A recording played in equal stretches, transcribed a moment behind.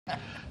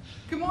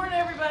Good morning,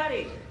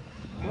 everybody.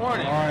 Good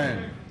morning. Good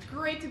morning. It's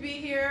great to be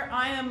here.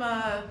 I am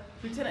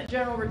Lieutenant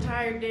General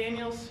Retired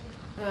Daniels,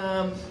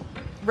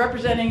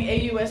 representing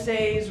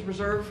AUSA's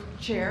Reserve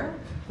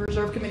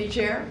Committee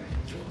Chair.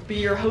 Be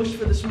your host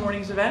for this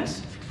morning's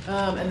events,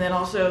 and then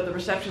also the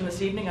reception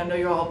this evening. I know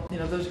you're all,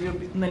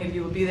 many of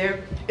you will be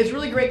there. It's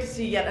really great to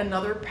see yet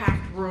another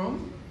packed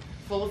room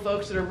full of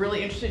folks that are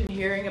really interested in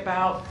hearing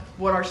about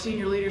what our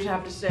senior leaders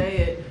have to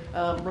say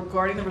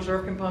regarding the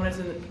reserve components,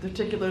 and in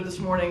particular this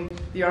morning,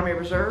 the Army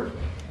Reserve.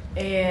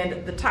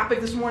 And the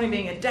topic this morning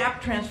being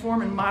adapt,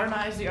 transform, and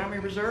modernize the Army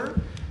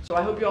Reserve. So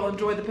I hope you all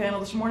enjoyed the panel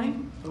this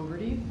morning. Over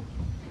to you.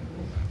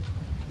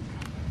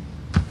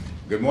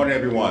 Good morning,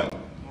 everyone.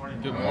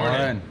 Good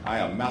morning. I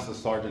am Master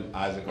Sergeant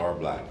Isaac R.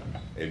 Black,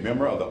 a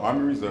member of the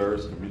Army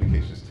Reserve's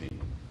Communications Team.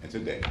 And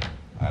today,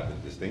 I have the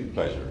distinct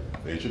pleasure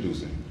of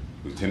introducing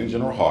Lieutenant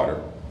General Harder,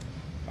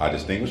 our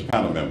distinguished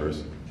panel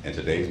members, and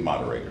today's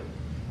moderator,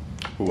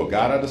 who will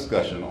guide our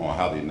discussion on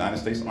how the United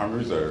States Army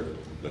Reserve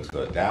looks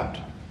to adapt,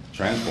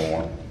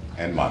 transform,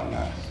 and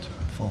modernize.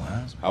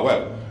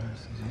 However,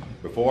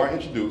 before I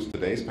introduce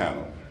today's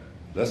panel,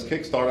 let's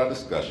kickstart our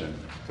discussion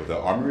with the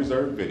Army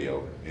Reserve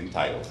video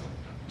entitled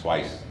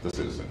Twice the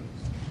Citizen.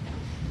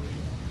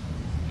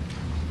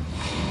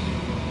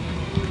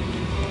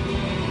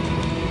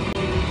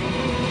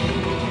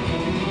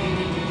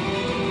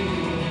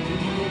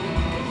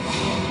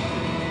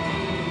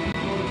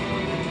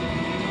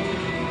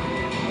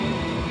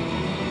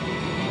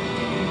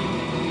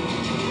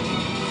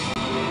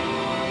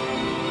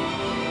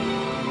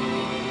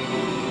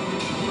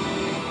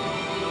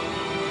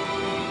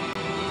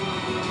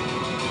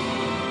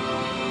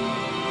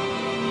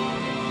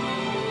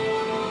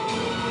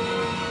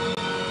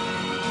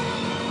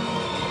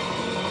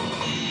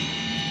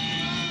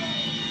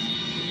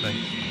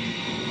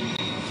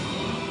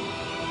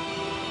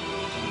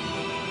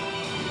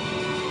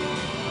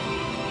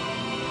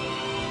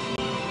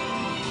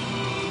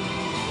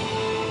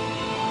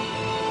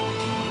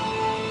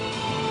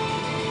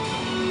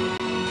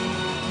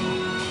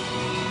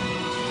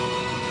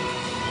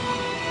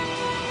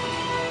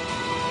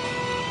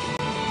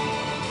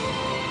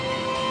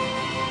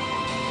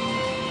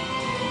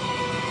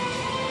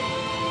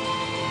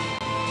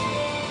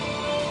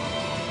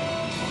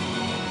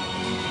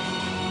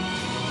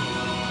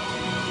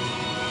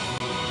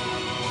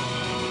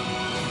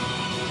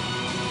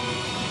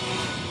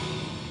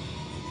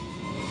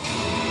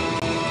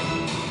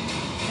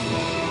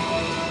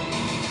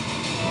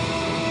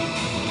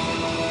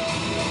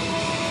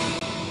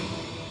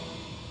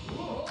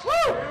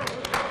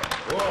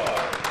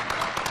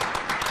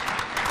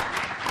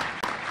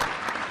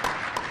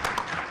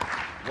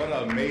 What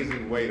an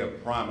amazing way to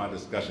prime our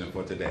discussion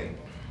for today.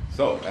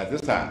 So at this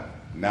time,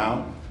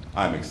 now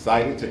I'm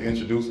excited to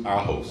introduce our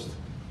host,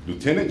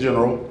 Lieutenant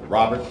General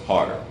Robert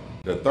Harder,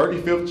 the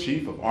 35th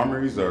Chief of Army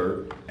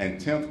Reserve and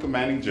 10th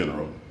Commanding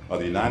General of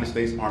the United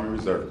States Army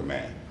Reserve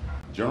Command.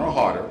 General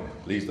Harder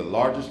leads the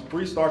largest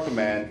three-star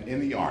command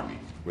in the Army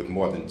with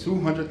more than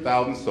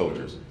 200,000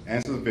 soldiers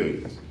and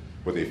civilians,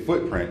 with a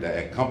footprint that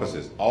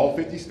encompasses all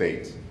 50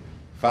 states,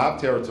 5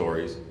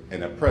 territories,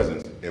 and a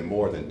presence in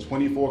more than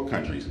 24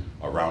 countries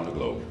around the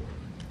globe.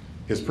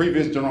 His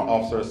previous general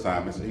officer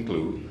assignments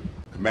include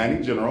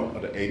Commanding General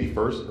of the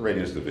 81st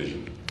Readiness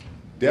Division,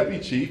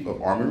 Deputy Chief of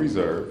Army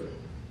Reserve,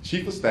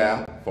 Chief of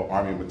Staff for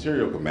Army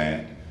Material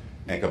Command,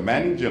 and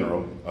Commanding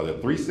General of the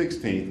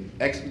 316th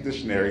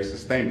Expeditionary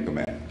Sustainment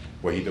Command,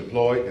 where he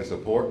deployed in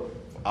support of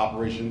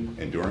Operation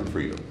Enduring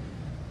Freedom.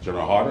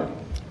 General Harder,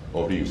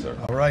 over to you, sir.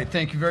 All right,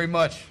 thank you very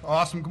much.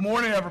 Awesome. Good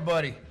morning,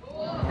 everybody.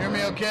 Hear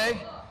me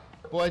okay?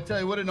 Boy, I tell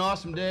you, what an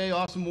awesome day,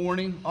 awesome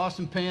morning,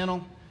 awesome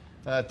panel.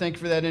 Thank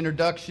you for that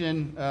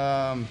introduction.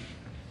 I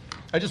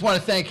just want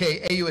to thank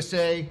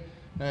AUSA,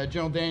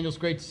 General Daniels,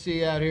 great to see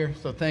you out here.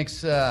 So thanks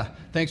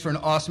for an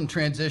awesome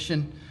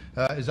transition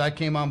as I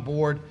came on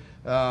board.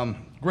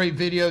 Great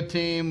video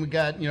team. We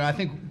got, I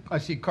think I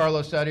see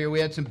Carlos out here. We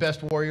had some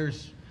best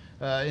warriors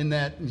in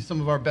that, some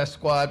of our best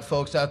squad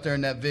folks out there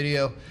in that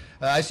video.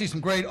 I see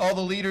some all the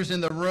leaders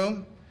in the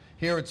room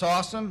here. It's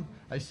awesome.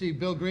 I see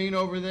Bill Green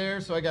over there,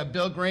 so I got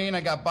Bill Green,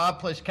 I got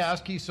Bob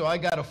Pleshkowski, so I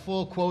got a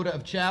full quota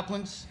of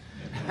chaplains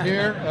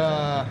here,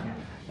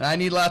 and I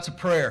need lots of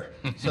prayer,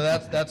 so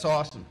that's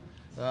awesome.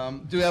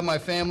 Do have my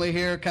family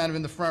here, kind of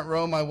in the front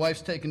row. My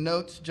wife's taking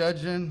notes,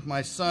 judging.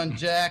 My son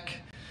Jack,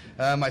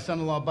 my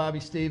son-in-law Bobby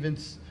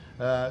Stevens.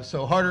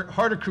 So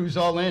Harder Crew's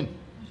all in.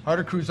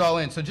 Harder Crew's all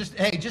in. So just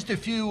a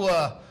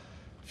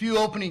few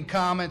opening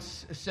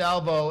comments,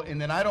 salvo, and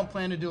then I don't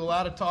plan to do a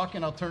lot of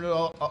talking. I'll turn it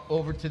all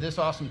over to this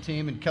awesome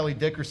team and Kelly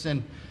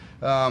Dickerson,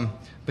 but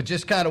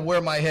just kind of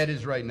where my head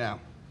is right now.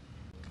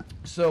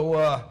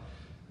 So,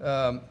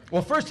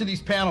 well, first to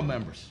these panel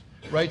members,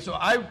 right? So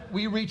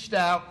we reached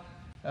out,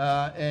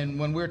 and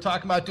when we were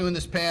talking about doing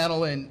this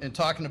panel and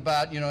talking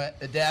about,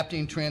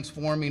 adapting,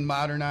 transforming,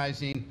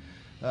 modernizing,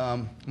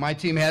 my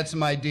team had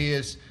some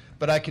ideas,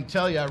 but I can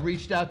tell you, I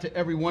reached out to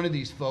every one of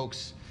these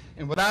folks,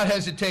 and without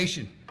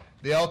hesitation,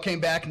 they all came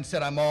back and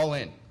said, I'm all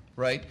in,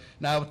 right?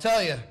 Now, I will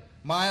tell you,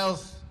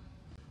 Miles,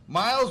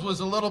 Miles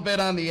was a little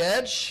bit on the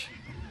edge.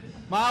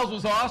 Miles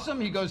was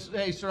awesome. He goes,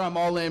 hey, sir, I'm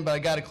all in, but I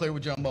got to clear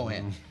with Joe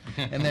Mohan.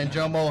 And then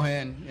Joe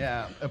Mohan,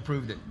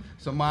 approved it.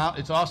 So Miles,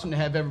 it's awesome to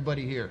have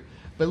everybody here.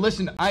 But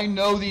listen, I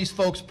know these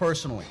folks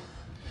personally.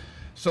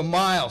 So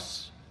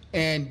Miles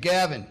and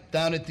Gavin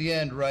down at the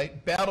end,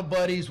 right? Battle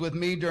buddies with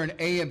me during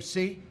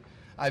AMC.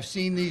 I've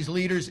seen these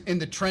leaders in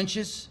the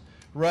trenches,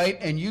 right?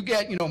 And you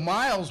get,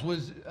 Miles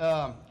was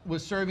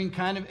serving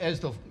kind of as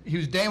he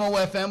was Damo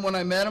FM when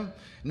I met him.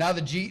 Now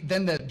then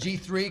the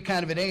G3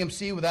 kind of at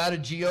AMC without a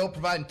GO,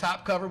 providing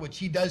top cover, which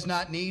he does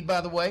not need, by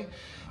the way.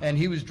 And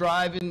he was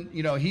driving,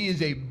 he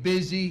is a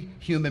busy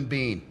human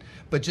being,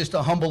 but just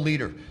a humble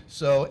leader.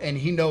 So, and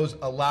he knows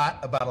a lot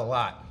about a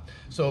lot.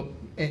 So,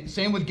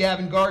 same with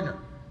Gavin Gardner,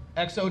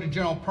 XO to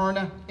General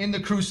Perna, in the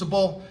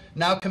Crucible,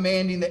 now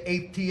commanding the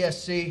 8th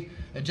TSC,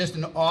 and just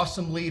an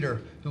awesome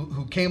leader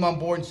who came on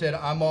board and said,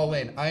 I'm all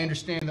in. I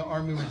understand the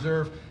Army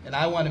Reserve, and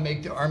I want to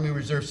make the Army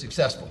Reserve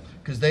successful,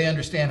 because they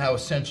understand how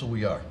essential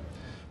we are.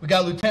 We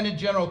got Lieutenant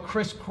General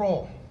Chris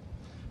Kroll,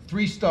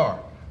 3-star,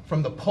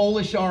 from the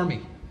Polish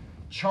Army,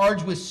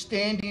 charged with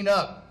standing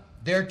up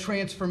their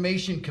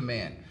transformation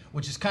command,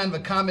 which is kind of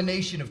a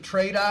combination of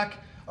TRADOC,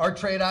 our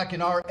TRADOC,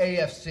 and our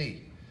AFC.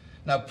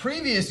 Now,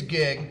 previous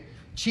gig,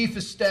 Chief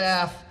of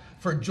Staff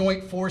for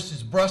Joint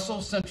Forces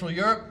Brussels, Central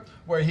Europe,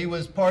 where he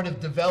was part of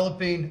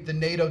developing the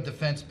NATO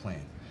defense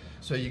plan.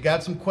 So you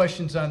got some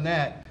questions on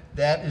that.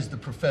 That is the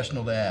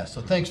professional to ask.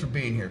 So thanks for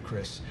being here,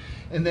 Chris.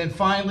 And then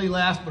finally,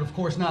 last but of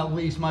course not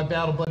least, my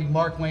battle buddy,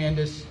 Mark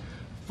Landis,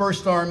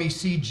 1st Army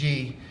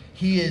CG.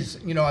 He is,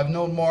 I've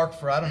known Mark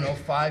for,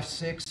 5,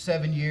 6,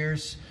 7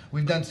 years.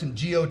 We've done some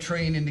geo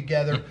training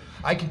together.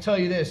 I can tell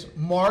you this,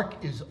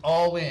 Mark is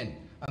all in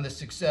on the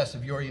success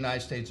of your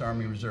United States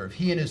Army Reserve.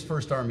 He and his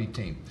 1st Army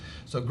team.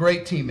 So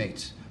great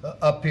teammates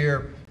up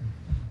here.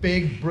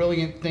 Big,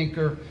 brilliant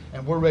thinker,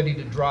 and we're ready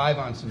to drive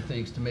on some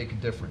things to make a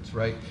difference,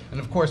 right? And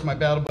of course, my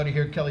battle buddy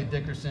here, Kelly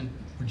Dickerson,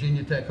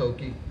 Virginia Tech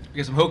Hokie. We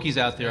got some Hokies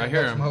out there, I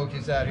hear them. Some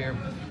Hokies out here.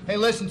 Hey,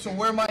 listen, so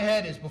where my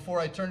head is before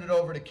I turn it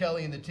over to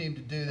Kelly and the team to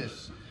do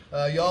this,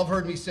 y'all have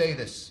heard me say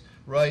this,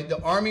 right?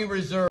 The Army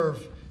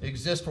Reserve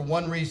exists for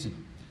one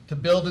reason, to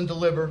build and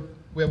deliver.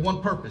 We have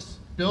one purpose,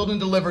 build and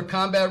deliver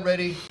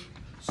combat-ready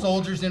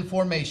soldiers in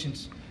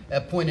formations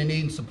at point of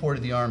need in support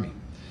of the Army.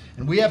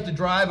 And we have to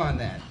drive on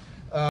that.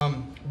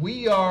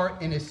 We are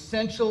an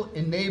essential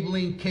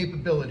enabling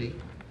capability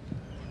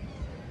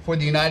for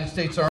the United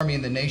States Army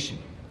and the nation.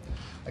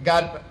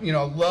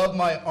 Love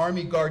my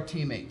Army Guard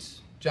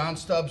teammates. John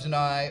Stubbs and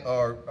I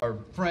are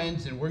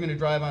friends, and we're going to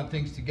drive on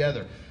things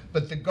together.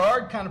 But the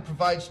Guard kind of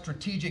provides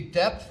strategic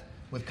depth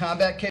with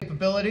combat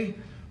capability.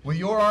 With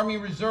your Army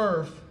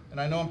Reserve, and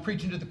I know I'm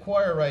preaching to the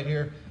choir right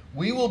here,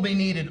 we will be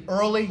needed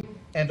early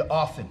and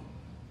often.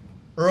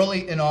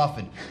 Early and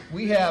often.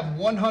 We have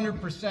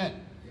 100%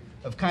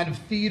 of kind of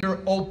theater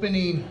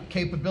opening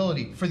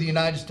capability for the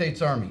United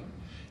States Army.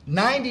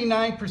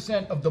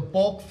 99% of the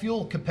bulk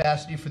fuel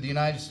capacity for the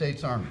United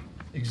States Army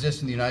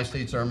exists in the United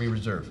States Army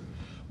Reserve.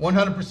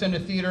 100%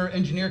 of theater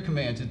engineer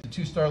commands at the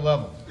 2-star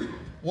level.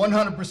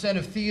 100%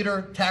 of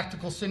theater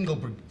tactical signal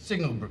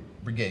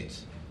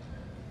brigades.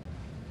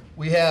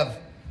 We have,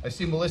 I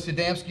see Melissa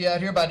Damsky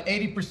out here, about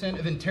 80%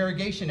 of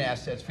interrogation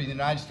assets for the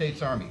United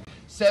States Army.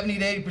 70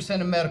 to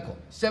 80% of medical.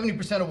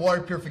 70% of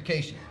water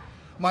purification.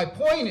 My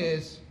point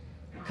is,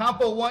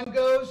 Compo 1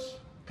 goes,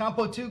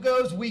 Compo 2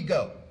 goes, we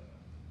go.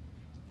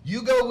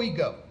 You go, we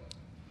go.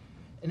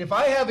 And if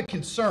I have a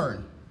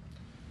concern,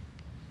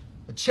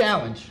 a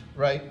challenge,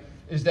 right,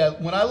 is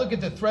that when I look at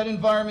the threat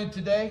environment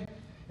today,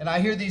 and I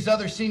hear these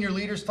other senior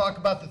leaders talk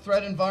about the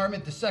threat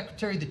environment, the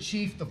secretary, the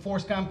chief, the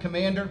FORSCOM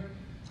commander,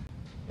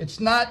 it's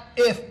not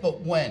if,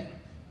 but when.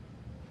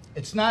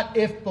 It's not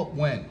if, but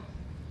when.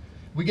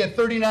 We get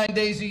 39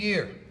 days a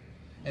year.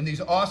 And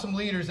these awesome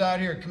leaders out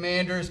here,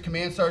 commanders,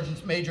 command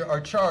sergeants major, are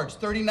charged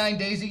 39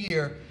 days a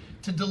year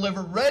to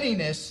deliver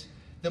readiness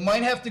that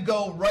might have to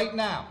go right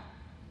now.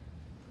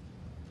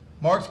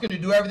 Mark's going to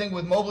do everything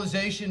with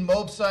mobilization,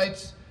 mob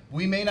sites.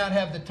 We may not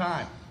have the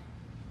time.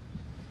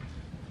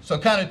 So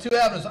kind of 2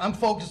 avenues. I'm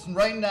focusing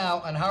right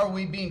now on how are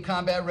we being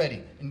combat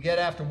ready and get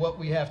after what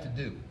we have to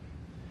do.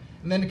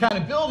 And then to kind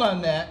of build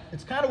on that,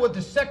 it's kind of what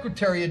the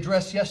secretary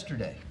addressed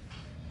yesterday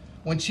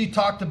when she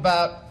talked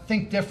about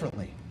think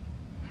differently.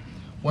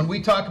 When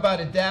we talk about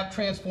adapt,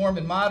 transform,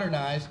 and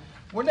modernize,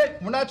 we're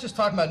not just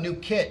talking about new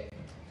kit,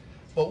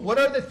 but what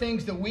are the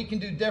things that we can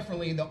do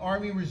differently in the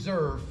Army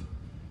Reserve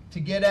to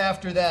get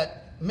after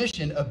that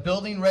mission of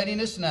building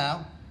readiness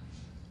now,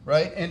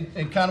 right?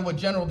 And kind of what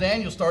General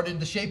Daniel started,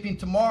 the shaping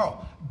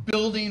tomorrow,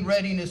 building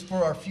readiness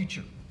for our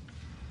future.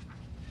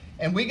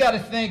 And we got to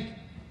think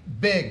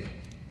big.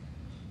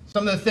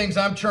 Some of the things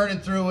I'm churning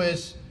through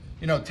is,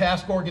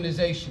 task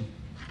organization.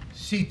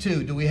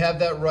 C2, do we have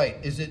that right?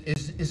 Is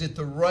it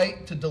the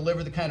right to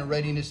deliver the kind of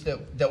readiness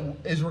that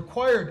is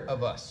required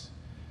of us,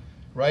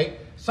 right?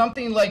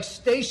 Something like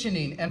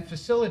stationing and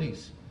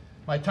facilities.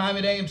 My time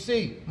at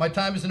AMC, my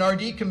time as an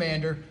RD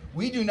commander,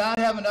 we do not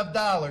have enough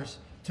dollars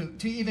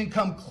to even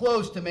come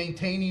close to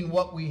maintaining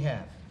what we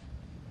have.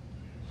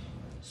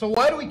 So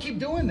why do we keep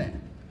doing that?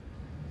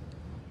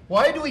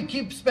 Why do we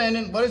keep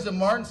spending, what is it,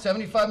 Martin,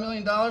 $75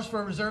 million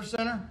for a reserve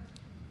center?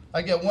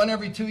 I get one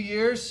every 2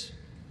 years,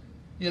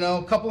 you know,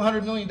 a couple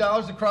 $100 million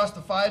across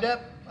the FIDEP.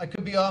 I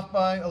could be off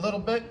by a little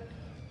bit,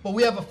 but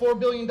we have a $4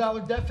 billion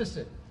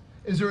deficit.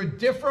 Is there a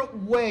different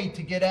way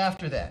to get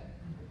after that?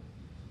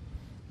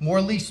 More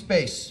lease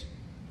space,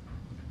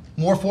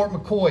 more Fort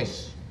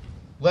McCoys,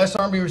 less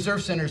Army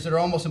Reserve Centers that are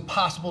almost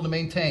impossible to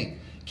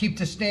maintain. Keep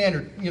the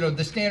standard, you know,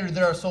 the standard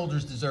that our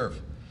soldiers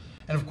deserve.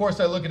 And of course,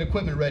 I look at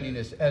equipment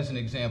readiness as an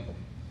example.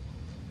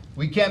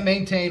 We can't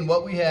maintain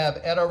what we have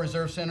at our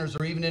reserve centers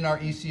or even in our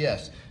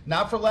ECS.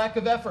 Not for lack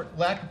of effort,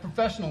 lack of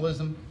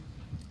professionalism,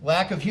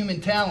 lack of human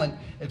talent.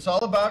 It's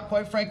all about,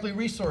 quite frankly,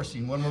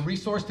 resourcing. When we're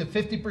resourced at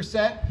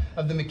 50%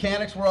 of the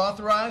mechanics we're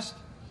authorized,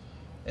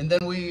 and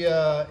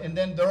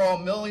then they're all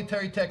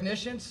military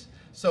technicians.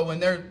 So when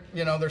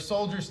they're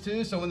soldiers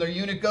too. So when their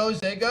unit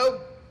goes, they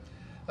go.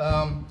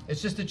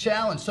 It's just a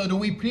challenge. So do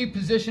we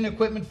pre-position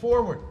equipment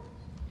forward?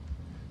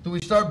 Do we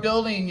start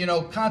building,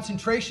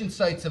 concentration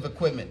sites of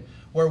equipment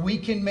where we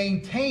can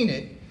maintain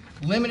it,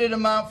 limited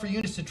amount for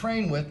units to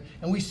train with,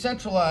 and we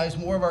centralize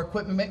more of our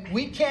equipment?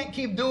 We can't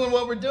keep doing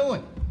what we're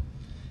doing.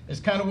 It's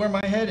kind of where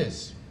my head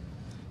is.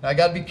 I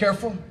got to be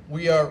careful.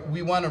 We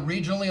want to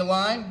regionally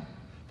align,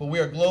 but we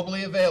are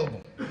globally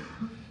available.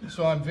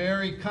 So I'm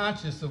very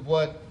conscious of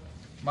what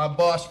my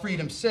boss,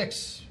 Freedom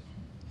 6,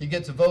 he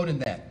gets a vote in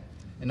that,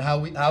 and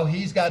how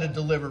he's got to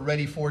deliver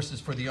ready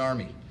forces for the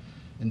Army.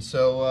 And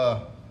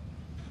so,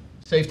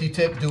 safety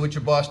tip, do what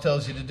your boss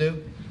tells you to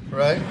do,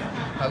 right?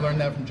 I learned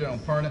that from General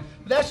Perna.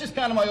 But that's just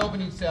kind of my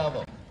opening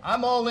salvo.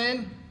 I'm all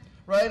in,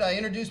 right? I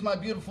introduced my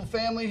beautiful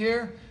family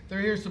here.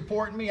 They're here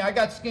supporting me. I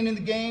got skin in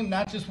the game,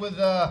 not just with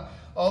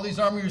all these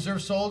Army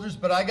Reserve soldiers,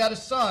 but I got a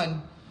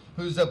son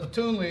who's a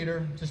platoon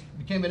leader, just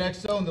became an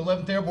XO in the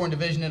 11th Airborne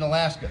Division in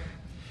Alaska.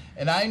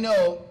 And I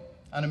know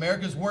on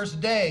America's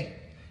worst day,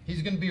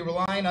 he's going to be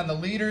relying on the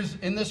leaders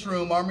in this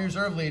room, Army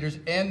Reserve leaders,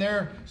 and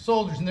their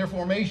soldiers and their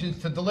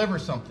formations to deliver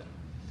something.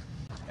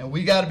 And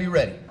we got to be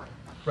ready,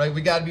 right?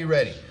 We got to be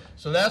ready.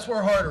 So that's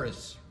where Harder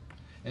is.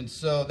 And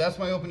so that's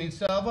my opening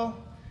salvo,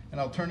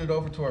 and I'll turn it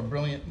over to our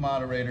brilliant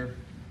moderator,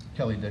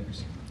 Kelly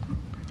Dickerson.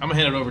 I'm going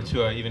to hand it over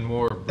to an even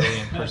more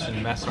brilliant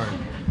person, Master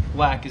Sergeant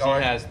Black, as he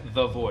has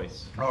the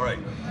voice. All right.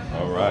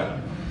 All right.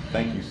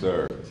 Thank you,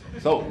 sir.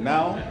 So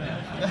now,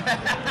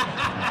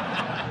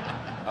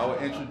 I will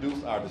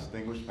introduce our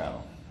distinguished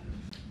panel.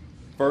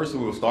 First,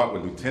 we will start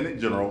with Lieutenant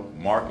General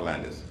Mark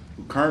Landis,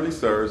 who currently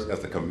serves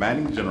as the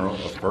Commanding General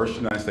of 1st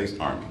United States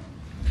Army.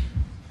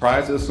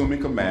 Prior to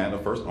assuming command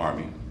of 1st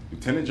Army,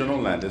 Lieutenant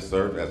General Landis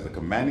served as the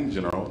Commanding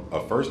General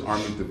of 1st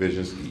Army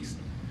Divisions East.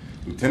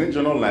 Lieutenant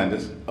General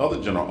Landis' other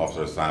general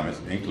officer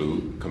assignments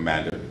include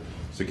Commander,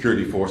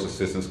 Security Force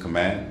Assistance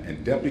Command,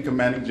 and Deputy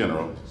Commanding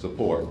General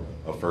Support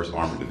of 1st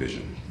Armored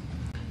Division.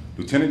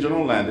 Lieutenant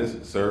General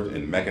Landis served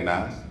in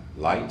mechanized,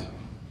 light,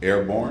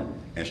 airborne,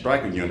 and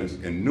striker units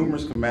in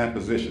numerous command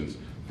positions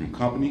from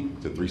company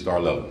to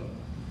 3-star level.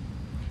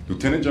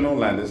 Lieutenant General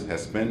Landis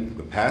has spent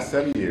the past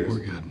 7 years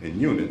in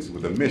units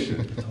with a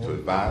mission to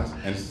advise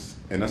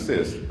and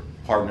assist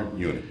partner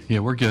units. Yeah,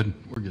 we're good.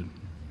 We're good.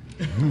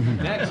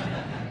 Next.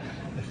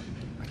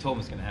 I told him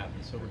it's going to happen,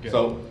 so we're good.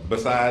 So,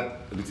 beside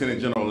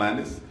Lieutenant General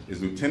Landis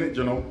is Lieutenant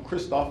General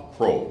Christoph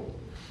Kroll.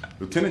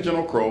 Lieutenant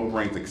General Kroll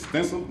brings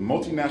extensive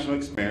multinational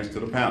experience to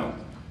the panel.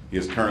 He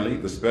is currently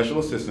the Special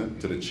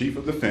Assistant to the Chief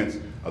of Defense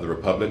of the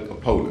Republic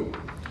of Poland,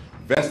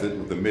 vested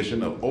with the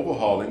mission of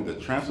overhauling the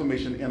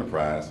transformation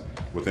enterprise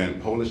within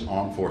Polish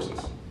armed forces.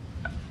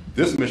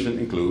 This mission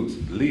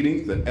includes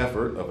leading the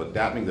effort of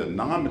adapting the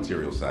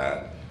non-material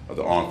side of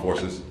the armed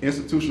forces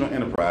institutional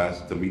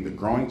enterprise to meet the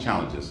growing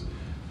challenges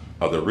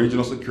of the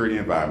regional security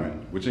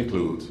environment, which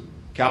includes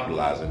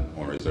capitalizing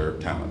on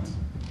reserve talents.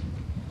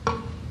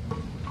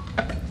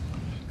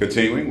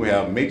 Continuing, we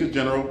have Major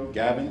General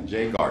Gavin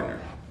J.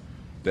 Gardner,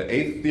 the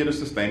 8th Theater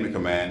Sustainment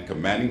Command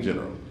Commanding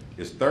General,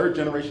 is 3rd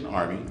generation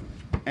Army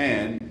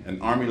and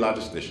an Army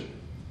logistician.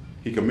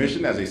 He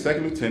commissioned as a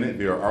second lieutenant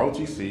via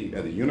ROTC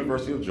at the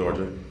University of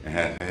Georgia and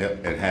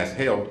has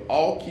held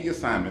all key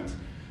assignments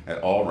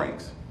at all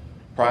ranks.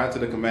 Prior to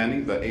the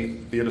commanding the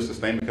 8th Theater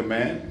Sustainment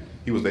Command,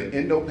 he was the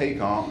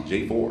Indo-PACOM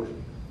J4,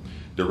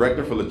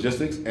 Director for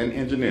Logistics and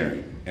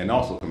Engineering, and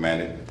also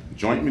commanded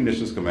Joint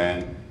Munitions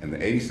Command and the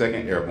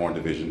 82nd Airborne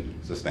Division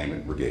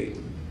Sustainment Brigade.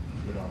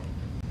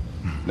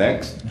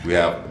 Next, we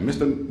have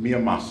Mr.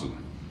 Miyamasu.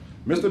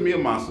 Mr.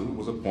 Miyamasu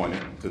was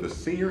appointed to the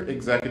Senior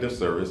Executive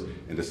Service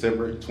in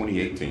December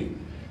 2018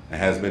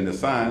 and has been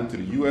assigned to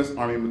the U.S.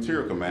 Army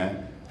Materiel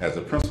Command as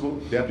the Principal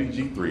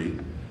Deputy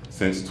G3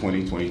 since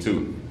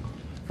 2022.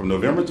 From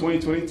November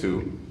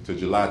 2022 to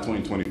July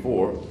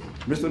 2024,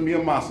 Mr.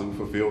 Miyamasu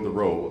fulfilled the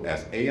role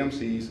as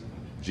AMC's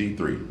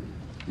G3.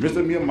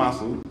 Mr.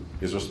 Miyamasu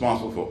is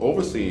responsible for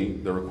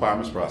overseeing the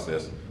requirements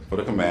process for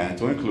the command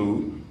to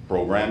include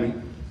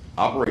programming,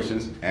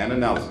 operations, and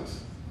analysis.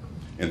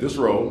 In this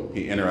role,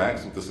 he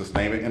interacts with the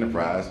sustainment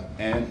enterprise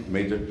and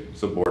major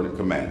subordinate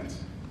commands.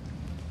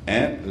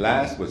 And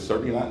last but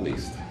certainly not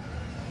least,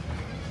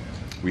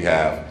 we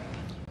have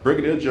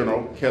Brigadier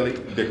General Kelly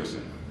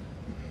Dickerson.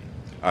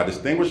 Our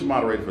distinguished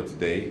moderator for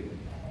today,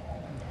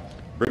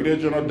 Brigadier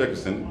General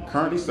Dickerson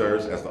currently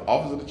serves as the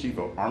Officer of the Chief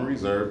of Army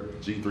Reserve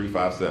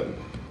G357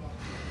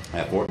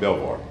 at Fort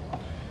Belvoir.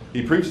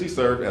 He previously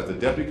served as the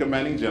Deputy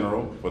Commanding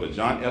General for the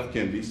John F.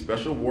 Kennedy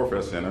Special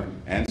Warfare Center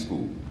and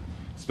School,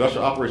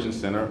 Special Operations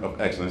Center of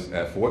Excellence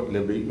at Fort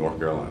Liberty, North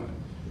Carolina.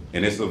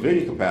 In his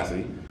civilian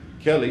capacity,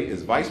 Kelly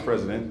is Vice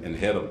President and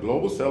Head of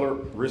Global Seller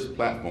Risk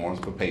Platforms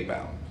for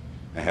PayPal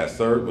and has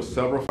served with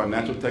several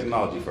financial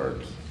technology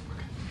firms.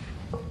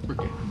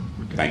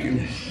 Thank you.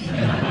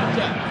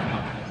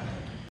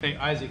 Hey,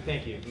 Isaac,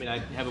 thank you. I mean, I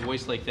have a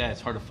voice like that,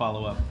 it's hard to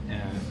follow up.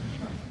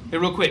 Hey,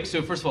 real quick,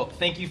 so first of all,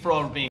 thank you for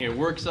all being here.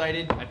 We're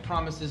excited. I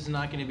promise this is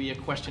not going to be a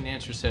question and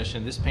answer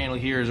session. This panel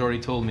here has already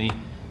told me,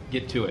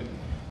 get to it.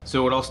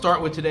 So what I'll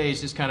start with today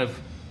is just kind of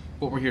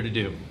what we're here to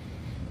do.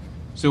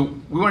 So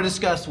we want to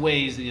discuss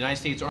ways that the United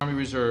States Army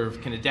Reserve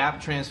can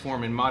adapt,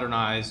 transform, and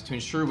modernize to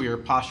ensure we are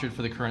postured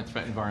for the current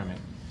threat environment.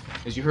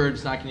 As you heard,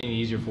 it's not getting any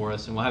easier for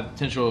us, and we'll have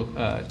potential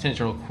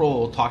General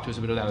Kroll talk to us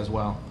a bit of that as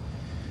well.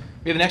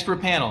 We have an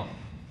expert panel.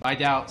 I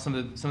doubt some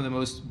of the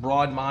most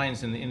broad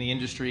minds in the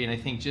industry, and I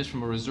think just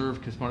from a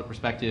reserve component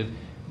perspective,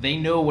 they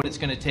know what it's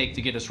going to take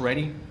to get us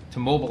ready, to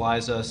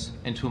mobilize us,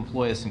 and to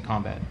employ us in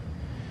combat.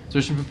 So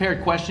there's some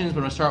prepared questions, but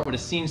I'm going to start with a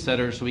scene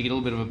setter so we get a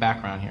little bit of a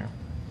background here.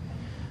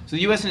 So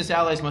the U.S. and its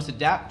allies must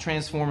adapt,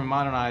 transform, and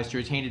modernize to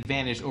retain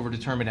advantage over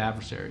determined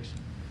adversaries.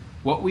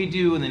 What we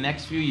do in the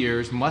next few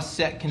years must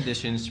set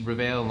conditions to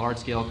prevail in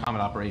large-scale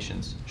combat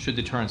operations, should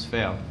deterrence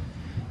fail.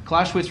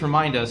 Clausewitz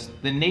remind us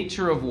the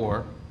nature of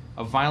war,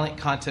 a violent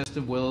contest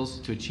of wills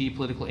to achieve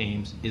political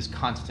aims, is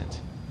constant.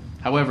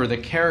 However, the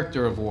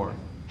character of war,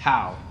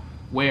 how,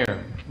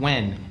 where,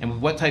 when, and with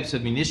what types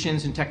of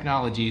munitions and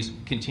technologies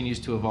continues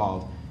to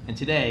evolve, and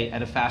today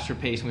at a faster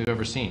pace than we've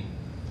ever seen.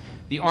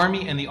 The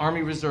Army and the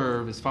Army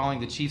Reserve is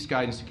following the Chief's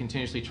guidance to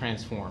continuously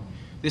transform.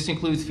 This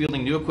includes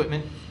fielding new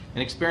equipment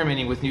and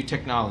experimenting with new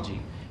technology.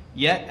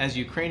 Yet, as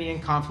Ukrainian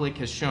conflict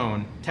has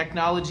shown,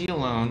 technology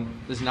alone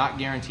does not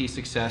guarantee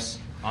success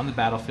on the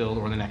battlefield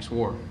or the next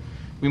war.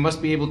 We must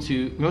be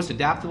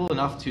adaptable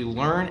enough to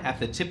learn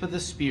at the tip of the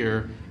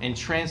spear and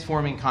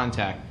transform in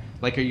contact,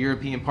 like our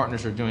European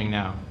partners are doing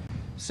now.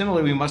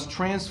 Similarly, we must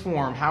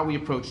transform how we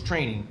approach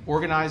training,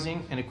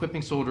 organizing, and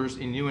equipping soldiers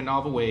in new and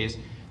novel ways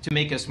to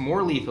make us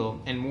more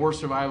lethal and more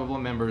survivable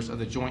members of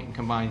the joint and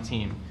combined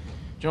team.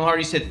 General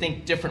Hardy said,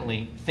 think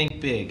differently, think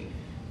big.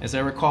 As I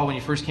recall, when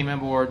you first came on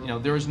board,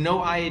 there was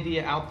no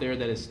idea out there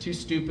that is too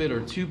stupid or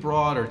too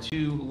broad or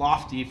too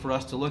lofty for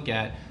us to look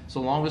at, so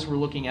long as we're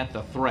looking at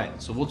the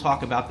threat. So we'll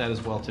talk about that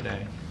as well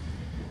today.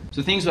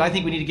 So things that I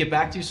think we need to get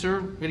back to, sir,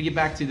 we're going to get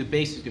back to the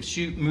basics of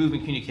shoot, move,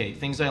 and communicate,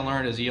 things I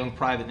learned as a young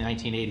private in the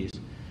 1980s.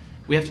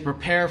 We have to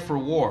prepare for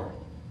war.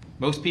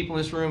 Most people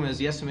in this room, as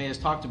the SMA has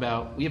talked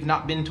about, we have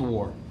not been to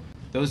war.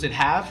 Those that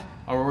have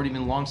are already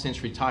been long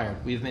since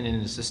retired. We have been in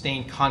a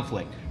sustained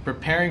conflict.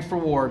 Preparing for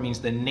war means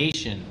the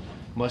nation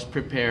must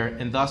prepare,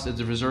 and thus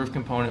as a reserve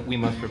component, we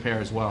must prepare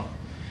as well.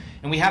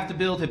 And we have to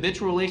build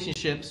habitual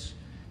relationships,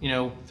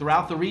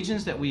 throughout the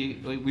regions that we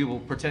will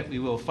protect, we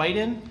will fight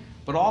in,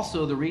 but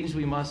also the regions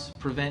we must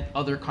prevent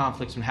other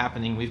conflicts from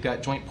happening. We've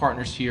got joint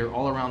partners here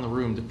all around the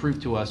room to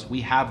prove to us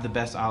we have the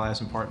best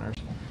allies and partners.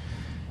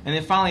 And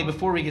then finally,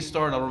 before we get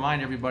started, I'll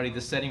remind everybody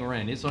the setting we're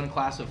in. It's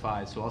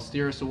unclassified, so I'll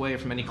steer us away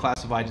from any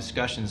classified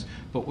discussions.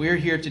 But we're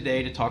here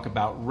today to talk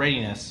about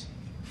readiness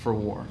for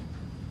war.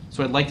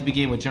 So I'd like to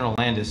begin with General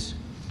Landis.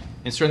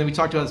 And certainly we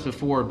talked about this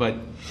before, but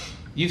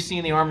you've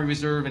seen the Army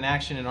Reserve in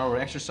action in our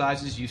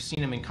exercises. You've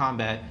seen them in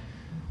combat.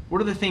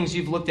 What are the things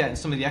you've looked at in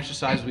some of the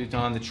exercises we've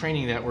done, the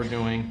training that we're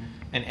doing,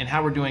 and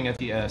how we're doing at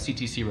the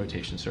CTC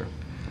rotation, sir?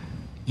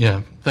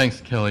 Yeah,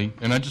 thanks, Kelly.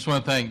 And I just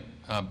want to thank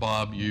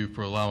Bob, you,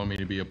 for allowing me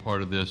to be a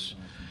part of this,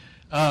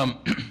 and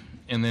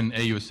then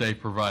AUSA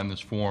providing this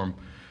forum.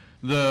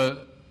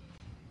 The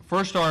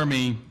First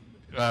Army,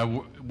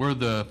 we're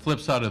the flip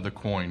side of the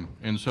coin.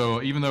 And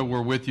so even though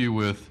we're with you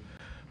with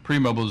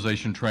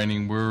pre-mobilization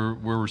training, we're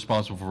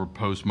responsible for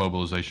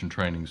post-mobilization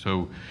training.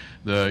 So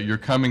you're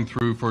coming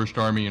through First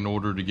Army in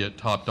order to get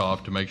topped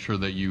off to make sure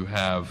that you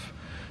have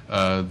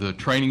the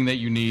training that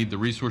you need, the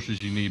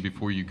resources you need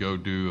before you go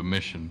do a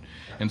mission.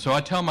 And so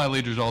I tell my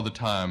leaders all the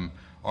time,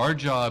 our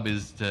job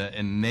is to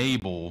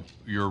enable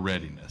your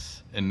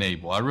readiness.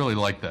 Enable. I really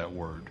like that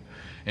word.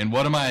 And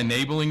what am I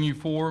enabling you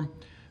for?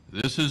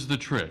 This is the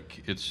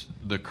trick. It's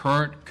the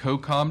current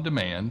COCOM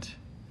demand,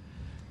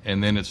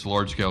 and then it's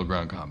large-scale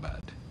ground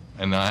combat.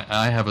 And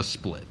I have a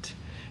split.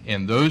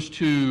 And those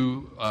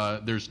two,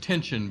 there's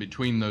tension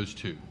between those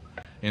two.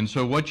 And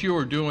so what you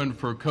are doing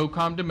for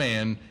COCOM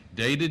demand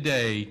day to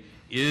day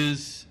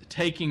is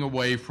taking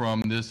away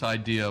from this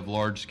idea of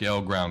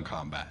large-scale ground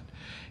combat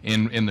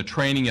in the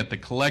training at the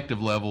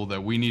collective level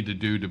that we need to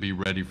do to be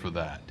ready for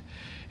that.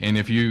 And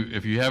if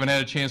you haven't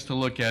had a chance to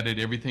look at it,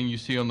 everything you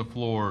see on the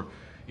floor,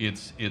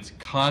 it's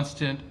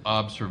constant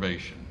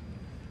observation.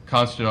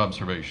 Constant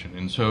observation.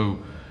 And so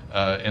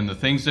and the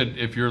things that,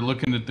 if you're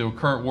looking at the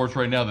current wars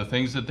right now, the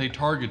things that they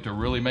target to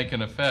really make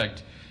an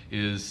effect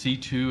is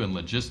C2 and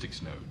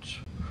logistics nodes.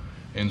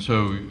 And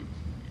so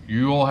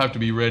you all have to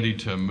be ready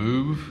to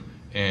move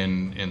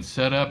and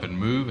set up and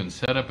move and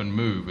set up and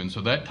move. And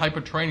so that type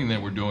of training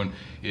that we're doing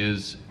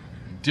is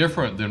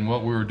different than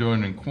what we were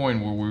doing in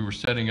Coin, where we were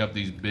setting up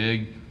these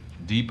big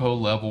depot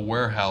level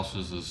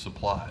warehouses of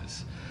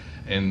supplies.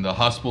 And the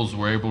hospitals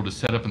were able to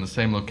set up in the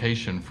same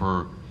location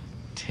for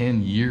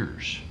 10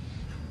 years.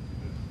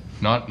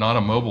 Not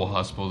a mobile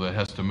hospital that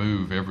has to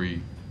move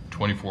every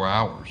 24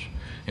 hours.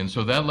 And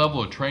so that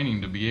level of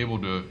training to be able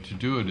to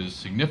do it is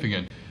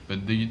significant,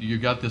 but you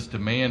got this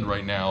demand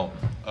right now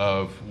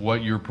of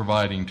what you're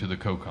providing to the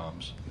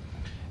COCOMs.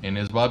 And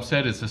as Bob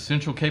said, it's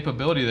essential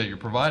capability that you're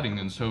providing,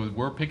 and so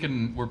we're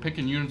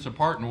picking units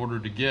apart in order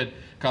to get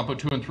Compo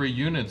 2 and 3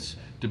 units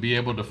to be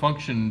able to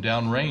function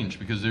downrange,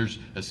 because there's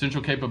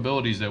essential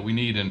capabilities that we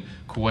need in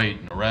Kuwait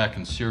and Iraq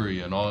and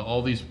Syria and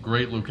all these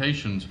great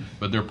locations,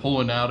 but they're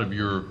pulling out of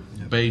your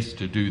base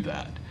to do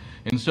that.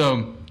 And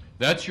so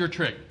that's your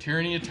trick,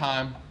 tyranny of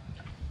time.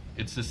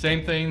 It's the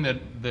same thing that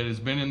has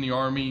been in the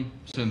Army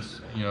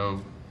since,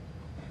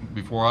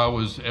 before I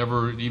was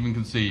ever even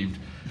conceived,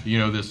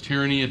 this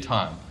tyranny of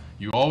time.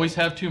 You always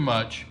have too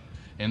much,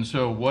 and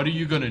so what are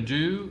you going to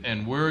do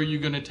and where are you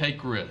going to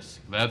take risks?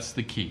 That's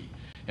the key.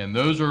 And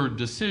those are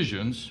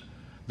decisions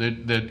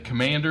that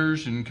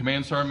commanders and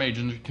command sergeant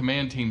majors and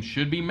command teams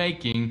should be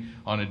making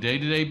on a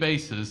day-to-day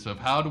basis of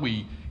how do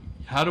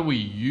we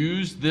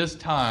use this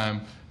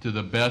time to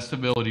the best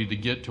ability to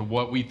get to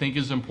what we think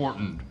is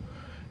important,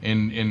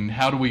 and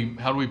how do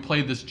we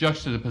play this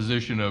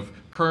juxtaposition of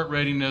current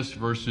readiness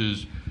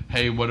versus,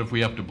 hey, what if we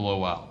have to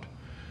blow out?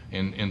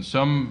 And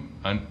some,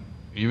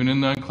 even in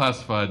the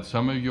unclassified,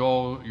 some of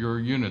your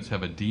units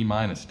have a D-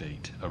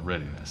 state of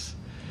readiness.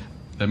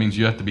 That means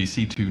you have to be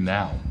C2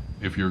 now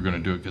if you're going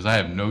to do it, because I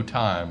have no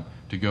time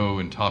to go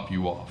and top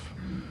you off.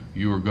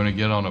 You are going to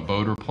get on a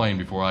boat or plane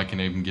before I can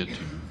even get to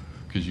you,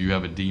 because you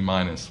have a D-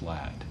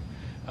 lat.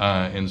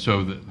 And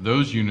so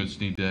those units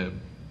need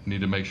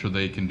to make sure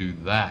they can do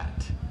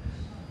that.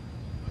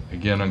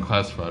 Again,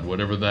 unclassified,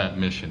 whatever that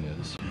mission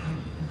is.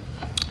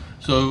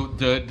 So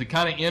to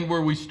kind of end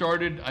where we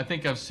started, I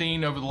think I've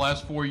seen over the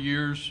last 4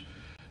 years,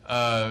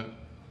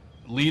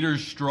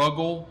 leaders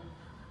struggle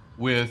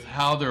with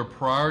how they're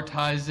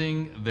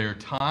prioritizing their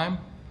time.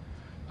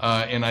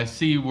 And I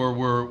see where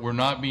we're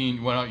not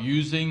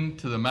using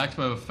to the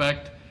maximum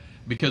effect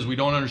because we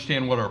don't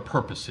understand what our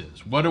purpose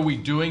is. What are we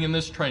doing in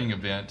this training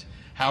event?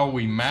 How are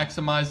we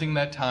maximizing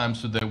that time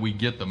so that we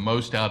get the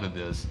most out of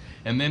this?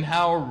 And then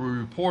how are we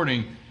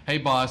reporting, hey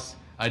boss,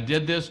 I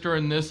did this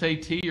during this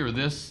AT or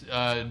this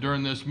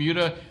during this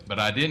MUTA, but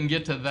I didn't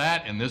get to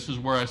that, and this is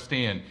where I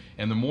stand.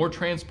 And the more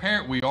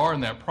transparent we are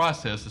in that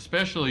process,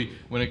 especially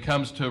when it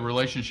comes to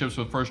relationships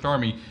with First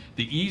Army,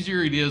 the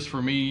easier it is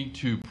for me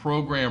to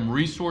program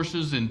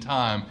resources and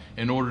time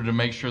in order to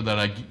make sure that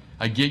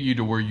I get you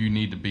to where you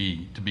need to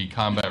be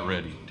combat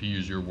ready, to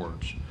use your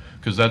words,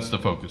 because that's the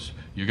focus.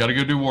 You got to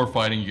go do war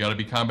fighting, you got to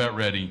be combat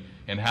ready,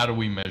 and how do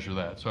we measure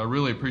that? So I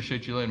really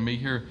appreciate you letting me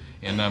here,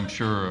 and I'm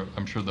sure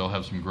they'll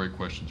have some great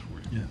questions for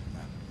you. Yeah.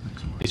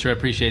 Thanks, sir. I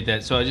appreciate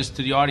that. So just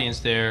to the audience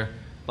there,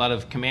 a lot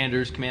of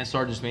commanders, command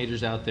sergeants,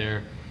 majors out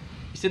there,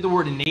 you said the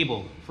word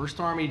enable.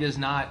 First Army does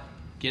not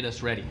get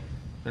us ready.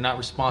 They're not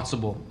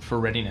responsible for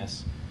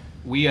readiness.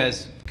 We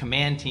as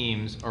command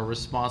teams are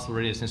responsible for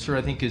readiness. And sir,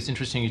 I think it's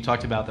interesting you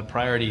talked about the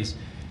priorities.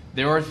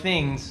 There are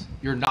things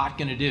you're not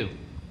going to do.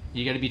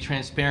 You got to be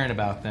transparent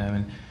about them.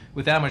 And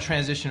with that, I'm going to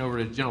transition over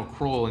to General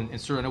Kroll. And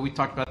sir, I know we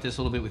talked about this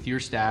a little bit with your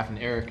staff and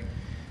Eric.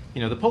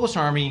 The Polish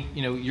Army,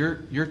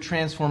 you're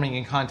transforming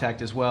in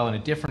contact as well in a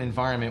different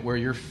environment where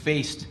you're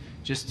faced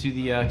just to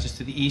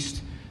the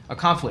east, a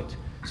conflict.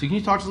 So can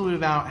you talk a little bit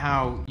about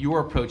how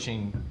you're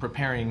approaching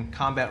preparing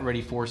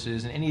combat-ready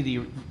forces and any of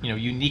the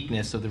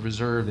uniqueness of the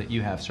reserve that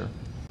you have, sir?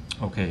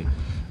 Okay.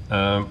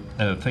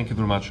 Thank you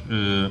very much,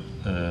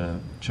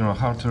 General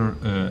Harter,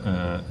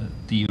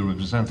 the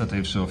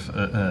representatives of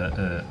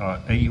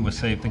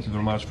AUSA. Thank you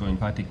very much for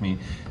inviting me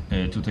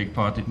to take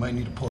part. You might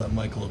need to pull that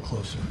mic a little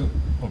closer.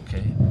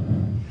 Okay.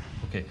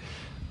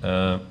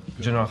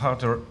 General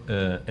Harter,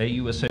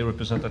 AUSA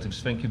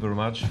representatives, thank you very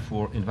much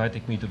for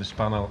inviting me to this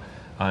panel.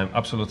 I'm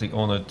absolutely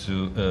honored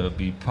to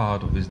be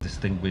part of this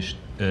distinguished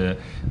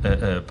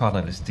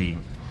panelist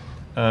team.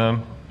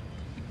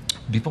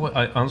 Before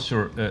I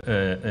answer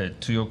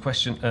to your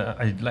question,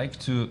 I'd like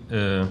to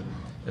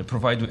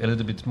provide you a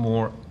little bit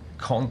more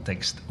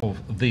context of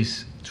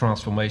this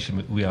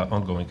transformation we are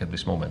ongoing at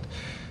this moment,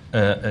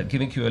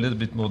 giving you a little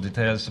bit more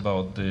details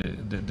about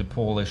the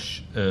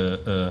Polish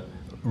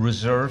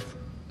reserve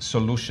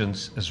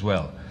solutions as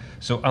well.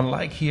 So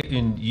unlike here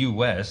in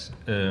US,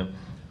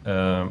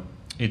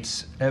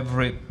 it's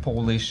every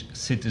Polish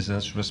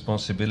citizen's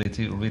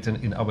responsibility written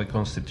in our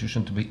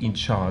constitution to be in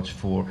charge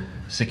for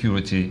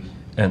security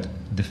and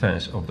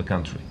defense of the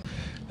country.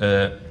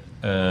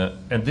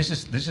 And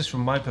this is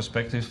from my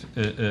perspective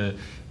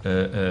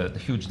a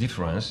huge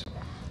difference.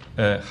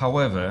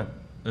 However,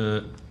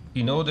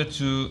 in order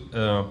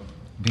to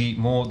be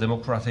more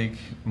democratic,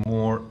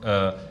 more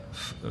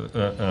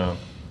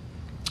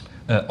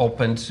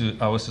open to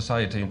our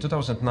society. In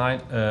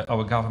 2009,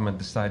 our government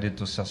decided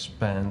to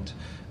suspend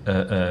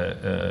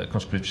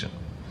conscription.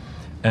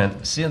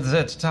 And since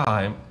that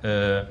time,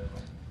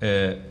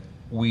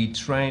 we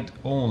trained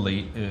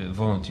only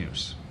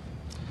volunteers.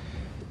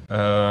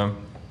 However,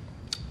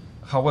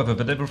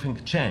 but everything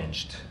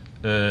changed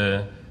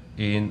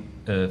in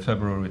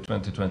February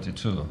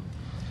 2022.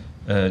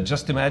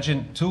 Just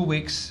imagine 2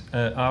 weeks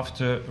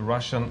after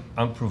Russian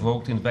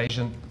unprovoked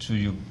invasion to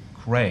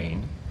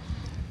Ukraine,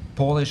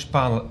 Polish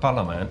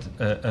parliament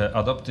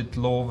adopted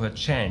law that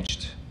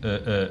changed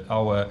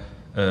our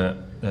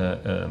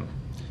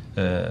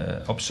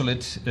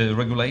obsolete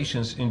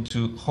regulations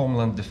into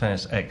Homeland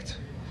Defense Act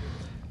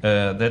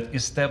that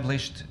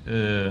established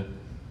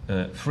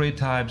 3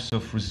 types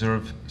of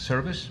reserve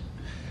service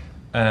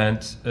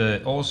and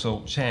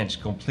also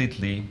changed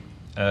completely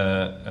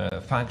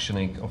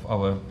functioning of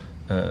our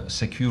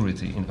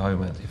security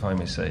environment, if I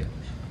may say.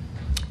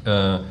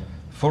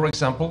 For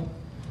example,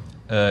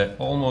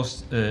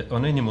 almost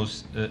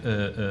unanimous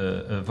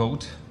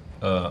vote,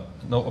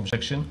 no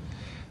objection.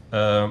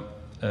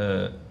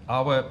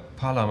 Our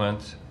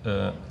parliament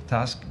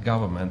tasked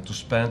government to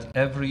spend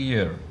every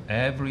year,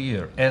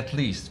 at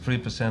least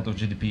 3% of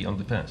GDP on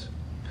defense.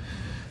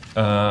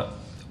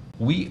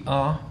 We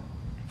are,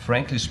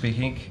 frankly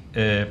speaking,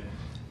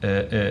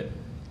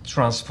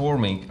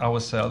 transforming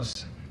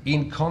ourselves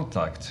in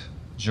contact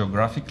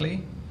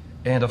geographically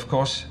and, of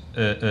course,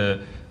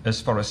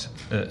 as far as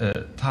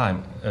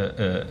time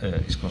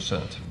is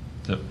concerned.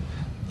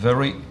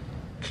 Very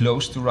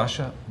close to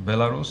Russia,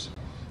 Belarus,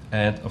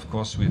 and, of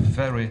course, with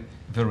very,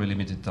 very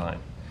limited time.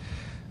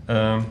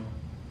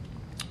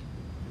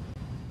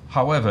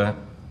 However,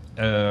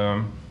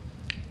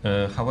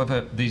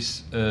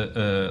 this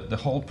the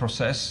whole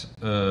process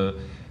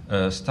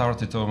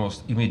started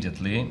almost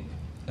immediately,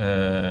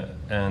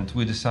 and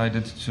we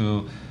decided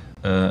to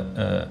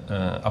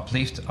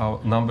uplift our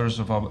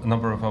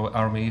number of our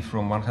army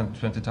from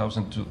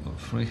 120,000 to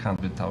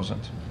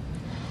 300,000.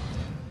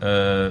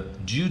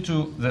 Due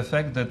to the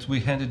fact that we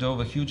handed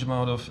over huge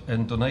amount of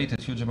and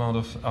donated huge amount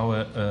of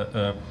our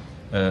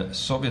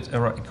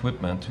Soviet-era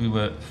equipment, we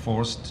were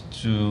forced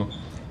to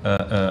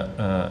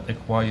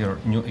acquire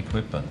new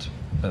equipment,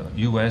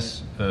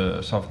 US,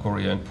 South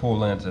Korea, and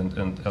Poland,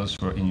 and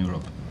elsewhere in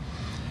Europe.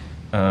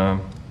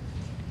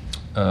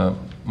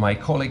 My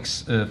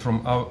colleagues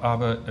from our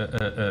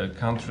other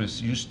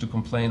countries used to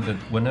complain that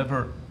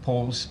whenever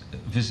Poles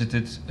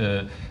visited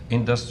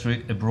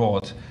industry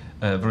abroad,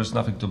 there is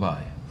nothing to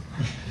buy.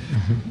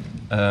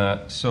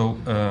 So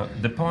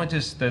the point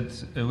is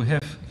that we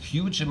have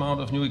huge amount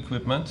of new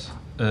equipment,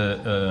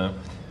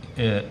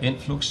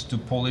 influx to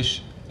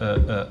Polish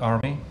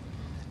army,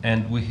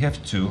 and we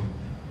have to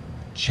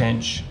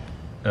change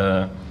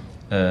the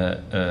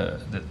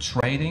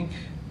training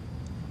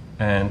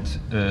and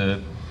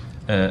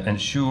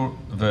ensure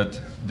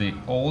that the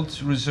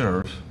old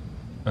reserve,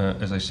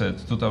 as I said,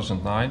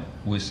 2009,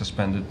 we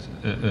suspended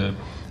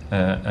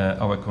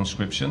our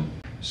conscription.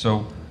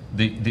 So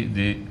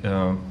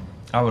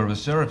our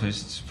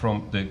reservists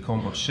from the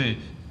Compo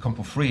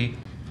 3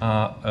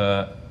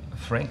 are,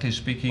 frankly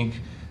speaking,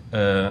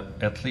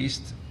 at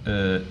least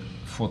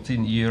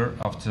 14 years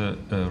after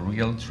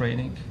real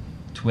training,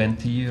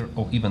 20 years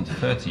or even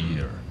 30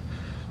 years.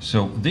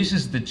 So this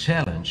is the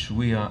challenge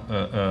we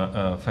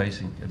are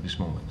facing at this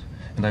moment.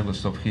 And I will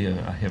stop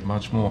here. I have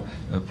much more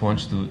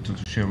points to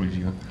share with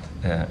you.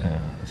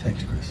 Thank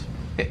you, Chris.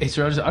 Hey,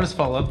 sir, I'll just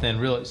follow up then.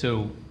 Really,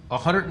 so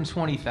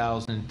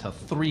 120,000 to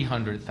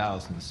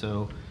 300,000.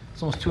 So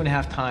it's almost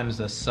 2.5 times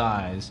the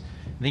size.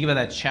 Think about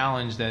that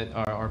challenge that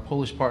our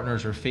Polish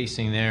partners are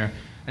facing there.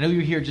 I know you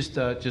were here just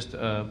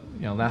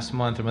last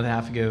month or a month and a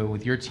half ago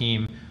with your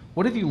team.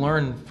 What have you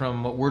learned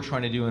from what we're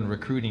trying to do in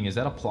recruiting? Does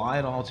that apply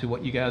at all to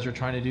what you guys are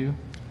trying to do?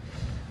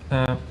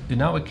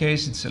 In our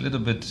case, it's a little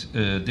bit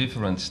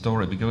different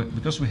story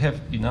because we have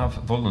enough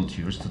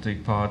volunteers to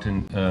take part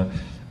in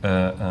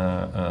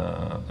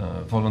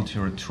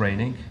volunteer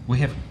training. We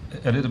have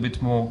a little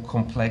bit more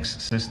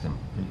complex system,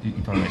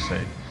 if I may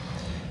say.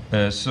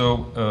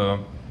 So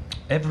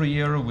every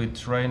year we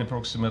train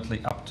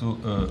approximately up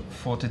to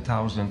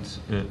 40,000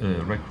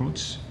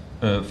 recruits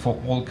for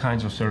all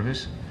kinds of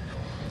service.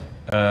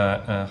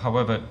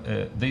 However,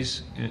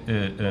 this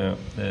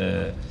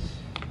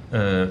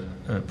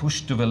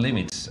push to the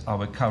limits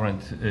our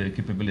current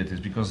capabilities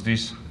because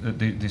these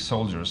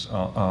soldiers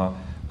are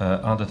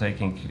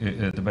undertaking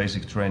the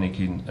basic training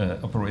in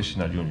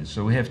operational units.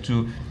 So we have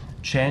to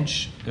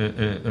change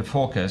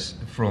focus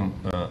from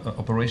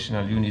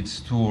operational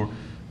units to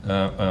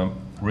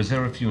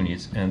reserve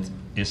units and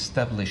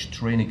establish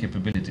training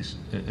capabilities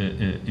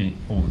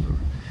over.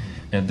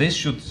 And this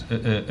should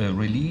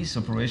release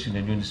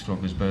operational units from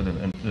this burden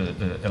and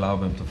allow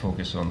them to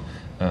focus on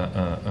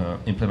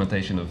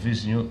implementation of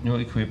this new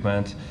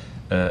equipment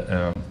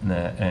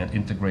and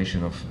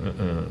integration of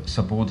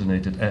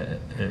subordinated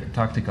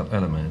tactical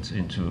elements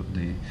into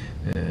the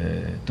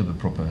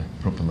proper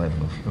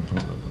level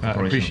of I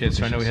appreciate it.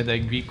 So I know we had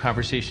that that deep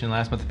conversation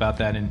last month about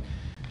that, and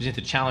present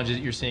the challenges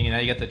that you're seeing, and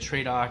now you got the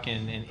TRADOC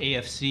and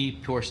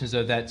AFC portions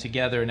of that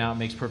together. Now it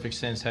makes perfect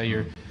sense how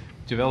you're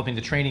developing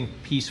the training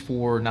piece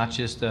for not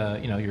just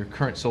your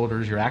current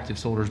soldiers, your active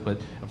soldiers,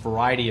 but a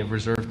variety of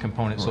reserve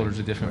component soldiers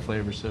of different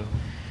flavors. So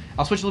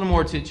I'll switch a little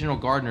more to General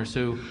Gardner.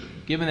 So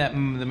given that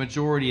the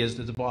majority, as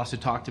the boss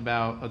had talked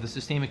about, of the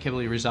sustainment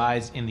capability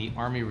resides in the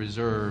Army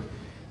Reserve,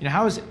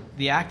 how is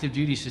the active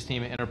duty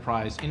sustainment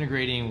enterprise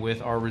integrating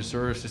with our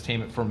reserve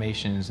sustainment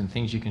formations, and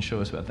things you can show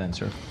us about that,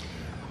 sir?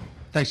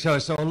 Thanks, Kelly.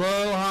 So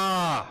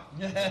aloha.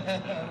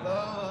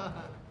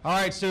 All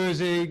right, so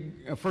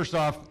first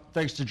off,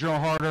 thanks to General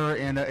Harder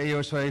and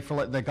AUSA for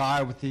letting the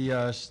guy with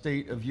the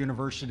State of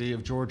University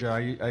of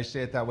Georgia, I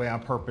say it that way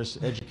on purpose,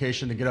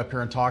 education, to get up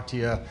here and talk to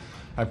you.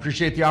 I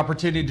appreciate the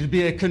opportunity to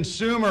be a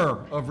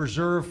consumer of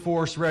reserve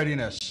force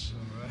readiness.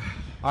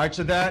 All right,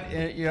 so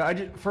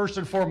that, first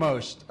and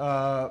foremost,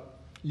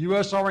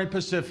 U.S. Army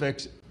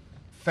Pacific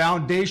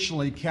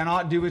foundationally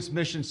cannot do its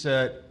mission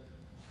set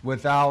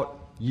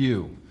without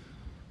you.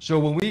 So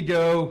when we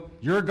go,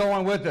 you're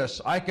going with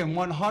us. I can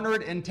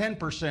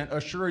 110%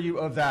 assure you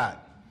of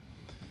that.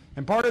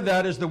 And part of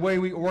that is the way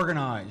we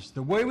organize.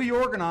 The way we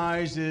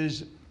organize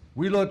is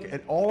we look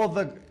at all of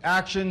the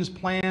actions,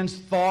 plans,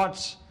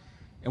 thoughts,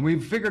 and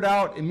we've figured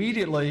out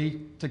immediately,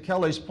 to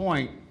Kelly's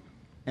point,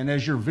 and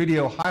as your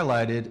video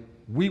highlighted,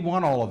 we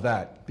want all of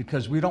that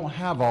because we don't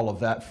have all of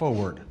that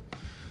forward.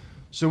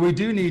 So we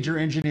do need your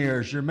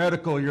engineers, your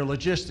medical, your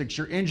logistics,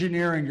 your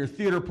engineering, your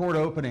theater port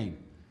opening.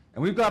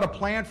 And we've got a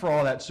plan for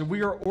all that. So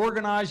we are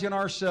organizing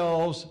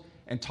ourselves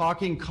and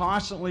talking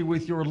constantly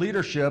with your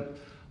leadership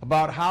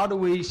about how do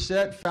we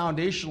set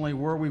foundationally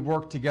where we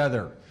work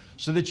together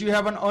so that you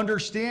have an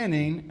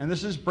understanding, and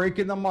this is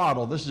breaking the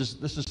model. This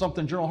is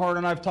something General Hart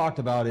and I have talked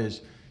about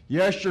is,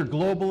 yes, you're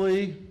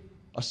globally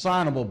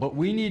assignable, but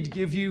we need to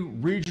give you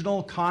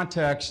regional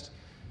context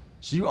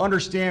so you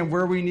understand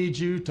where we need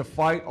you to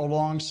fight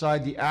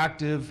alongside the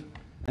active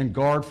and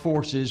guard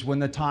forces when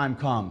the time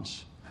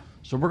comes.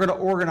 So we're going to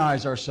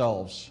organize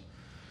ourselves.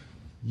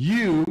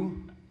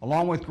 You,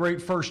 along with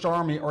Great First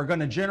Army, are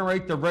going to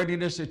generate the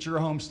readiness at your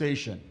home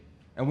station.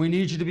 And we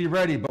need you to be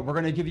ready, but we're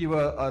going to give you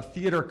a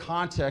theater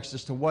context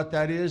as to what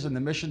that is and the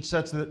mission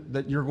sets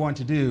that you're going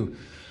to do,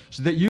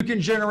 so that you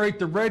can generate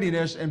the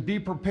readiness and be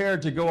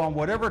prepared to go on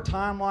whatever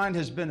timeline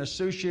has been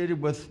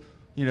associated with,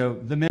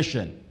 the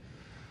mission.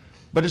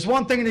 But it's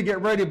one thing to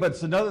get ready, but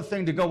it's another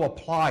thing to go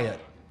apply it.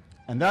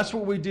 And that's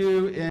what we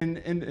do in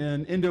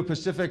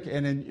Indo-Pacific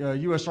and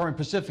in U.S. Army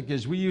Pacific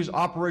is we use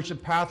Operation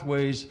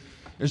Pathways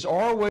as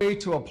our way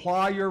to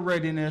apply your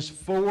readiness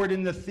forward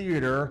in the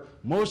theater,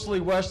 mostly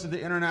west of the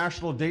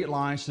international date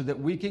line, so that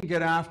we can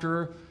get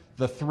after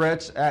the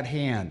threats at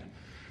hand.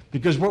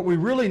 Because what we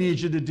really need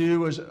you to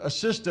do is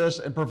assist us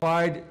and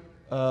provide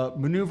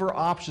maneuver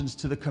options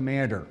to the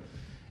commander.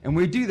 And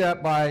we do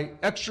that by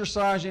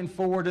exercising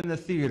forward in the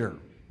theater,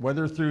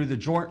 whether through the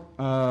Joint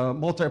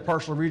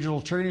Multi-Partial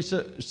Regional Training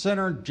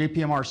Center,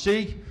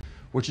 JPMRC,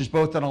 which is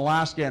both in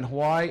Alaska and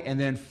Hawaii, and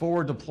then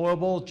forward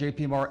deployable,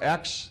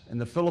 JPMR-X in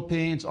the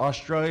Philippines,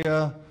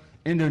 Australia,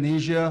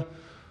 Indonesia.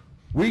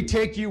 We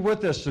take you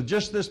with us. So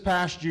just this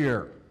past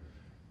year,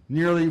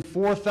 nearly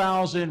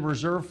 4,000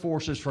 reserve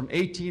forces from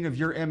 18 of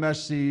your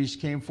MSCs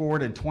came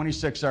forward in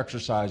 26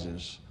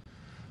 exercises.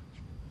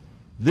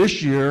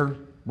 This year,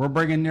 we're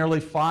bringing nearly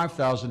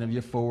 5,000 of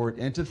you forward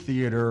into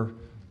theater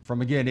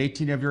from, again,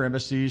 18 of your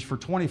MSCs for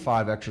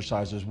 25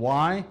 exercises.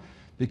 Why?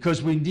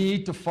 Because we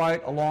need to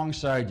fight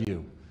alongside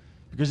you.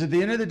 Because at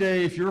the end of the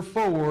day, if you're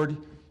forward,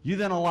 you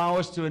then allow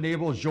us to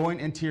enable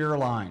joint interior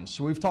lines.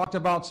 So we've talked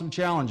about some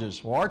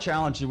challenges. Well, our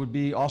challenge would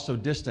be also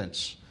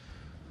distance.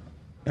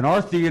 In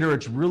our theater,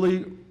 it's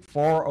really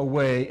far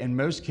away, in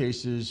most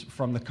cases,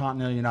 from the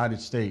continental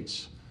United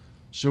States.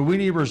 So we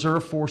need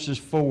reserve forces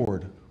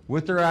forward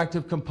with their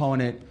active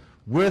component,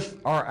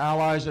 with our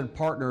allies and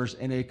partners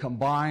in a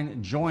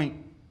combined joint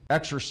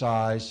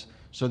exercise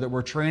so that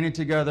we're training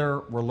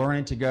together, we're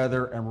learning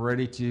together, and we're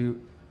ready to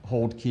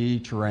hold key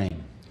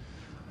terrain.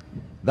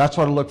 That's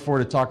what I look forward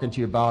to talking to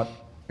you about.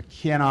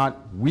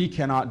 We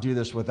cannot do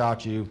this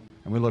without you,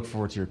 and we look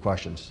forward to your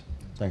questions.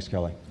 Thanks,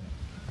 Kelly.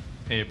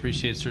 Hey,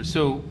 appreciate it, sir.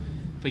 So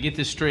if I get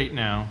this straight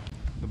now,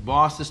 the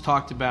boss has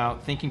talked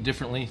about thinking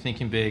differently,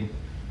 thinking big.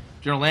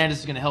 General Landis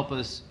is going to help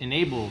us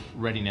enable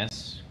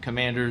readiness.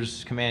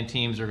 Commanders, command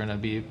teams are going to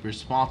be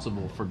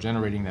responsible for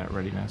generating that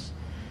readiness.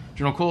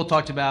 General Cole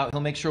talked about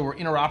he'll make sure we're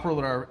interoperable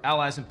with our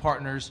allies and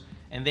partners,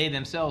 and they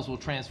themselves will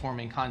transform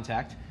in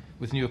contact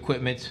with new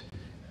equipment,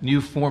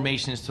 new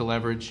formations to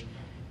leverage.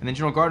 And then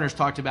General Gardner's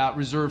talked about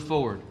reserve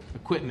forward,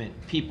 equipment,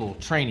 people,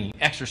 training,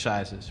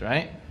 exercises,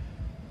 right?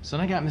 So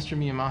then I got Mr.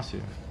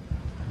 Miyamasu.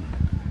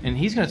 And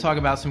he's going to talk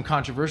about some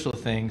controversial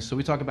things. So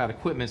we talk about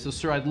equipment. So,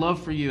 sir, I'd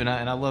love for you, and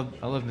I love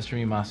Mr.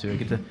 Miyamasu. I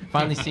get to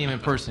finally see him in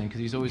person because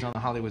he's always on the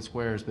Hollywood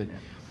squares. But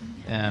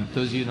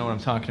those of you who know what I'm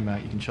talking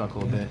about, you can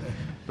chuckle a bit.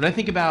 But I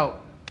think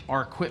about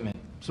our equipment.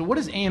 So what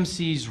is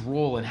AMC's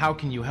role, and how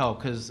can you help?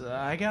 Because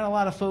I got a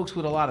lot of folks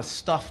with a lot of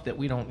stuff that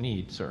we don't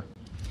need, sir.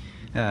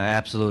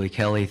 Absolutely,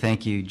 Kelly.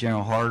 Thank you,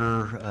 General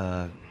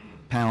Harder,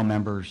 panel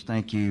members,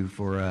 thank you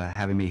for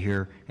having me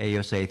here.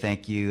 AUSA,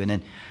 thank you. And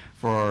then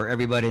for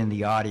everybody in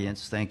the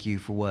audience, thank you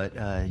for what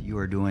you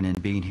are doing and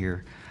being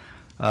here.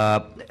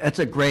 That's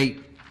a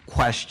great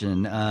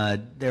question.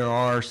 There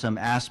are some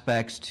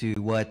aspects to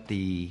what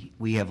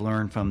we have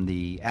learned from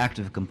the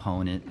active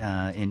component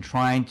in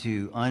trying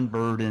to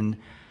unburden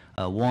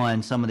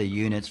some of the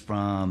units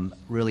from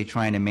really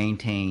trying to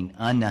maintain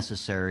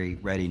unnecessary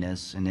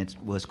readiness, and it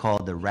was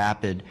called the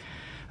rapid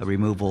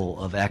removal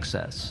of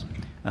excess.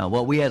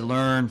 What we had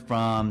learned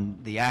from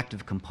the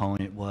active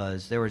component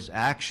was there was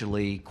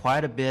actually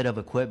quite a bit of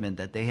equipment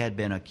that they had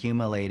been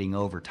accumulating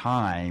over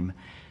time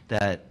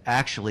that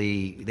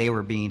actually they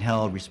were being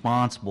held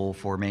responsible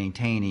for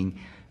maintaining,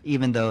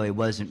 even though it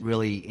wasn't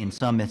really, in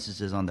some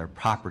instances, on their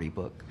property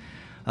book.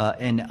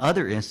 In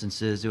other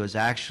instances, it was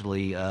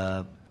actually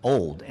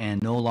old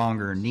and no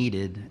longer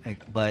needed,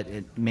 but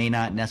it may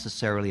not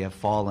necessarily have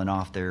fallen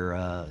off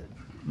their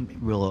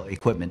real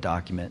equipment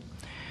document.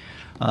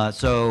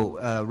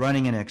 So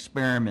running an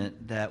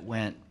experiment that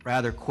went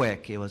rather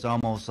quick, it was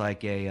almost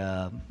like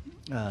a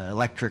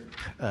electric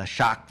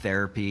shock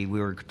therapy.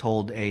 We were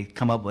told,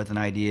 come up with an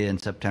idea in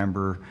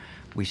September.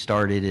 We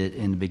started it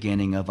in the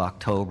beginning of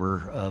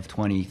October of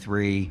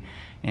 23,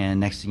 and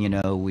next thing you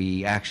know,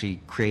 we actually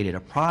created a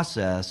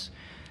process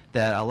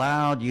that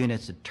allowed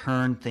units to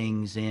turn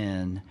things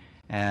in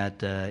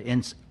at,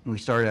 we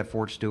started at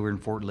Fort Stewart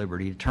and Fort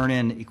Liberty, to turn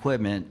in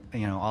equipment,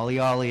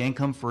 ollie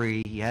income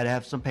free. You had to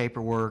have some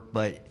paperwork,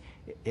 but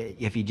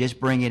if you just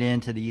bring it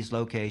into these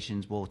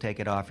locations, we'll take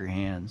it off your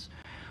hands.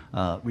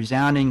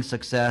 Resounding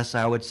success,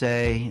 I would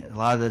say. A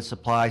lot of the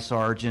supply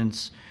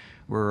sergeants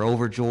were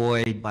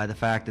overjoyed by the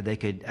fact that they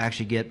could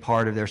actually get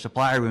part of their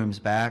supply rooms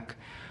back.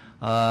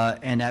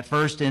 And at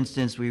first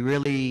instance, we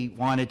really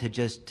wanted to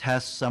just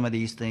test some of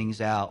these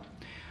things out.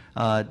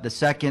 The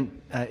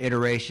second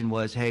iteration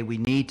was, hey, we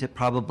need to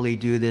probably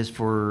do this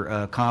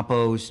for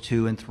compos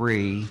 2 and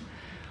 3.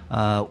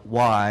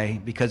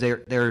 Why? Because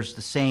there's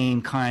the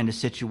same kind of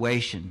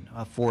situation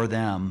for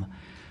them.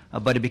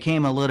 But it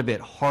became a little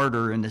bit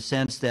harder in the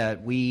sense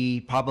that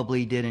we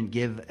probably didn't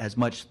give as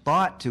much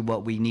thought to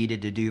what we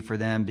needed to do for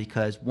them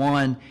because,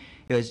 one,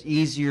 it was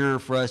easier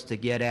for us to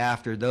get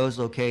after those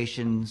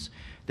locations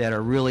that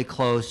are really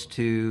close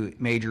to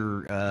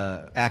major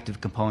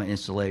active component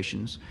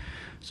installations.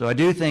 So I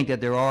do think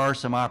that there are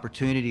some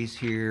opportunities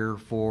here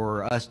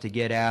for us to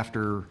get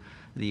after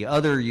the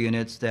other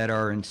units that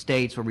are in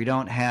states where we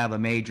don't have a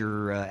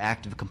major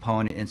active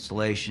component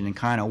installation and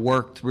kind of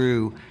work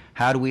through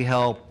how do we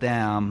help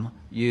them,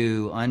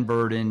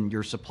 unburden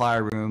your supply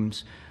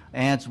rooms,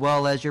 as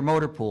well as your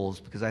motor pools,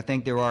 because I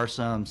think there are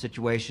some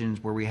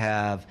situations where we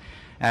have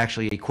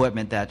actually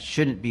equipment that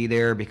shouldn't be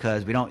there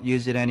because we don't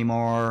use it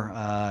anymore,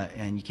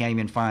 and you can't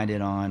even find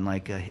it on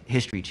like a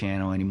History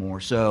Channel anymore.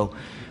 So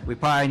we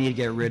probably need to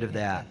get rid of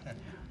that.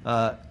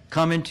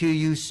 Coming to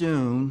you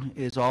soon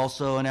is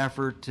also an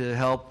effort to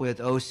help with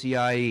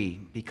OCIE,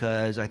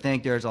 because I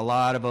think there's a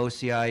lot of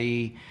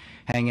OCIE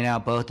hanging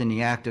out both in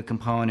the active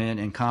component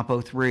and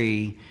Compo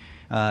 3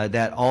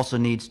 that also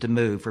needs to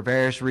move for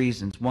various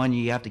reasons. One,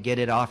 you have to get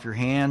it off your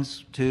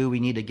hands. 2, we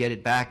need to get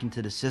it back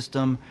into the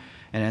system.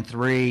 And then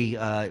 3,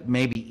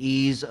 maybe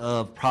ease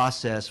of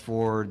process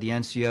for the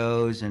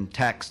NCOs and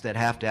techs that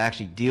have to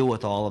actually deal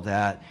with all of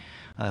that.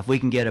 If we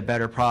can get a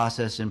better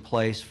process in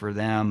place for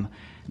them,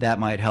 that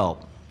might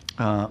help.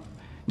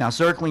 Now,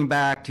 circling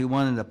back to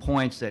one of the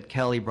points that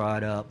Kelly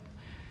brought up,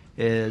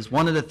 is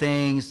one of the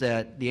things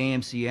that the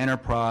AMC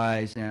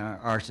enterprise and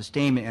our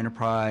sustainment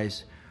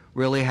enterprise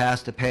really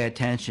has to pay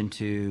attention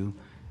to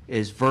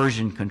is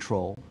version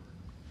control.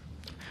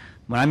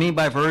 What I mean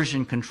by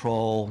version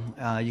control,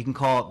 you can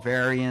call it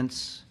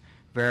variants,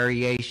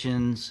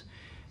 variations.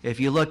 If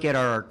you look at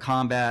our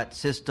combat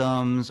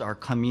systems, our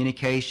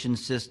communication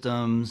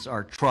systems,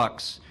 our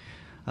trucks,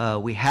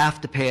 we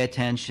have to pay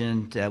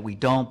attention that we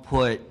don't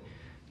put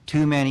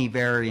too many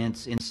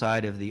variants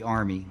inside of the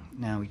Army.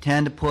 Now, we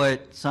tend to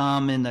put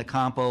some in the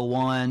Compo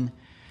 1.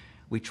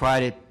 We try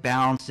to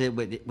balance it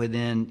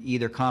within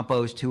either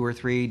Compos 2 or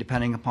 3,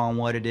 depending upon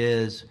what it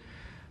is.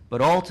 But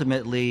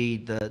ultimately,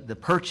 the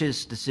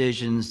purchase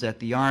decisions that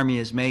the Army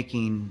is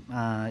making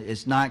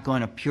is not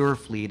going to pure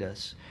fleet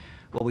us.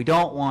 What we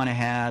don't want to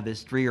have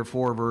is 3 or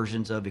 4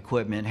 versions of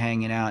equipment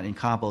hanging out in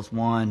Compos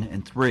 1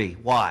 and 3.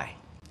 Why?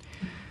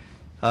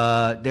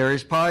 There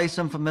is probably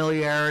some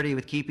familiarity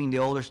with keeping the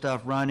older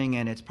stuff running,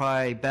 and it's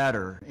probably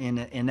better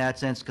in that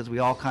sense because we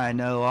all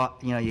kind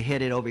of know, you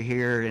hit it over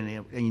here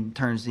and it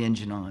turns the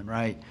engine on,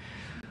 right?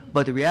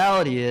 But the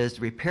reality is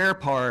the repair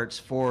parts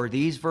for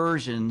these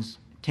versions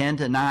tend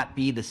to not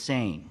be the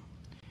same.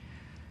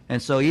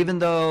 And so even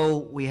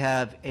though we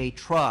have a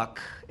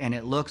truck and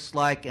it looks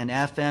like an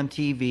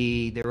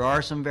FMTV, there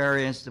are some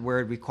variants where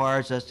it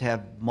requires us to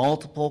have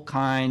multiple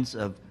kinds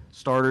of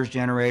starters,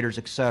 generators,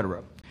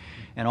 etc.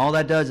 And all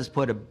that does is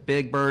put a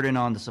big burden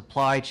on the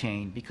supply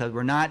chain because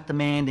we're not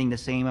demanding the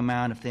same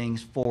amount of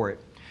things for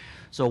it.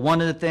 So one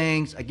of the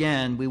things,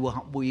 again,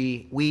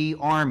 we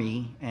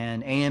Army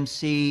and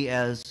AMC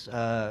as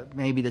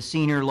maybe the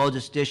senior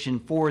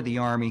logistician for the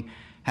Army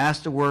has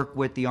to work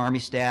with the Army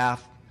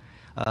staff,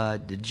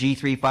 the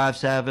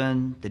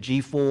G357, the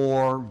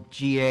G4,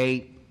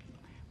 G8.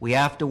 We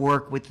have to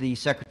work with the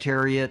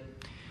Secretariat,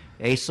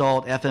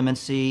 ASALT,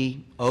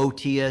 FMNC,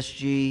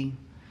 OTSG,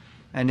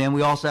 and then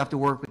we also have to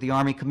work with the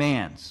Army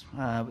commands.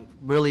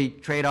 Really,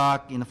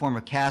 TRADOC in the form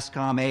of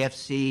CASCOM,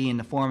 AFC in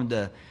the form of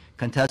the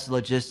Contested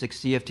Logistics,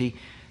 CFT,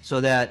 so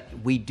that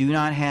we do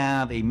not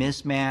have a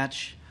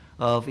mismatch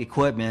of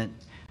equipment.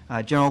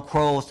 General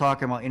Kroll was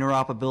talking about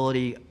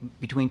interoperability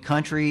between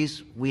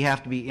countries. We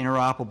have to be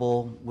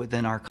interoperable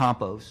within our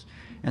compos.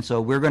 And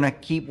so we're going to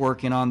keep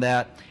working on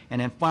that.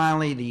 And then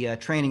finally, the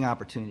training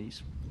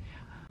opportunities.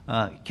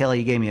 Kelly,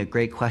 you gave me a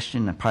great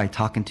question. I'm probably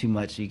talking too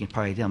much, so you can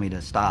probably tell me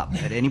to stop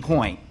at any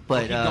point.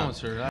 But keep going,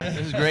 sir. This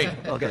is great.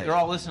 Okay. They're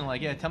all listening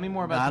like, yeah, tell me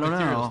more about I the don't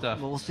material know.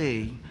 stuff. We'll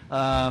see.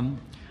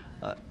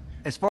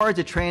 As far as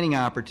the training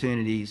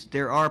opportunities,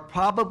 there are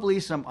probably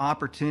some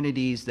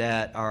opportunities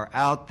that are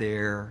out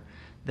there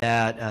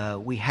that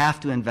we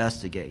have to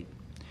investigate.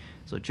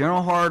 So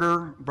General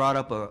Harder brought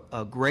up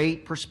a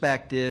great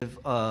perspective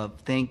of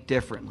think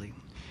differently.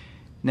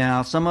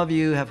 Now, some of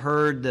you have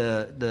heard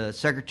the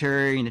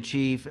Secretary and the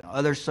Chief,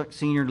 other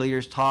senior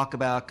leaders talk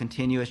about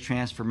continuous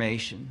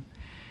transformation.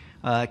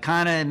 It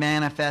kind of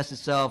manifests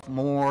itself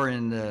more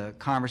in the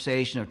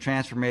conversation of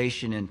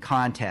transformation and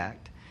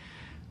contact.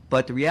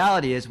 But the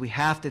reality is we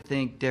have to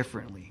think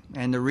differently.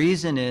 And the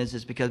reason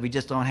is because we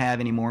just don't have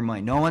any more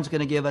money. No one's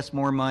going to give us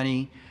more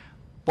money,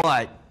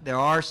 but there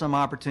are some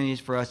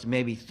opportunities for us to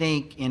maybe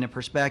think in a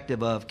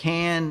perspective of,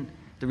 can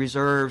the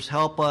reserves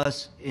help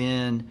us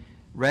in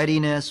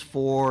readiness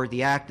for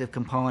the active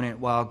component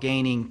while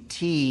gaining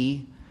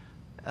T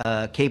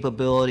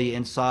capability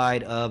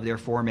inside of their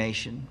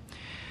formation.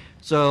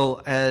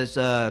 So as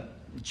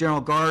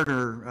General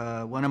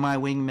Gardner, one of my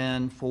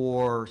wingmen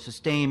for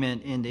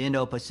sustainment in the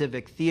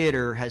Indo-Pacific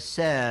theater, has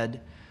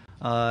said,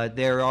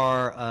 there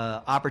are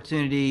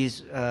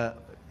opportunities,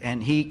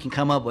 and he can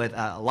come up with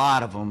a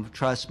lot of them,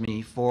 trust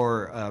me,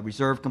 for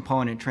reserve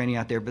component training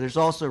out there, but there's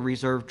also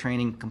reserve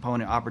training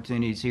component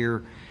opportunities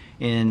here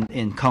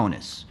in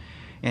CONUS.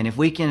 And if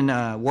we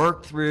can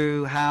work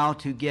through how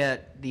to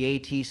get the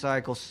AT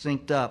cycle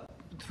synced up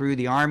through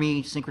the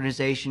Army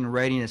Synchronization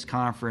Readiness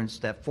Conference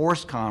that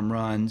FORCECOM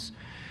runs,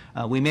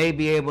 we may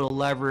be able to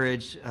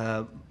leverage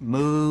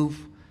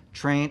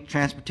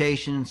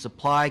transportation and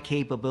supply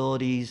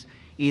capabilities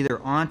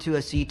either onto a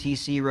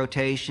CTC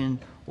rotation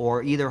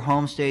or either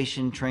home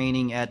station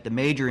training at the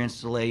major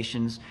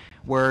installations,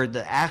 where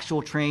the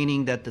actual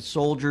training that the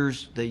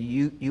soldiers, the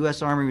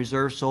U.S. Army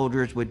Reserve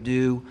soldiers would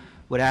do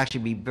would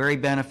actually be very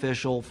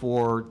beneficial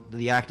for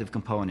the active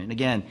component.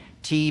 Again,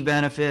 T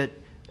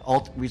benefit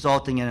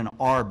resulting in an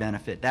R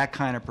benefit, that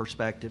kind of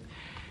perspective.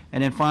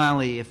 And then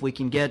finally, if we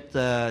can get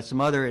some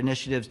other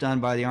initiatives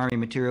done by the Army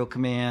Material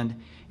Command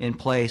in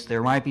place,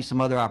 there might be some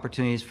other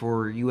opportunities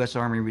for U.S.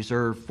 Army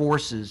Reserve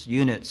forces,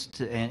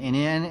 units,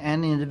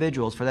 and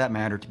individuals for that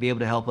matter, to be able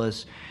to help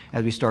us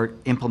as we start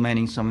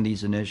implementing some of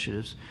these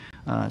initiatives.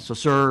 So,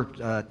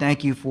 sir,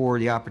 thank you for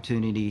the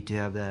opportunity to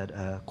have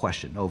that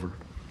question. Over.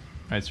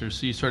 All right, sir.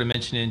 So you sort of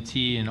mentioned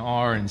T and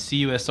R, and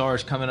CUSR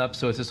is coming up,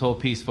 so it's this whole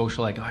piece. Folks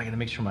are like, oh, I got to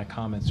make sure my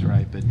comments are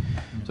right. But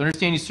so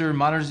understand you, sir,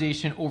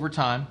 modernization over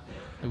time.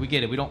 We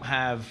get it. We don't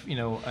have,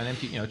 an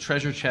empty,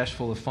 treasure chest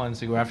full of funds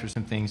to go after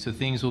some things. So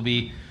things will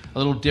be a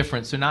little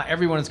different. So not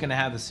everyone is going to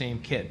have the same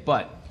kit,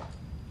 but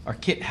our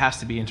kit has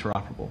to be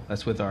interoperable.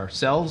 That's with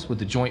ourselves, with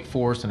the joint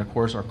force, and of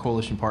course our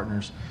coalition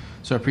partners.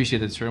 So I appreciate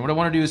that, sir. And what I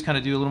want to do is kind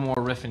of do a little more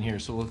riffing here.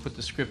 So we'll put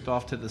the script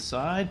off to the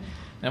side.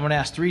 And I'm going to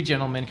ask three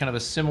gentlemen kind of a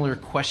similar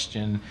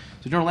question.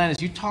 So General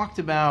Landis, you talked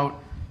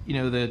about,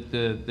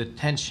 the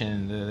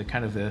tension, the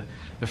kind of the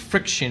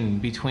friction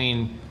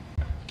between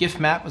gift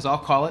map, as I'll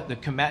call it, the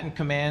combatant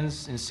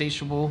command's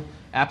insatiable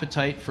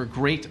appetite for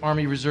great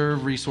Army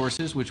Reserve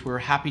resources, which we're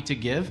happy to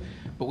give,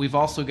 but we've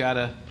also got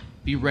to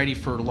be ready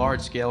for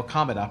large-scale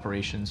combat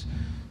operations.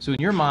 So in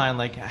your mind,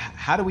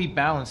 how do we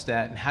balance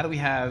that, and how do we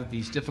have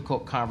these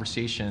difficult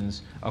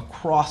conversations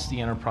across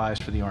the enterprise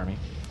for the Army?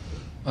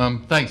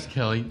 Thanks,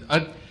 Kelly.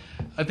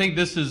 I think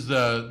this is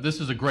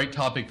a great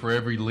topic for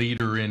every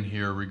leader in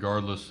here,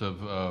 regardless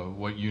of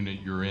what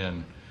unit you're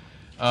in.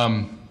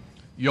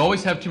 You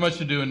always have too much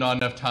to do and not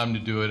enough time to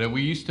do it. And I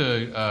used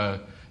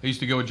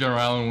to go with General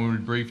Allen when we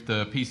would brief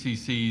the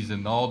PCCs,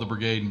 and all the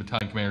brigade and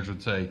battalion commanders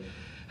would say,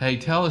 hey,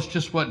 tell us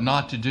just what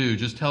not to do.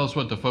 Just tell us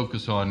what to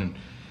focus on.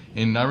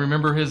 And I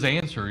remember his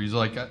answer. He's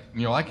like,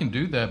 I can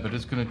do that, but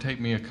it's going to take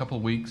me a couple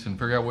of weeks and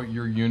figure out what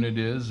your unit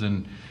is,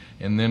 and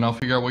then I'll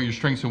figure out what your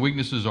strengths and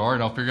weaknesses are,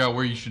 and I'll figure out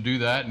where you should do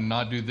that and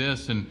not do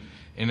this. And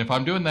if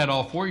I'm doing that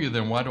all for you,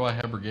 then why do I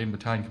have brigade and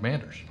battalion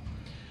commanders?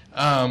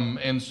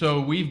 And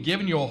so we've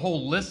given you a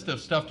whole list of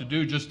stuff to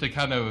do just to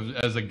kind of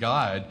as a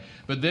guide,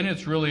 but then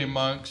it's really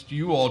amongst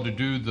you all to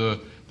do the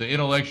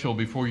intellectual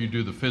before you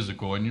do the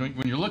physical. And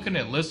when you're looking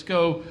at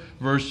LISCO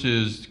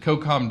versus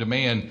COCOM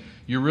demand,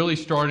 you're really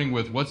starting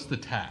with what's the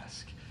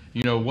task?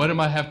 What am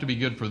I have to be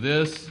good for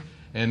this?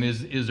 And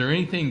is there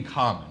anything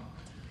common?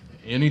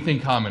 Anything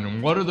common?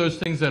 And what are those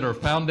things that are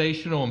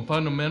foundational and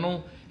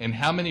fundamental? and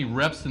how many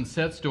reps and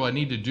sets do I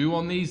need to do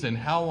on these, and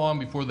how long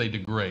before they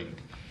degrade.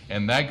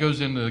 And that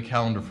goes into the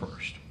calendar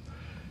first.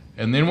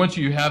 And then once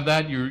you have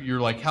that,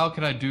 you're like, how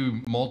can I do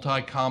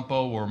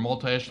multi-compo or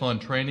multi-echelon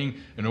training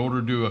in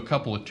order to do a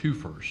couple of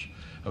twofers?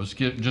 I was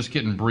just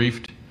getting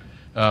briefed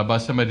by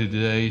somebody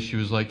today. She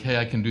was like, hey,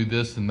 I can do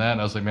this and that.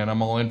 And I was like, man,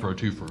 I'm all in for a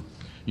twofer.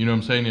 You know what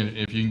I'm saying? And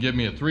if you can give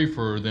me a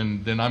threefer,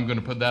 then I'm going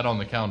to put that on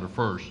the calendar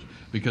first,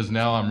 because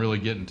now I'm really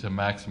getting to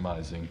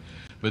maximizing.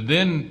 But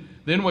then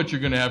what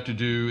you're going to have to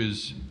do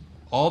is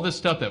all this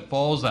stuff that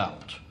falls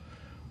out.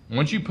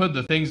 Once you put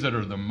the things that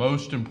are the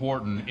most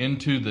important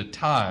into the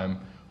time,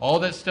 all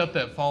that stuff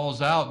that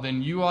falls out,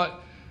 then you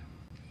ought,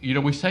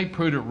 we say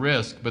prudent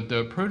risk, but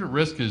the prudent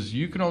risk is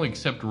you can only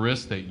accept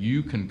risk that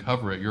you can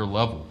cover at your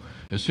level.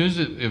 As soon as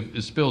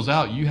it spills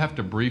out, you have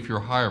to brief your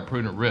higher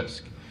prudent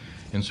risk.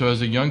 And so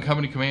as a young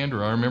company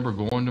commander, I remember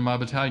going to my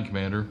battalion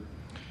commander,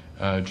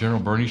 General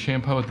Bernie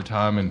Champeau at the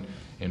time,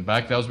 and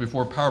back, that was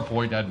before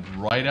PowerPoint, I'd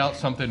write out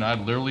something, I'd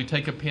literally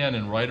take a pen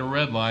and write a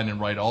red line and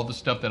write all the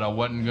stuff that I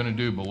wasn't going to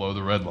do below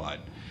the red line.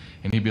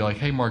 And he'd be like,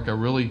 hey, Mark, I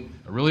really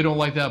don't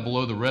like that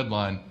below the red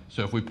line.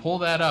 So if we pull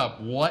that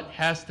up, what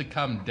has to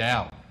come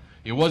down?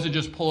 It wasn't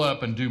just pull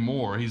up and do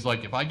more. He's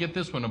like, if I get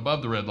this one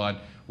above the red line,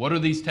 what are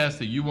these tests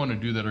that you want to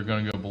do that are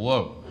going to go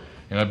below?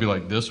 And I'd be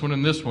like, this one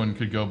and this one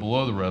could go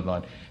below the red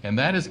line. And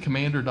that is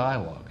commander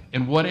dialogue.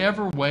 In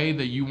whatever way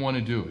that you want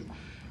to do it.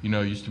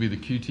 It used to be the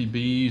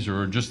QTBs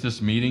or just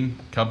this meeting,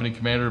 company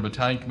commander,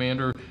 battalion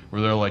commander,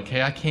 where they're like,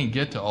 hey, I can't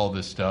get to all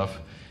this stuff.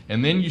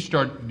 And then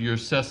you're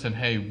assessing,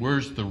 hey,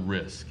 where's the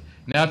risk?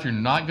 Now, if you're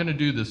not going to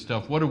do this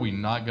stuff, what are we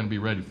not going to be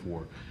ready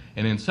for?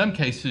 And in some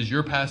cases,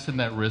 you're passing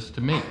that risk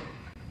to me.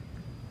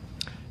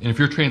 And if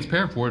you're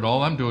transparent for it,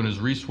 all I'm doing is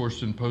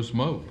resourcing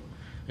post-MOB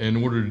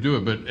in order to do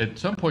it. But at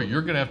some point,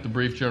 you're going to have to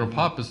brief General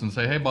Pappas and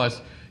say, hey,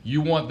 boss, you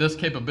want this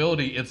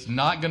capability. It's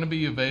not going to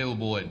be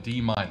available at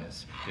D-.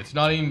 It's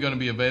not even going to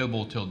be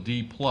available till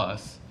D+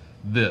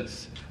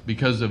 this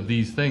because of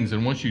these things.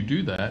 And once you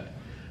do that,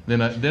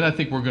 then I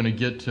think we're going to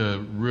get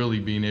to really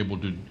being able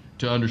to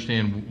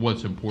understand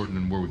what's important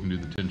and where we can do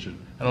the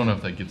tension. I don't know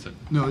if that gets it.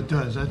 No, it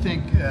does. I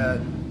think to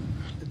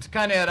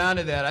kind of add on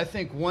to that, I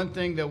think one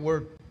thing that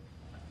we're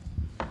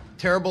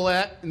terrible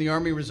at in the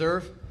Army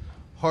Reserve,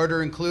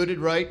 Harder included,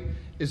 right,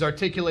 is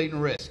articulating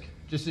risk,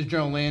 just as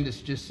General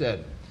Landis just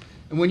said.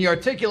 And when you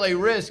articulate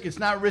risk, it's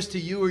not risk to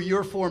you or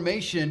your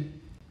formation,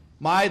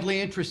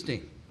 mildly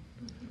interesting,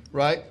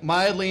 right?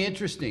 Mildly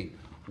interesting.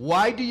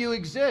 Why do you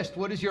exist?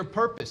 What is your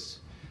purpose?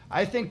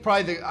 I think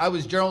probably I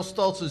was General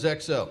Stoltz's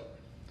XO.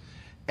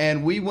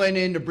 And we went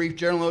in to brief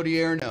General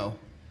Odierno,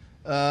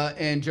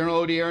 and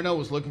General Odierno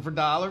was looking for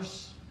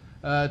dollars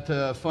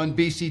to fund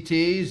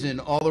BCTs and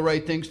all the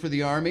right things for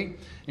the Army.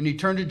 And he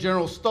turned to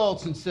General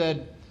Stoltz and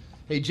said,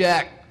 hey,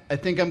 Jack, I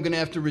think I'm going to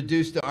have to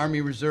reduce the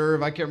Army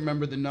Reserve. I can't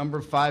remember the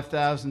number,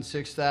 5,000,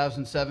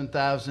 6,000,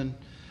 7,000.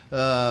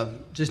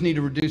 Just need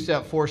to reduce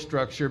that force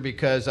structure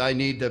because I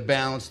need the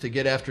balance to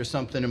get after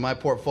something in my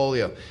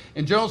portfolio.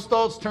 And General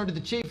Stoltz turned to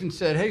the chief and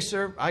said, hey,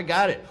 sir, I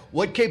got it.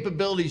 What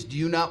capabilities do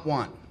you not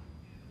want?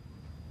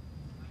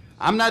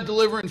 I'm not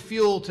delivering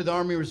fuel to the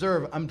Army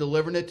Reserve. I'm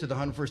delivering it to the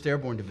 101st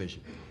Airborne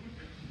Division.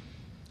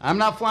 I'm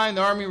not flying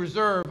the Army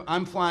Reserve.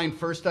 I'm flying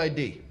First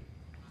ID.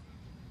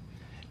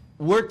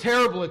 We're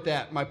terrible at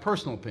that, my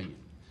personal opinion.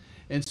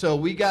 And so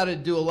we got to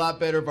do a lot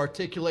better of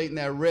articulating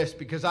that risk,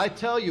 because I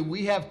tell you,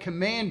 we have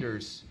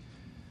commanders,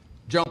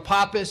 General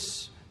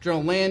Pappas,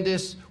 General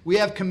Landis, we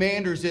have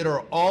commanders that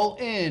are all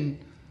in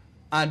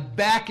on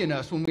backing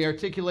us when we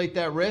articulate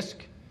that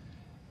risk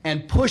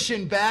and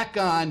pushing back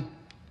on,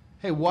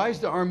 hey, why is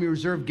the Army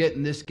Reserve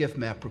getting this gift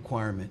map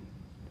requirement?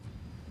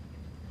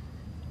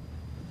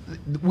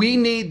 We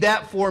need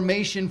that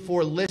formation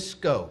for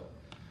LISCO,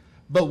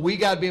 but we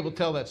got to be able to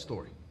tell that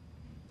story.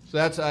 So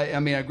that's, I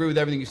agree with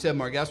everything you said,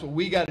 Mark. That's what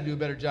we got to do a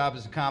better job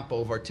as a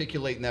compo of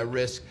articulating that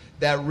risk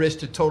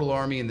to total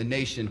Army and the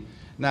nation,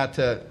 not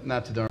to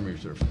the Army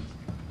Reserve.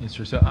 Yes,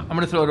 sir. So I'm going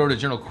to throw it over to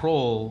General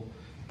Kroll,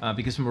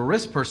 because from a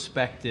risk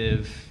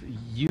perspective,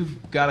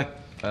 you've got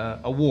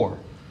a war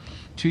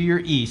to your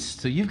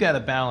east. So you've got to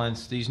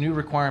balance these new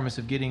requirements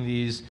of getting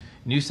these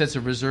new sets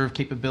of reserve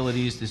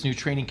capabilities, this new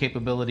training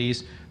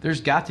capabilities. There's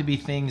got to be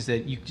things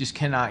that you just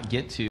cannot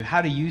get to.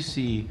 How do you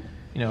see,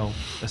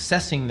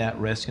 assessing that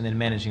risk and then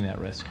managing that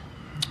risk?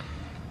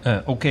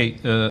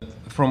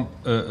 From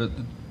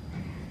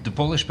the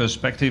Polish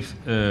perspective,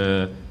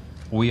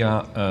 we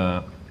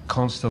are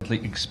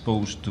constantly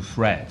exposed to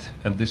threat,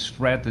 and this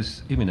threat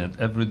is imminent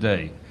every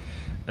day.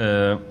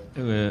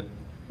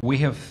 We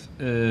have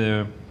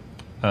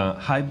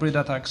hybrid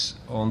attacks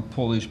on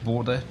Polish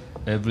border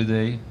every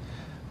day.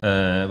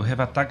 We have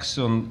attacks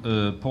on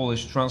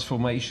Polish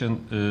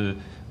transportation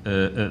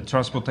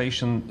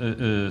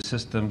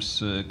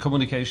systems,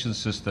 communication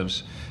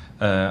systems,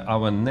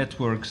 our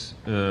networks,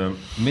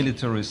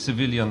 military,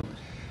 civilian.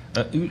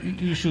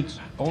 You should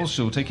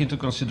also take into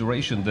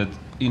consideration that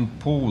in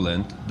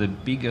Poland, the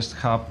biggest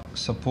hub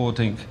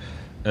supporting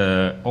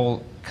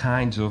all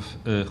kinds of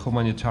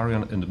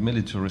humanitarian and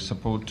military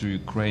support to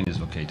Ukraine is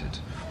located.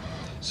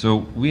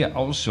 So we are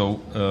also,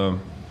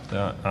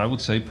 I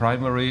would say,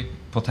 primary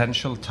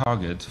potential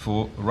target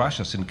for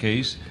Russians in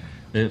case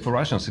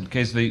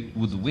they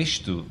would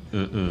wish to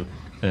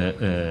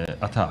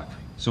attack.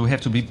 So we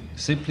have to be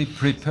simply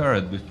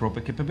prepared with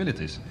proper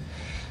capabilities.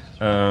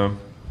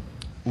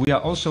 We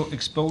are also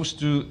exposed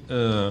to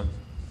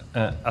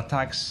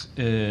attacks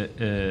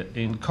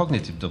in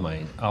cognitive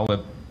domain. Our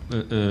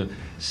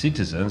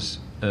citizens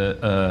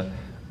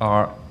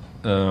are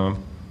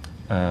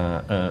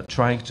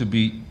trying to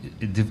be,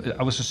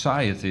 our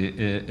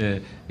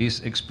society is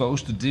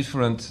exposed to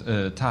different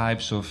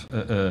types of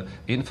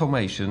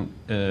information,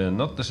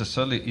 not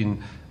necessarily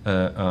in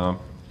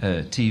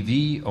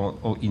TV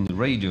or in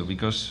radio,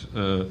 because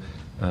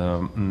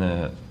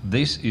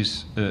this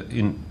is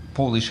in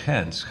Polish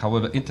hands.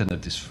 However,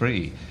 internet is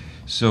free.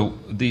 So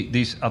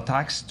these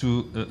attacks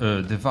to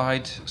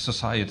divide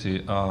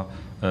society are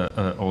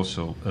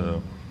also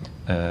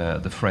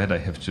the threat I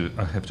have to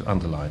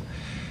underline.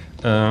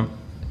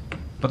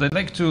 But I'd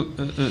like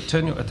to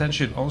turn your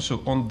attention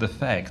also on the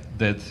fact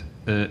that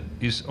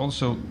it's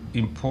also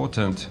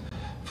important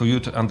for you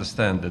to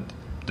understand that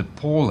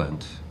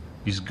Poland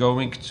is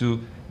going to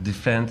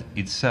defend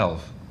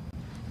itself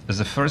as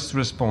a first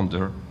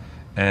responder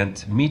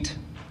and meet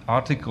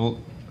Article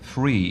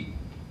 3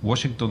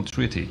 Washington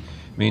Treaty,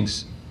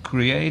 means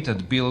create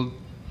and build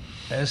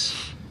as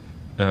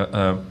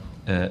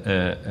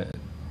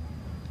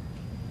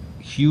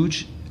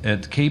huge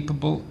and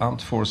capable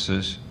armed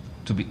forces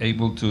to be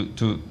able to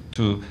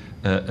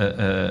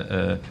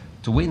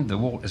win the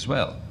war as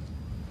well.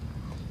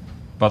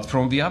 But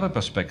from the other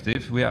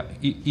perspective, we are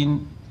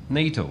in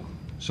NATO.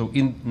 So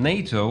in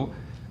NATO,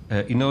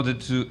 in order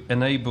to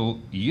enable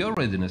your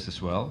readiness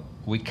as well,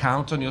 we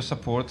count on your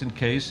support in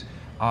case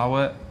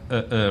our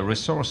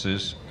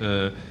resources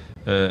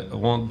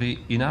won't be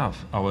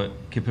enough, our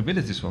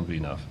capabilities won't be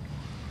enough.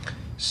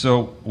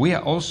 So we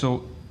are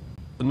also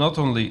not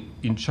only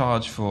in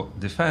charge for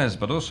defense,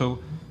 but also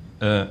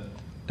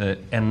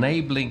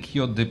enabling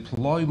your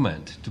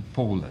deployment to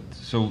Poland.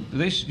 So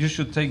you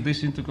should take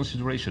this into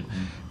consideration.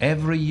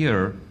 Every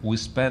year we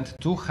spend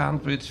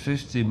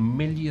 $250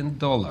 million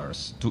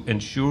to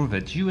ensure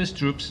that US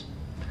troops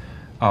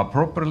are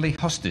properly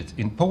hosted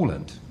in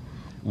Poland.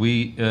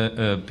 We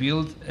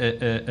build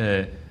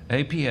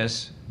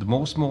APS, the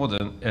most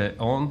modern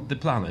on the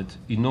planet,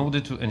 in order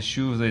to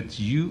ensure that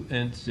you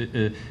and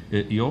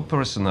your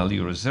personnel,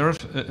 your reserve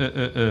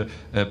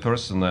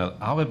personnel,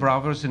 our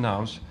brothers in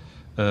arms,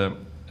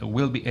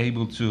 will be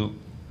able to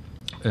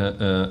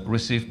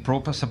receive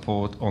proper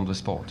support on the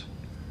spot.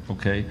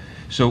 Okay,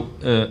 so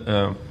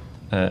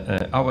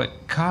our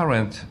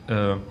current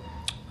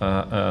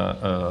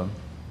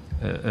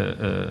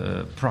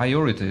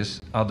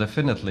priorities are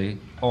definitely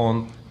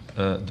on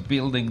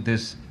building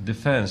this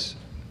defense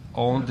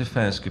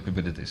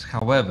capabilities.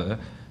 However,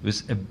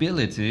 with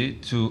ability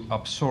to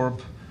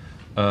absorb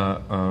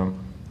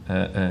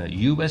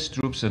US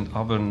troops and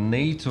other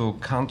NATO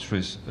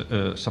countries'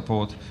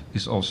 support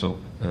is also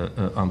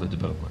under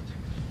development.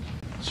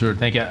 Sure,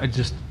 thank you. I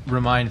just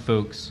remind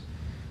folks,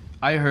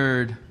 I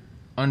heard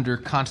under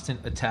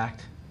constant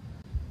attack,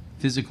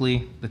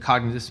 physically, the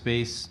cognitive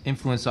space,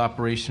 influence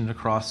operation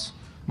across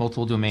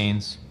multiple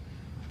domains,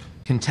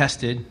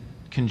 contested,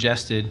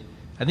 congested.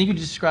 I think you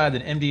described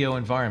an MDO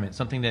environment,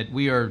 something that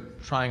we are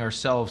trying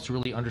ourselves to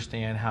really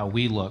understand how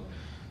we look.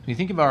 When you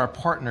think about our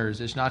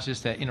partners, it's not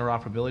just that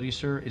interoperability,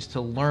 sir, it's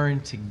to learn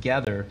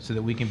together so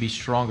that we can be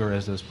stronger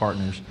as those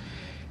partners.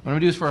 What I'm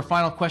going to do is for our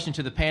final question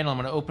to the panel, I'm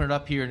going to open it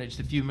up here in just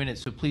a few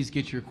minutes, so please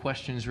get your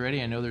questions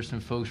ready. I know there's some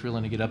folks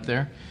willing to get up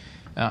there.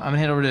 I'm going to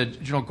hand over to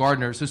General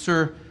Gardner. So,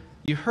 sir,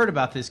 you heard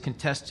about this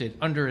contested,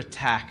 under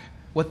attack,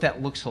 what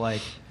that looks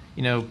like.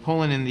 You know,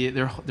 Poland and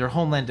their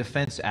Homeland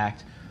Defense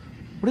Act.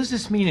 What does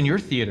this mean in your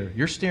theater?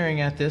 You're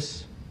staring at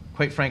this,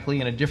 quite frankly,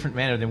 in a different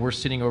manner than we're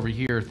sitting over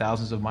here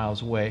thousands of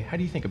miles away. How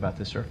do you think about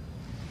this, sir?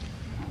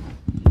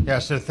 Yeah,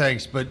 so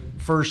thanks. But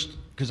first,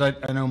 because I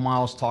know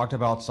Miles talked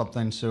about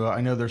something, so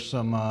I know there's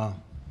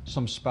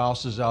some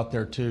spouses out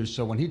there too.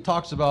 So when he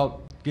talks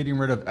about getting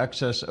rid of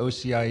excess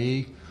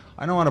OCIE,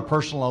 I know on a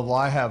personal level,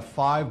 I have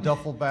 5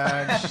 duffel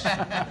bags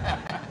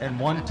and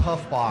 1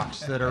 tough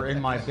box that are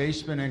in my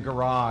basement and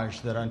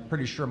garage that I'm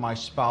pretty sure my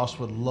spouse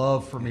would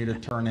love for me to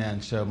turn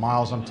in. So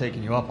Miles, I'm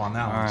taking you up on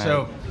that one.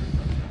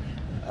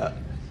 Right.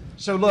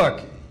 So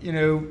look, you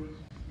know,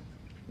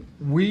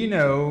 we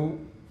know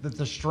that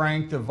the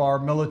strength of our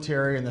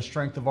military and the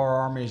strength of our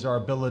army is our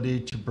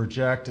ability to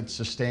project and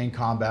sustain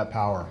combat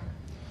power.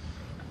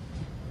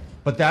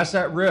 But that's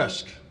at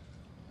risk.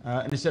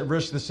 And it's at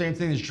risk the same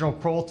thing as General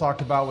Kroll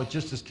talked about with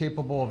just as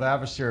capable of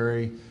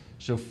adversary.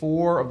 So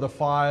 4 of the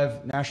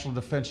 5 National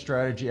Defense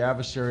Strategy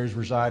adversaries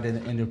reside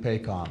in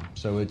Indo-PACOM.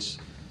 So it's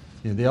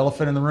the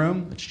elephant in the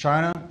room, it's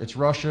China, it's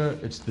Russia,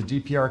 it's the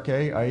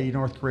DPRK, i.e.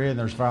 North Korea, and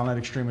there's violent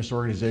extremist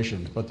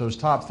organizations. But those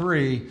top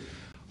 3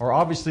 are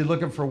obviously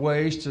looking for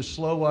ways to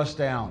slow us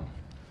down.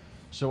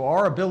 So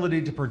our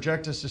ability to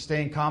project and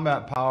sustain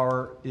combat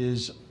power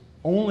is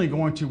only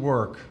going to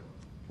work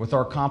with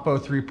our Compo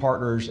 3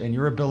 partners and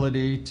your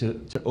ability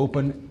to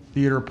open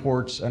theater,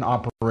 ports, and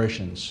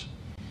operations.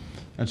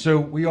 And so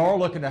we are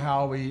looking at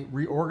how we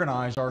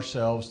reorganize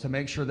ourselves to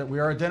make sure that we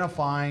are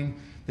identifying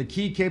the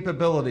key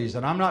capabilities.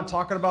 And I'm not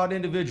talking about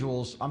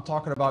individuals, I'm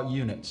talking about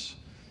units.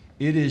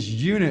 It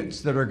is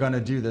units that are going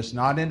to do this,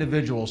 not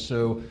individuals.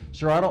 So,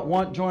 sir, I don't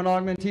want joint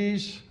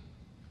augmentees.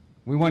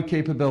 We want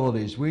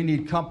capabilities. We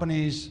need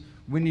companies,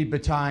 we need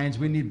battalions,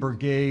 we need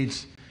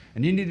brigades,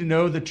 and you need to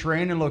know the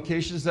terrain and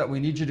locations that we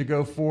need you to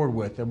go forward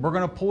with. And we're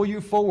going to pull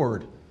you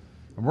forward.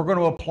 And we're going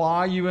to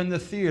apply you in the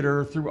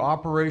theater through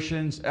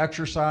operations,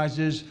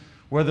 exercises,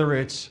 whether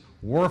it's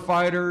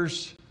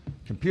warfighters,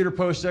 computer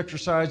post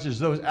exercises,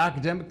 those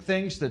academic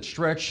things that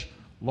stretch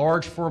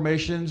large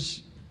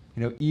formations,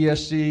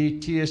 ESC,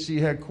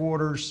 TSC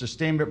headquarters,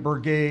 sustainment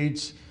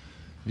brigades,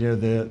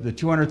 the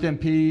 200th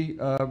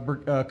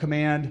MP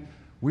command.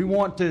 We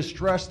want to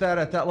stress that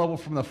at that level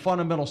from the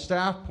fundamental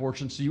staff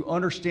portion so you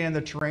understand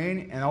the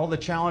terrain and all the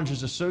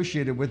challenges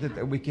associated with it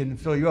that we can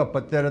fill you up.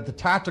 But that at the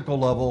tactical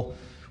level,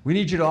 we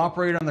need you to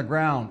operate on the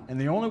ground. And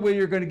the only way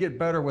you're going to get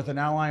better with an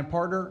allying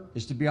partner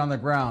is to be on the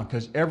ground,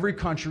 because every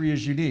country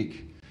is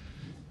unique.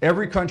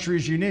 Every country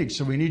is unique,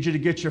 so we need you to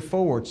get you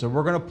forward. So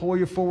we're going to pull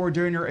you forward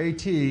during your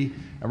AT, and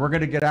we're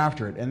going to get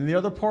after it. And the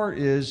other part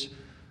is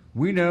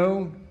we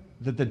know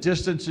that the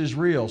distance is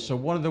real. So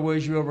one of the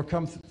ways you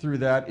overcome through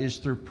that is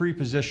through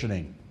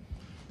pre-positioning.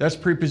 That's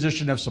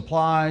pre-position of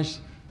supplies,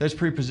 that's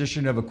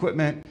pre-position of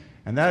equipment,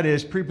 and that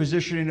is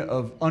pre-positioning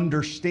of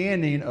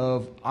understanding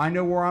of, I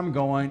know where I'm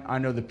going, I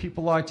know the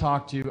people I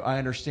talk to, I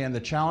understand the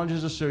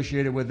challenges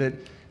associated with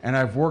it, and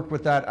I've worked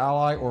with that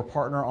ally or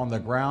partner on the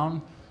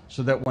ground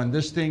so that when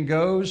this thing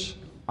goes,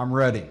 I'm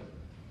ready.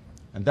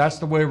 And that's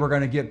the way we're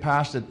going to get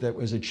past it. That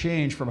was a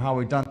change from how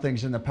we've done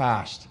things in the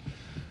past.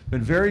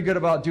 Been very good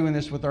about doing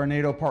this with our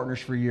NATO partners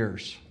for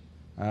years.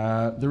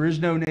 There is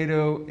no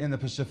NATO in the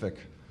Pacific,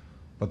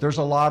 but there's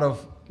a lot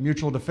of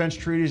mutual defense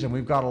treaties, and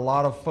we've got a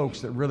lot of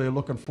folks that really are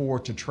looking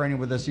forward to training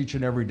with us each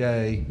and every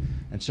day.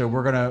 And so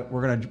we're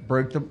gonna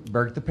break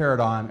the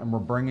paradigm, and we're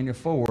bringing you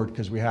forward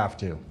because we have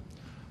to.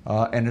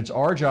 And it's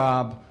our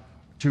job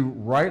to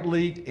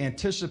rightly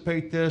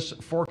anticipate this,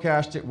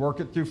 forecast it, work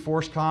it through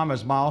FORCECOM,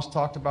 as Miles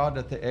talked about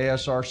at the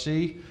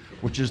ASRC,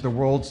 which is the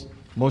world's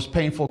most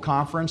painful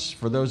conference.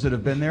 For those that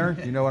have been there,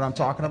 you know what I'm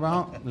talking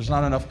about. There's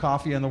not enough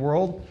coffee in the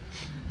world.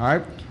 All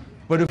right.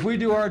 But if we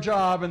do our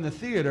job in the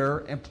theater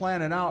and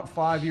plan it out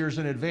 5 years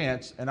in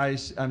advance, and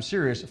I'm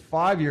serious,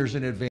 5 years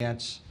in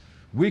advance,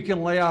 we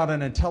can lay out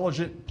an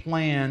intelligent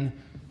plan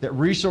that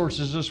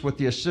resources us with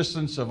the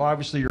assistance of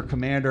obviously your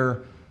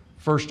commander,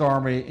 First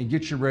Army, and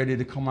get you ready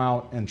to come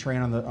out and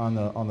train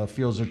on the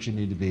fields that you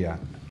need to be at.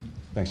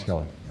 Thanks,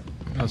 Kelly.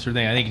 No, sure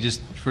thing. I think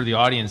just for the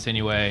audience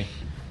anyway,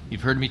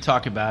 you've heard me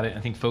talk about it. I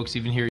think folks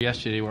even here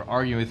yesterday were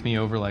arguing with me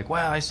over like,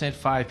 well, I sent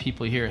 5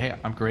 people here. Hey,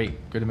 I'm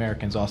great. Good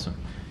Americans, awesome.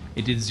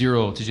 It did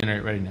 0 to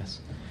generate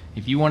readiness.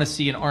 If you want to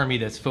see an Army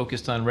that's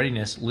focused on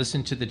readiness,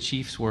 listen to the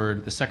Chief's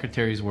word, the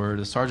Secretary's word,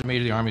 the Sergeant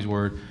Major of the Army's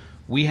word.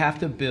 We have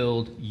to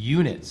build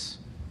units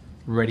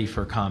ready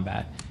for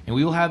combat. And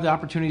we will have the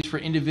opportunities for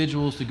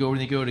individuals to go where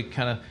they go to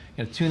kind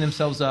of tune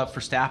themselves up for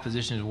staff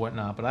positions and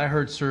whatnot. But I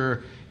heard,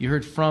 sir, you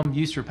heard from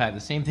USRPAC, the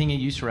same thing at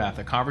USRAF,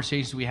 the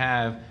conversations we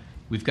have,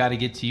 we've got to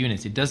get to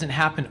units. It doesn't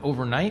happen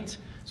overnight.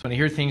 So when I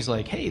hear things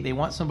like, hey, they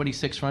want somebody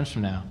 6 months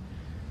from now,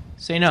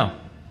 say no.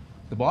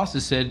 The boss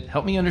has said,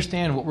 help me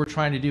understand what we're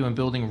trying to do in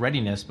building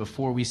readiness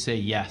before we say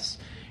yes.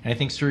 And I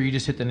think, sir, you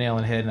just hit the nail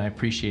on the head, and I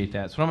appreciate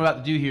that. So what I'm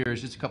about to do here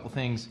is just a couple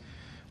things.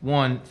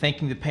 One,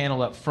 thanking the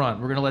panel up front.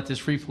 We're going to let this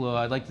free flow.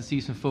 I'd like to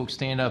see some folks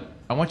stand up.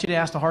 I want you to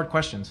ask the hard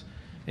questions.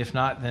 If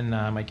not, then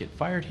I might get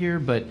fired here,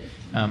 but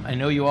I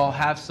know you all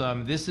have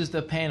some. This is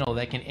the panel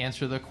that can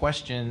answer the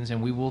questions,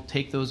 and we will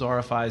take those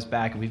RFIs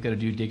back, and we've got to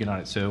do digging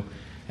on it. So,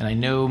 and I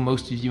know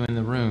most of you in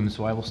the room,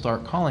 so I will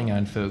start calling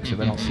on folks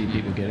if I don't see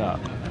people get up.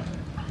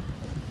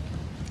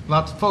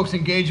 Lots of folks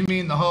engaging me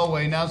in the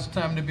hallway. Now's the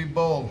time to be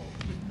bold.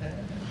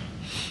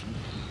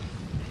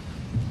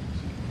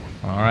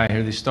 All right,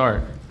 here they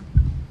start.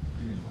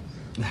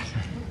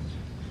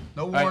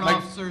 No warrant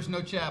officers,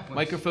 no chaplains.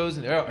 Microphones.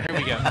 Oh, here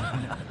we go.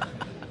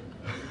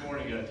 Good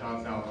morning,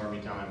 Tom South Army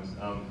Times.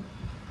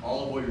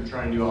 All of what you're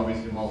trying to do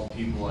obviously involves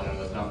people. I know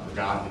that's not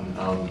forgotten.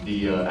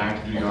 The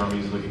active duty Army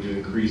is looking to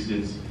increase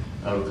its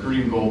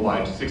recruiting goal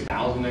by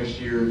 6,000 next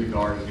year. The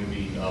Guard is going to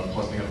be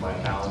plussing up by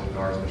 1,000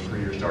 Guards per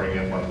year starting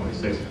in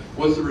FY26.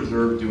 What's the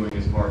Reserve doing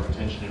as far as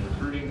retention and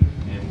recruiting?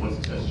 And what's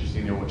as you're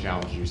seeing there, what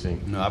challenges you're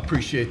seeing? No, I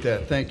appreciate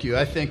that. Thank you.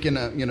 I think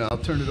I'll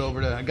turn it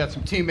over to. I got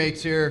some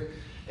teammates here.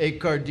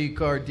 A-card,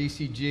 D-card,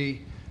 DCG,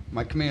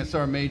 my Command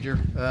Sergeant Major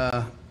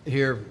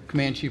here,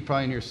 Command Chief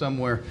probably in here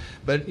somewhere.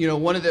 But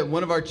one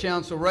of our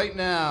challenges. So right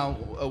now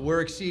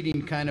we're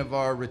exceeding kind of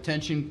our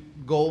retention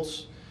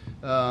goals.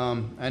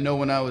 I know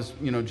when I was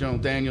General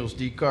Daniels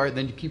D-card,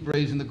 then you keep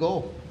raising the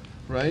goal,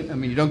 right? I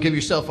mean, you don't give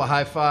yourself a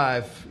high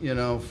five,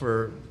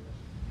 for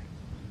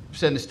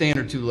setting the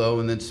standard too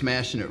low and then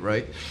smashing it,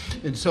 right?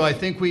 And so I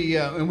think we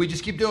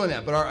just keep doing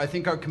that. But I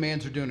think our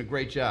commands are doing a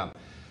great job.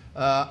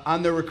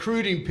 On the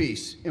recruiting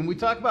piece, and we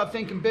talk about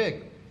thinking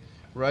big,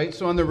 right?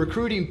 So on the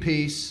recruiting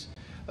piece,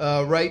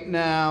 Right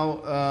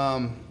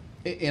now,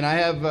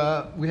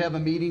 and we have a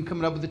meeting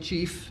coming up with the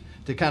chief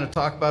to kind of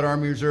talk about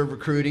Army Reserve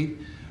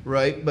recruiting,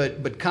 right?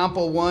 But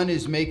Compo 1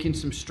 is making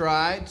some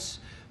strides.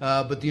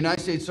 But the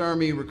United States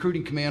Army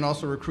Recruiting Command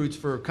also recruits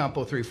for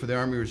Compo 3 for the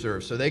Army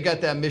Reserve. So they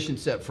got that mission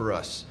set for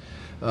us.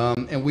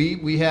 And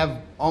we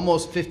have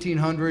almost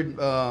 1,500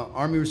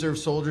 Army Reserve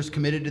soldiers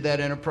committed to that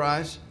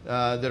enterprise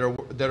that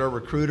are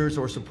recruiters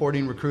or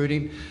supporting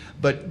recruiting.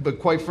 But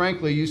quite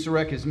frankly,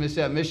 USAREC has missed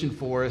that mission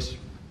for us.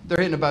 They're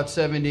hitting about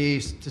 70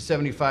 to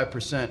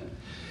 75%.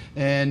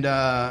 And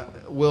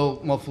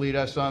Will Mufleet,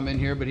 I saw him in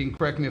here, but he can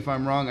correct me if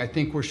I'm wrong. I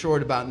think we're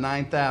short about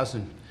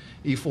 9,000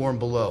 E4 and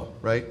below,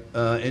 right?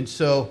 And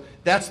so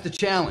that's the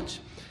challenge.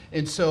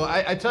 And so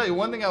I tell you,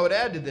 one thing I would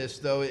add to this,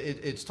 though,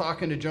 it's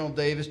talking to General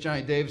Davis,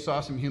 Johnny Davis,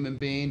 awesome human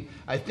being.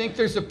 I think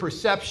there's a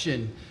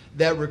perception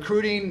that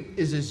recruiting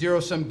is a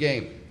zero-sum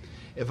game.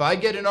 If I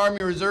get an Army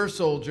Reserve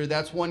soldier,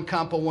 that's one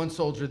Compo 1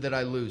 soldier that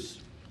I lose.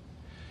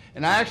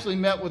 And I actually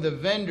met with a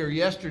vendor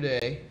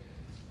yesterday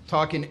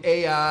talking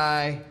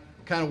AI,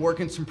 kind of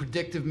working some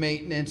predictive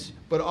maintenance,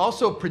 but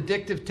also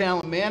predictive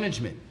talent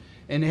management.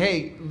 And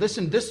hey,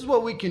 listen, this is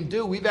what we can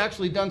do. We've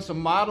actually done some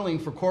modeling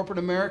for corporate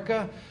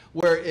America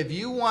where if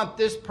you want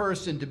this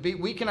person to be,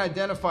 we can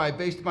identify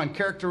based upon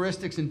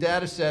characteristics and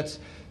data sets,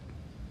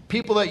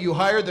 people that you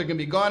hire that are going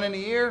to be gone in a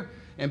year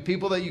and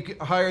people that you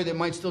hire that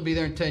might still be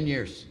there in 10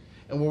 years.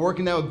 And we're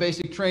working that with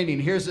basic training.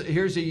 Here's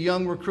a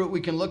young recruit we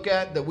can look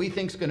at that we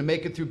think is going to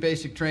make it through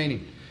basic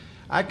training.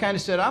 I kind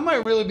of said, I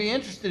might really be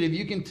interested if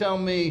you can tell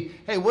me,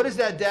 hey, what is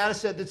that data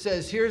set that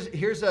says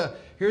here's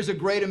a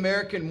great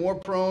American more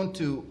prone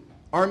to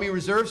Army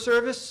Reserve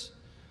service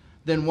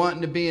than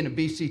wanting to be in a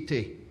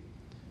BCT.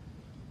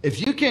 If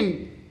you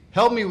can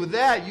help me with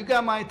that, you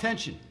got my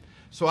attention.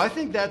 So I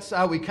think that's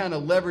how we kind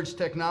of leverage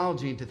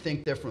technology and to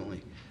think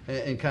differently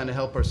and kind of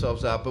help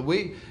ourselves out. But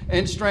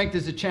and strength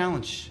is a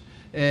challenge.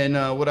 And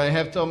what I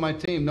have to tell my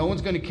team, no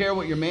one's going to care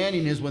what your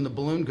manning is when the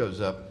balloon goes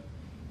up.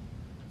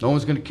 No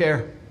one's going to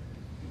care.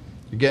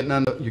 You're getting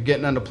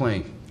on the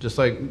plane. Just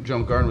like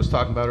General Gardner was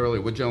talking about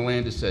earlier, what General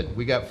Landis said,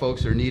 we got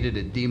folks that are needed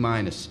at D-.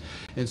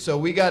 And so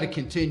we got to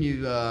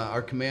continue,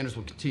 our commanders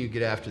will continue to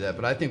get after that.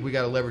 But I think we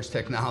got to leverage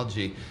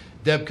technology.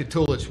 Deb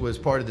Katulich was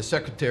part of the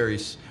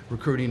Secretary's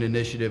recruiting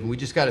initiative, and we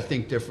just got to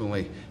think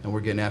differently, and we're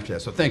getting after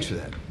that. So thanks for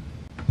that.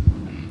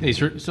 Hey,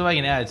 sir, so I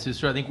can add,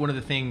 sir, I think one of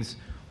the things,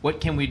 what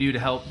can we do to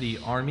help the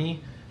Army?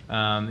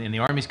 And the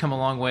Army's come a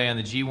long way on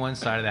the G1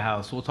 side of the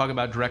house. We'll talk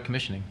about direct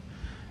commissioning.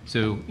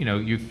 So,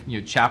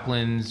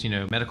 chaplains,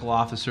 medical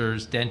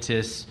officers,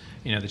 dentists,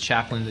 the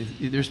chaplain,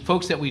 there's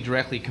folks that we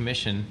directly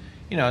commission,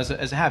 as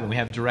a habit. We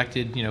have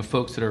directed,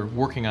 folks that are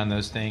working on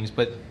those things,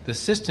 but the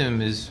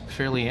system is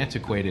fairly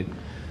antiquated.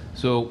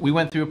 So we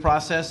went through a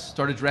process,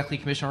 started directly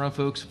commissioning our own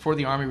folks for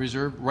the Army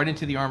Reserve, right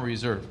into the Army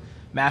Reserve.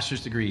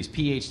 Master's degrees,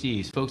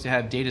 PhDs, folks that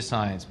have data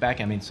science,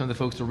 some of the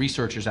folks, the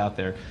researchers out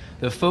there,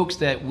 the folks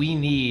that we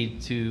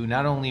need to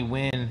not only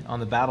win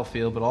on the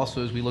battlefield, but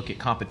also as we look at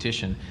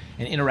competition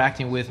and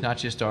interacting with not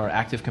just our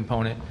active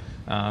component,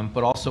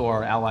 but also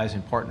our allies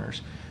and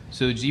partners.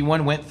 So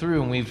G1 went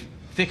through and we've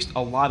fixed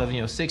a lot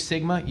of, Six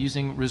Sigma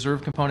using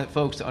reserve component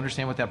folks to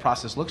understand what that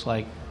process looks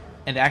like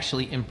and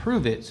actually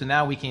improve it. So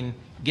now we can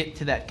get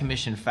to that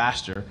commission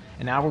faster.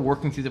 And now we're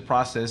working through the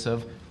process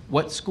of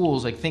what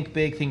schools, like think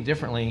big, think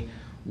differently.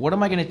 What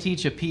am I going to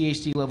teach a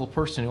PhD level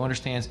person who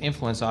understands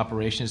influence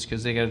operations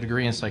because they got a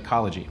degree in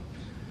psychology?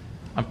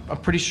 I'm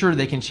pretty sure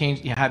they can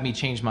have me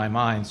change my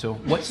mind. So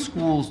what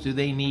schools do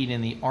they need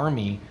in the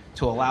Army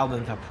to allow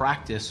them to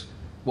practice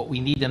what we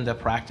need them to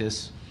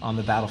practice on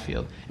the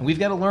battlefield? And we've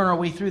got to learn our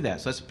way through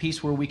that. So that's a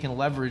piece where we can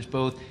leverage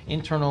both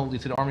internally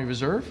to the Army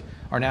Reserve,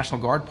 our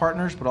National Guard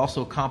partners, but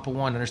also Compo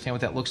 1 to understand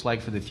what that looks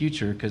like for the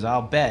future, because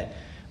I'll bet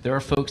there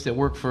are folks that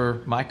work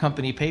for my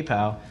company,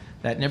 PayPal,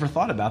 that never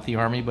thought about the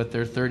Army, but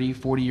they're 30,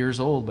 40 years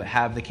old, but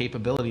have the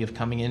capability of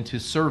coming into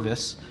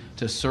service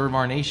to serve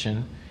our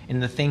nation in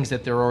the things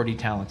that they're already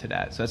talented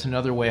at. So that's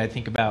another way I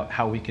think about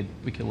how we could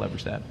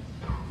leverage that.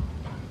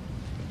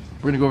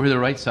 We're going to go over to the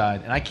right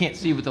side, and I can't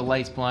see with the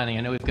lights blinding.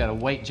 I know we've got a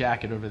white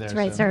jacket over there. That's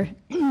right, sir.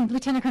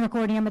 Lieutenant Colonel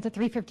Courtney, I'm at the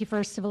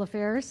 351st Civil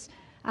Affairs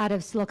out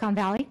of Silicon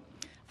Valley,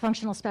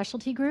 Functional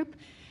Specialty Group.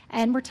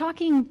 And we're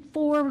talking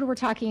forward,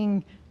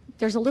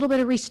 there's a little bit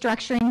of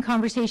restructuring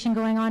conversation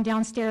going on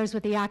downstairs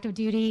with the active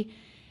duty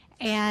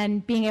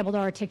and being able to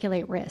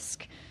articulate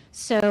risk.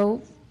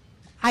 So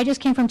I just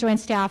came from Joint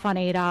Staff on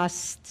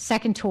ADOS,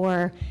 second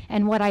tour,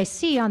 and what I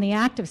see on the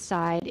active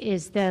side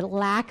is the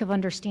lack of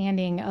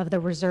understanding of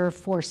the reserve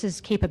forces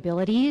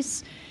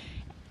capabilities,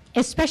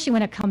 especially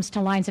when it comes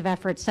to lines of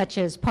effort such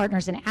as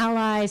partners and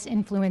allies,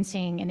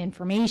 influencing and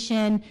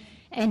information,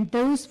 and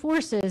those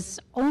forces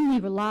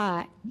only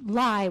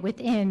lie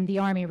within the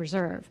Army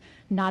Reserve,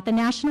 not the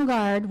National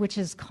Guard, which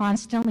is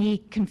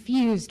constantly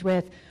confused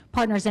with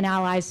partners and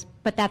allies,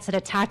 but that's at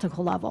a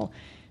tactical level.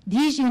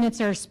 These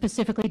units are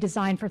specifically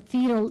designed for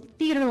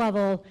theater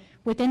level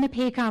within the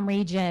PACOM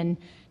region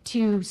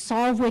to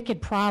solve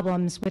wicked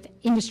problems with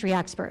industry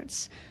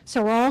experts.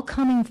 So we're all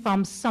coming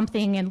from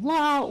something in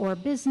law or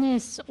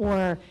business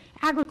or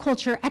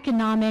agriculture,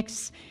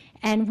 economics,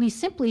 and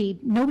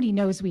nobody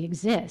knows we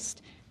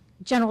exist.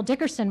 General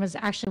Dickerson was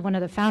actually one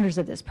of the founders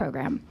of this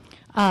program.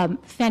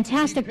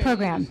 Fantastic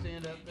program.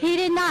 He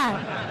did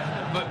not.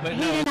 But no,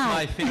 it's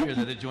my figure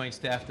that the Joint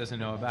Staff doesn't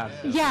know about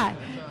it. Yeah.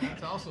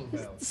 That's also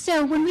valid.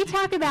 So when we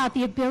talk about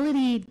the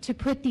ability to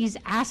put these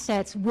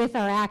assets with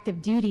our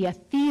active duty, a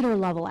theater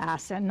level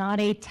asset, not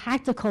a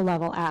tactical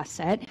level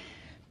asset,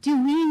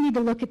 do we need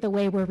to look at the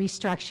way we're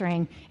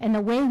restructuring and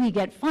the way we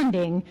get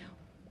funding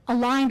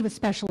aligned with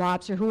special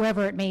ops or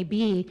whoever it may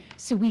be,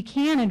 so we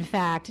can in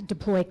fact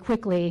deploy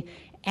quickly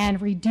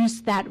and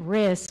reduce that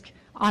risk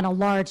on a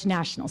large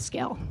national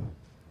scale?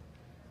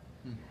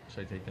 Should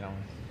I take that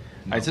one?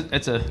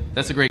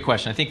 That's a great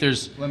question. I think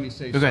there's. Let me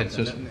say Go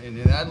something, ahead.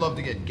 and I'd love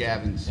to get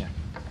Gavin's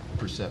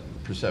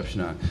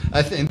perception on.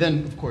 And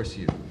then, of course,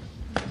 you.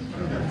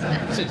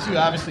 Since you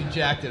obviously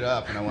jacked it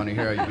up, and I want to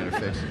hear how you're going to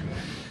fix it.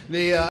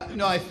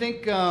 I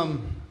think.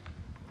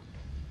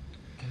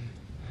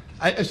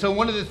 So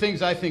one of the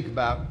things I think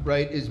about,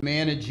 right, is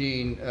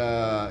managing,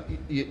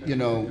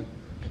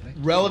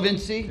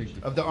 relevancy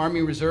of the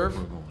Army Reserve,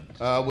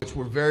 which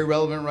we're very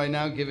relevant right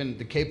now, given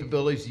the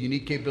capabilities, the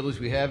unique capabilities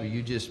we have.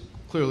 You just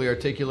clearly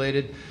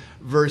articulated.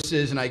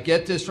 Versus, and I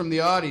get this from the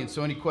audience,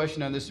 so any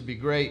question on this would be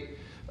great.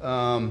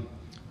 The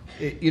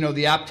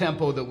op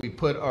tempo that we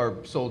put our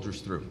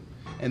soldiers through,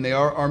 and they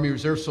are Army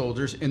Reserve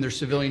soldiers, and their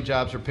civilian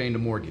jobs are paying the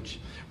mortgage,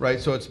 right?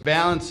 So it's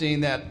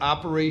balancing that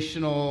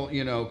operational,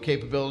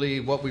 capability,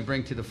 what we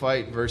bring to the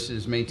fight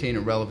versus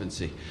maintaining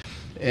relevancy.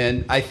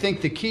 And I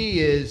think the key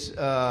is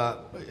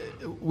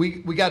we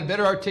got to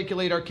better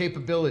articulate our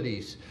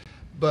capabilities.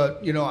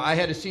 But I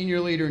had a senior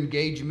leader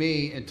engage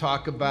me and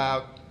talk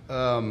about,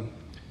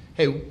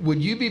 hey,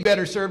 would you be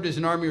better served as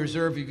an Army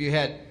Reserve if you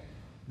had,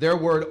 their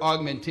word,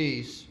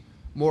 augmentees,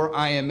 more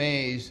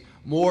IMAs,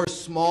 more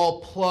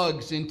small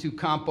plugs into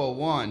Compo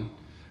 1,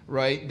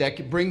 right, that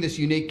could bring this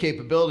unique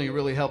capability and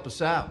really help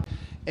us out.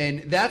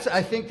 And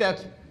I think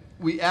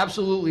we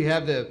absolutely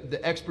have the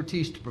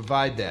expertise to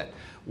provide that.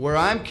 Where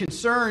I'm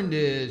concerned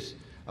is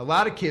a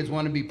lot of kids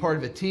want to be part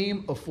of a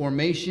team, a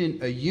formation,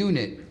 a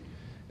unit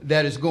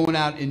that is going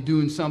out and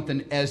doing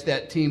something as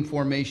that team,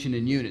 formation,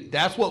 and unit.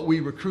 That's what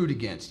we recruit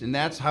against, and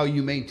that's how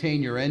you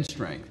maintain your end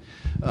strength.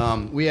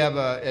 We have,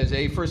 as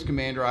a first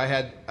commander, I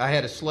had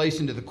a slice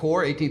into the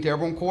Corps, 18th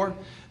Airborne Corps.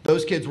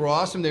 Those kids were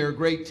awesome. They were a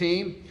great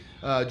team.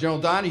 General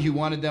Donahue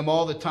wanted them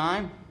all the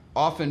time,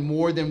 often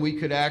more than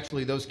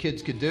those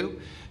kids could do.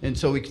 And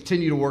so we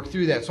continue to work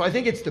through that. So I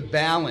think it's the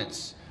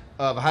balance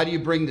of how do you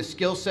bring the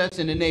skill sets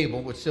and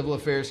enable what civil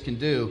affairs can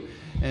do,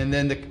 and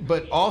then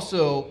but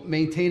also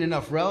maintain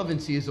enough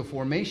relevancy as a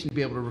formation to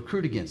be able to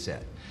recruit against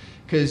that.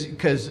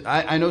 Because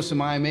I know some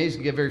IMAs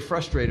can get very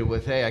frustrated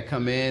with, hey, I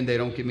come in, they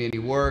don't give me any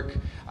work,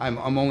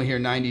 I'm only here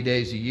 90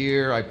 days a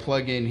year, I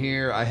plug in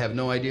here, I have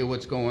no idea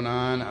what's going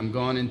on, I'm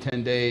gone in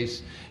 10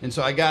 days, and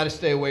so I got to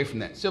stay away from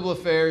that. Civil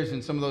affairs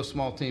and some of those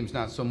small teams,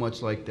 not so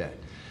much like that.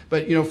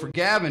 But for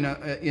Gavin,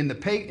 in the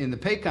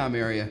PACOM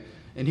area,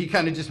 and he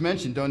kind of just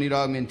mentioned don't need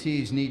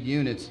augmentees, need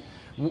units.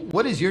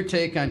 What is your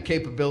take on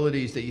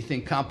capabilities that you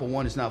think Compo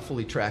 1 is not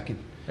fully tracking,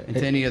 and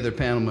to any other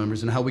panel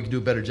members, and how we can do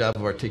a better job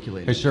of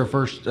articulating? Hey, sir,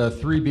 first,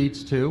 3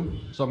 beats 2,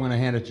 so I'm going to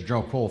hand it to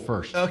General Cole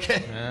first.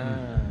 Okay.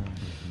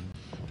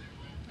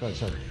 Go ahead,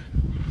 sir.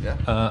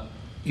 Yeah.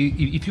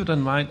 If you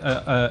don't mind,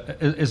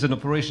 as an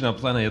operational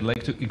planner, I'd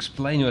like to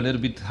explain you a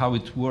little bit how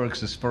it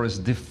works as far as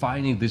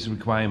defining these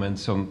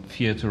requirements on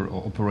theater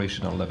or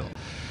operational level.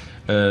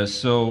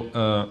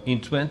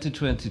 In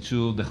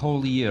 2022, the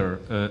whole year,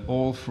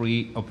 all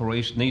 3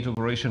 NATO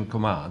operation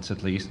commands,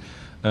 at least,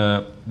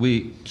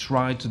 we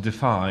tried to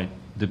define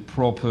the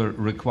proper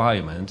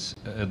requirements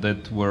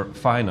that were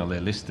finally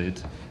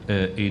listed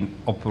in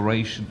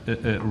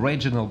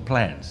regional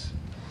plans.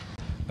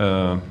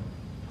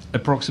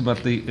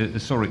 Approximately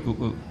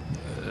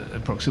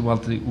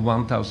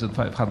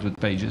 1,500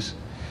 pages,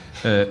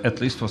 at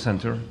least for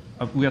center.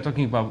 We are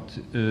talking about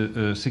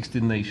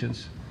 16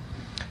 nations.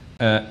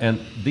 And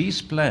these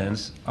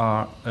plans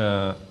are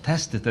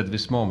tested at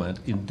this moment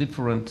in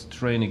different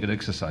training and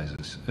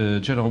exercises.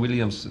 General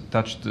Williams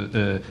touched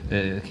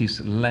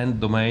his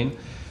land domain,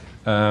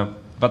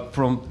 but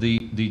from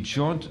the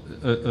joint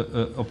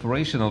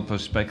operational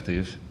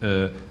perspective,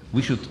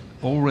 we should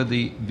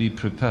already be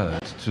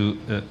prepared to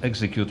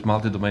execute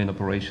multi-domain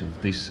operations.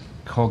 This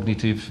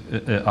cognitive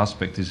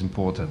aspect is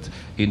important,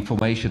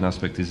 information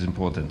aspect is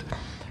important,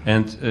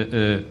 and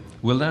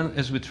we'll learn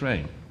as we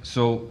train.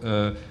 So,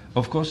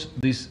 of course,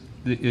 this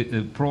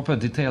proper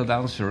detailed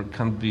answer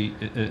can't be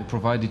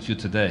provided to you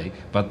today,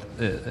 but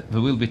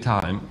there will be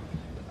time.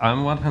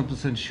 I'm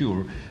 100%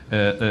 sure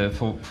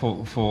for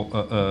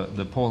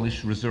the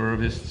Polish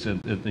reservists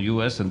and the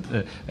US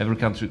and every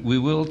country, we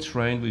will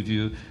train with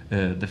you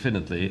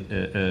definitely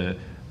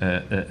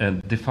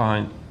and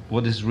define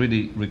what is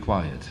really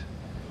required.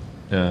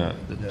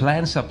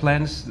 Plans are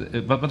plans,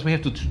 but we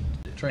have to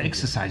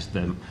exercise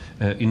them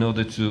in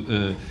order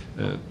to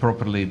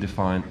properly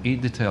define in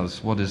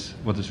details what is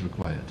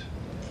required.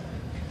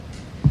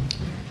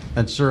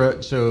 And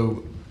sir,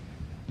 so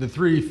the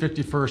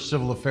 351st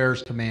Civil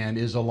Affairs Command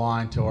is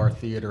aligned to our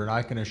theater, and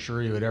I can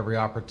assure you at every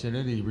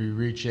opportunity we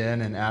reach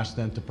in and ask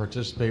them to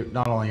participate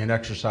not only in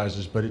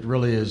exercises, but it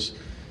really is,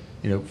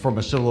 from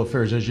a civil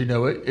affairs, as you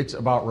know, it's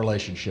about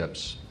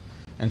relationships.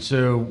 And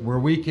so where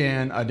we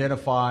can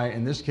identify,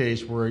 in this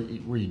case, where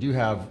you do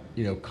have,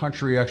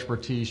 country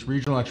expertise,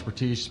 regional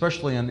expertise,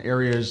 especially in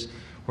areas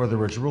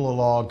whether it's rule of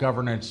law,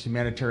 governance,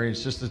 humanitarian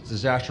assistance,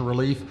 disaster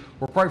relief,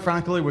 or quite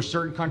frankly, with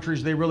certain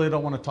countries, they really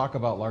don't want to talk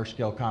about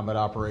large-scale combat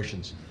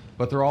operations.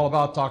 But they're all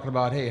about talking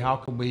about, hey, how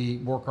can we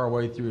work our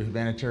way through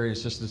humanitarian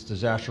assistance,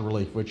 disaster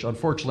relief, which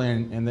unfortunately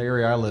in the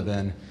area I live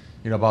in,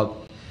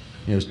 about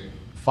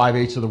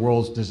 5/8 of the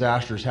world's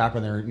disasters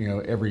happen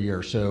there, every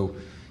year. So,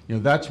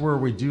 that's where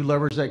we do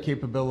leverage that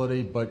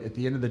capability, but at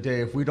the end of the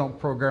day, if we don't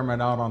program it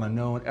out on a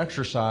known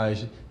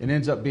exercise, it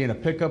ends up being a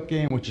pickup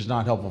game, which is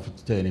not helpful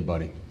to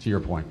anybody, to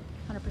your point.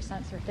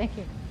 100%, sir. Thank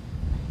you.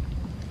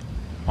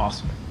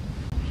 Awesome.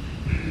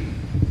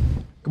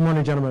 Good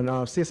morning, gentlemen.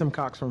 CSM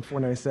Cox from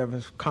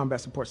 497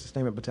 Combat Support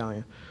Sustainment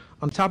Battalion.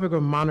 On the topic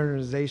of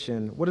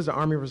modernization, what is the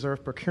Army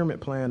Reserve procurement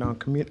plan on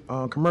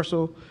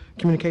commercial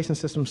communication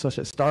systems such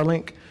as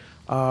Starlink?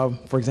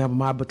 For example,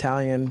 my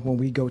battalion, when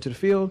we go to the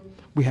field,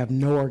 we have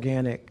no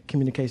organic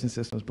communication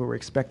systems, but we're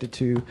expected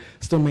to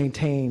still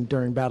maintain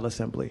during battle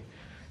assembly.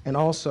 And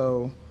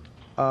also,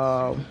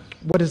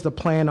 what is the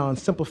plan on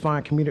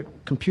simplifying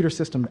computer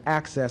system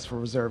access for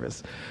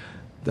reservists?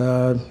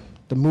 The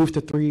move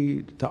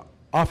to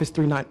Office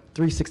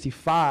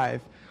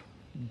 365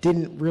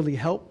 didn't really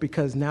help,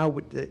 because now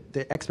with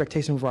the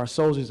expectation of our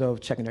soldiers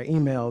of checking their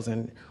emails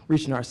and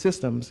reaching our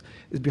systems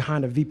is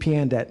behind a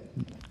VPN that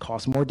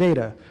costs more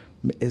data,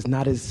 is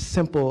not as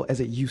simple as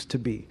it used to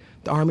be.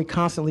 The Army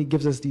constantly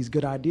gives us these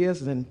good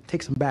ideas and then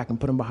takes them back and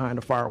put them behind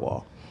a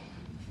firewall.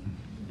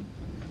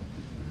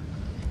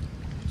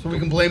 So we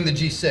can blame the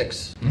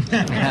G6.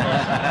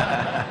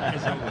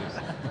 As always.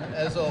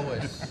 As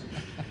always.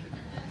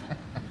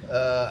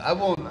 I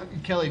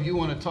won't, Kelly, if you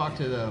want to talk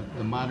to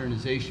the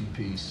modernization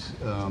piece,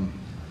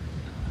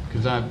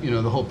 because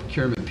the whole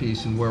procurement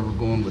piece and where we're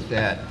going with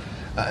that.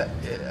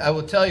 I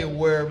will tell you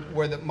where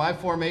my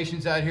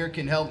formations out here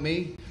can help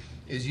me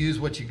is use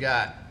what you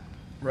got,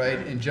 right?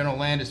 And General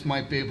Landis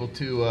might be able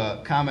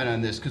to comment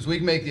on this, because we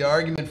can make the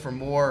argument for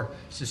more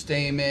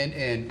sustainment,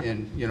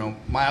 and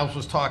Miles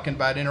was talking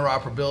about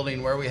interoperability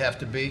and where we have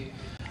to be.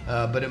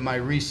 But in my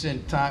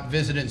recent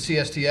visit in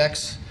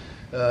CSTX,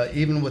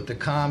 even with the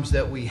comms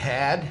that we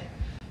had,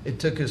 it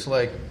took us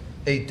like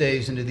 8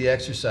 days into the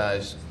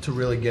exercise to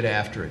really get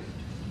after it,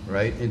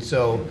 right? And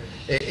so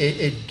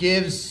it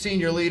gives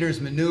senior leaders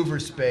maneuver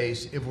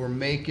space if we're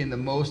making the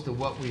most of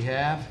what we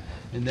have,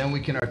 and then we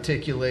can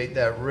articulate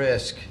that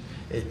risk.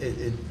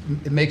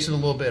 It makes it a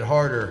little bit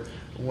harder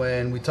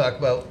when we talk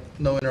about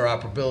no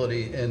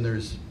interoperability and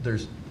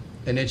there's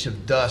an inch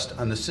of dust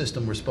on the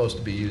system we're supposed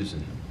to be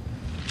using.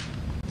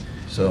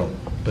 So,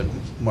 but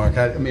Mark,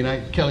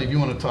 Kelly, if you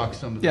want to talk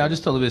some of that. Yeah, I'll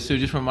just tell a little bit. So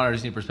just from a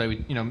modernization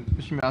perspective,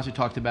 Mr. Mouser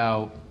talked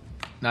about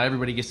not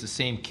everybody gets the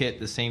same kit at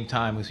the same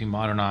time as we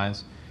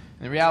modernize.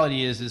 And the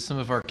reality is some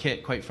of our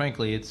kit, quite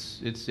frankly, it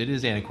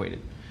is antiquated.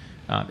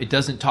 It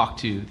doesn't talk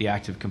to the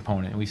active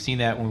component. And we've seen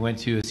that when we went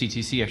to a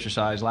CTC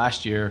exercise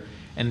last year,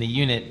 and the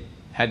unit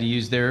had to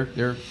use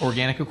their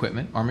organic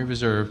equipment, Army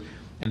Reserve,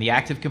 and the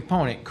active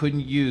component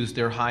couldn't use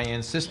their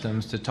high-end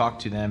systems to talk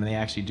to them, and they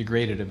actually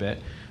degraded a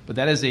bit. But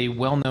that is a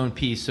well-known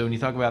piece. So when you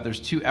talk about, there's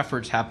two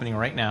efforts happening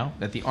right now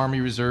that the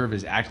Army Reserve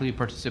is actively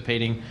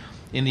participating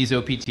in these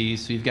OPTs.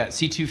 So you've got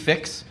C2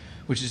 Fix,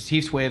 which is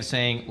Chief's way of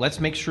saying, let's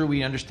make sure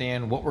we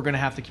understand what we're going to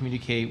have to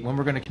communicate, when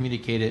we're going to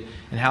communicate it,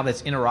 and how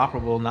that's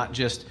interoperable, not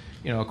just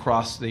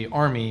across the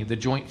Army, the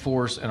Joint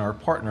Force, and our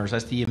partners.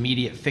 That's the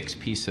immediate fix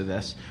piece of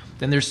this.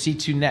 Then there's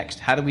C2 Next.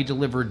 How do we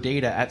deliver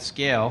data at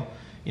scale,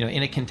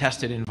 in a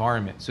contested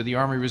environment? So the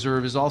Army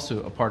Reserve is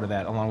also a part of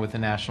that, along with the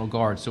National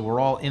Guard. So we're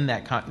all in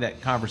that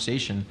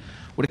conversation.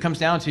 What it comes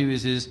down to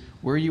is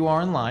where you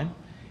are in line,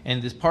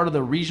 and this part of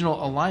the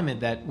regional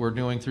alignment that we're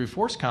doing through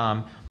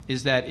ForceCom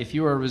is that if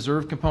you are a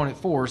reserve component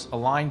force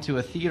aligned to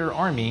a theater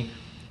army,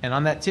 and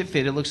on that tip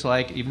fit, it looks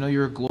like, even though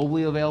you're a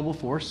globally available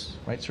force,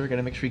 right, sir, got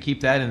to make sure you keep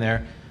that in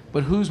there,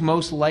 but who's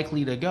most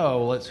likely to go?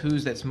 Well, it's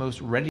who's that's most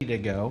ready to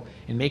go,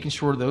 and making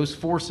sure those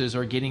forces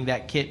are getting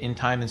that kit in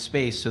time and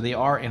space so they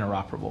are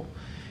interoperable.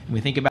 And we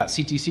think about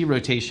CTC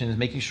rotations,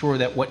 making sure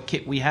that what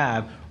kit we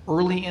have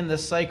early in the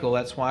cycle.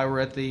 That's why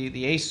we're at the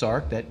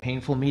ASARC, that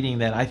painful meeting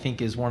that I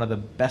think is one of the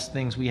best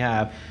things we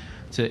have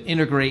to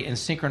integrate and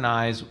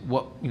synchronize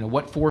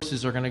what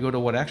forces are going to go to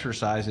what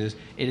exercises,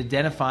 and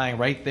identifying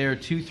right there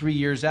 2-3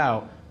 years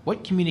out,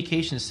 what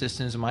communication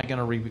systems am I going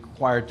to be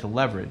required to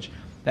leverage?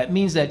 That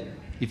means that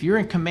if you're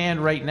in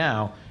command right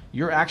now,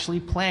 you're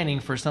actually planning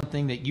for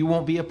something that you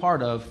won't be a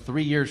part of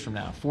 3 years from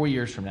now, 4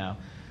 years from now.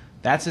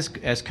 That's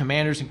as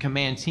commanders and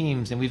command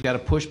teams, and we've got to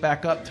push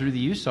back up through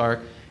the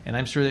USARC, and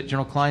I'm sure that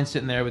General Klein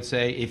sitting there would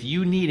say, if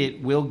you need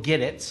it, we'll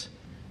get it,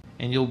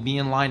 and you'll be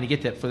in line to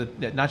get that for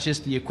not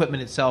just the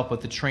equipment itself,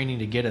 but the training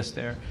to get us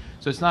there.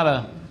 So it's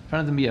not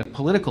trying to be a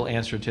political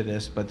answer to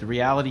this, but the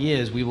reality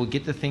is we will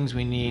get the things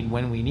we need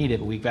when we need it,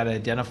 but we've got to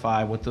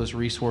identify what those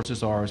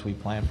resources are as we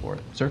plan for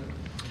it. Sir?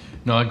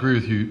 No, I agree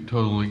with you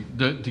totally.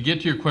 To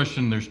get to your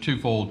question, there's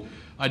twofold.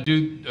 I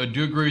do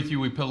agree with you.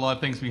 We put a lot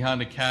of things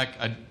behind the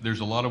CAC.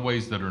 There's a lot of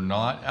ways that are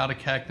not out of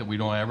CAC that we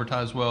don't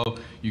advertise well.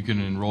 You can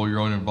enroll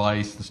your own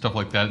advice and stuff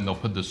like that, and they'll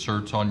put the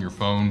certs on your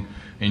phone.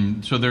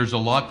 And so there's a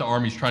lot the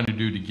Army's trying to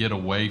do to get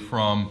away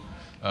from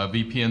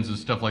VPNs and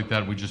stuff like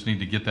that. We just need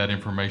to get that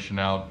information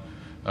out.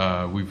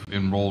 We've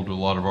enrolled a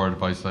lot of our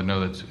advice. I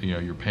know that's,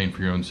 you're paying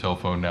for your own cell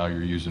phone now,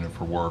 you're using it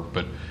for work,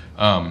 but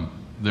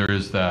there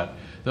is that.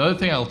 The other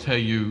thing I'll tell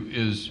you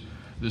is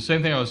the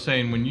same thing I was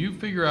saying. When you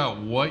figure out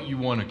what you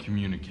want to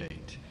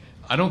communicate,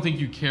 I don't think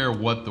you care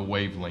what the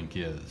wavelength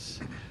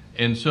is.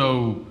 And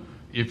so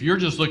if you're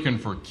just looking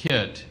for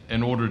kit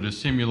in order to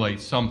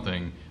simulate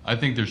something, I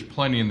think there's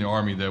plenty in the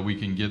Army that we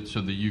can get so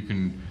that you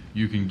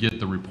can get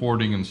the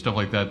reporting and stuff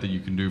like that you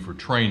can do for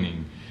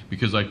training.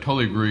 Because I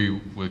totally agree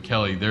with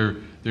Kelly, there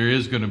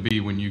is going to be,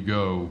 when you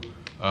go,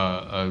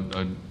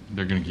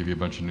 they're going to give you a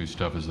bunch of new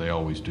stuff, as they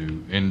always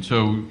do. And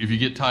so if you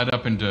get tied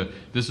up into,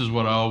 this is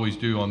what I always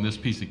do on this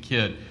piece of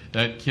kit,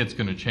 that kit's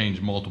going to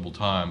change multiple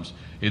times.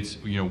 It's,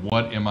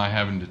 what am I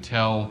having to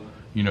tell?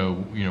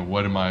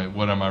 What am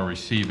I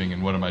receiving,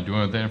 and what am I doing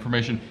with that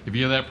information? If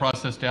you have that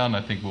process down,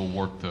 I think we'll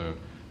work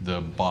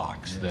the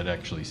box that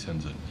actually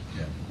sends it.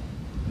 Yeah.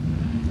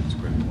 That's a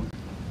great point.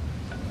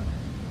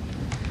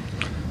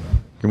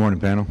 Good morning,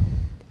 panel.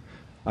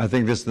 I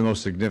think this is the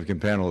most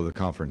significant panel of the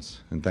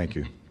conference, and thank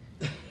you.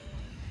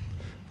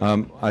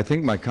 I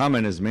think my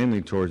comment is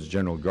mainly towards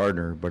General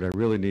Gardner, but I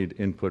really need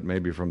input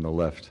maybe from the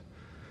left.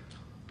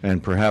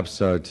 And perhaps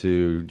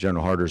to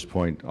General Harder's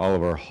point, all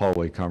of our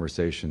hallway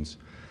conversations.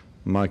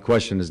 My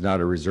question is not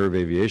a reserve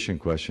aviation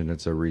question,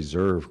 it's a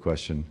reserve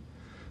question,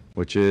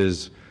 which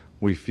is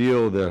we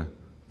feel the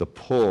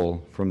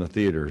pull from the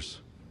theaters.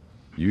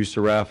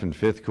 USARAF and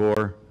 5th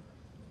Corps,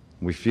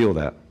 we feel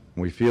that.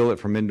 We feel it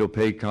from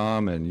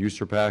INDOPACOM and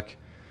USARPAC,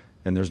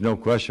 and there's no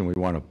question we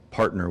want to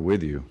partner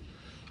with you.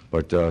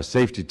 But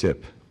safety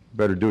tip,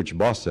 better do what your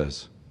boss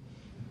says.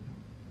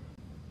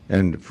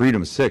 And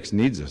Freedom 6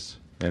 needs us,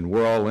 and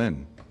we're all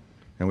in.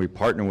 And we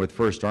partner with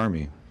 1st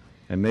Army.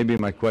 And maybe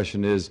my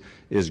question is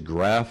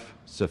GRAF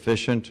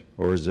sufficient,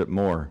 or is it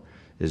more?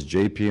 Is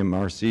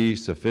JPMRC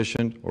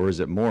sufficient, or is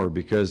it more?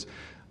 Because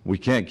we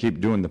can't keep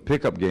doing the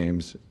pickup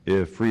games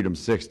if Freedom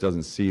 6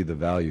 doesn't see the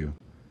value.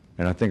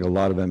 And I think a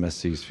lot of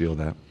MSCs feel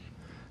that.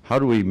 How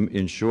do we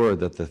ensure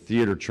that the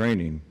theater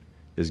training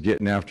is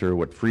getting after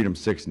what Freedom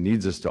 6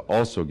 needs us to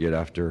also get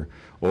after,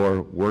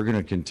 or we're going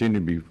to continue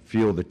to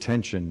feel the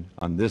tension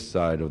on this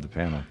side of the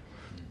panel?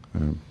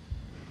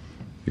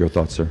 Your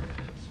thoughts, sir?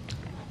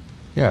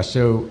 Yeah,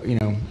 so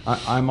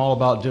I'm all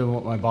about doing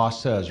what my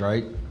boss says,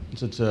 right?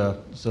 It's a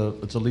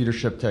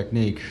leadership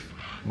technique.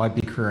 Might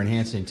be career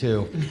enhancing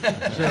too.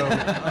 So,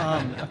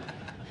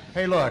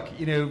 hey, look,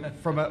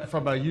 from a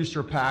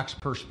USARPAC's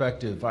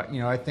perspective,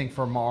 I think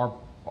from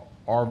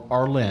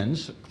our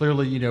lens,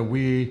 clearly,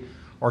 we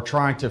are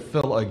trying to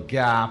fill a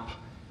gap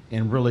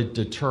and really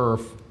deter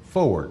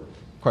forward,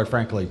 quite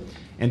frankly.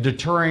 And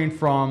deterring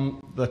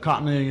from the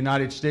continental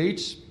United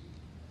States,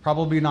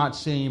 probably not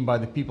seen by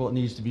the people it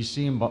needs to be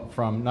seen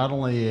from, not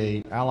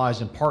only allies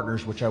and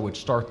partners, which I would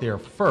start there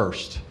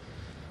first.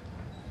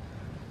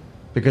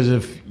 Because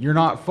if you're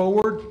not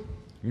forward,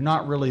 you're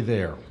not really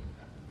there.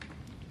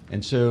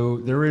 And so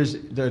there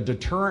is the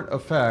deterrent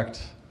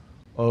effect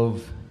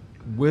of,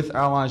 with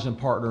allies and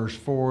partners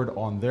forward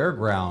on their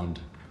ground,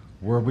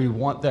 where we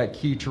want that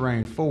key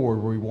terrain forward,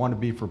 where we want to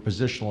be for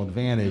positional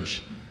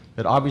advantage,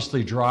 that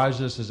obviously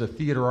drives us as a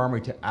theater army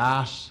to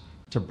ask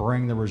to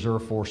bring the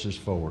reserve forces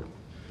forward.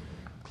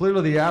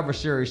 Clearly the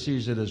adversary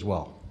sees it as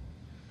well.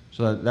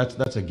 So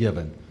that's a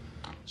given.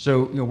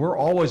 So we're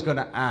always going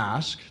to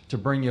ask to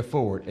bring you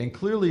forward, and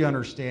clearly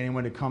understanding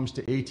when it comes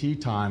to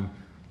AT time,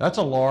 that's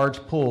a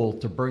large pull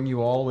to bring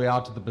you all the way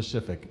out to the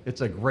Pacific.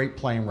 It's a great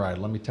plane ride,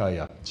 let me tell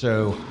you.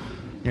 So,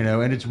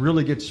 and it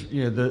really gets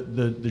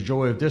the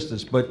joy of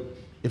distance. But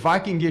if I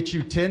can get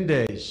you 10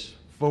 days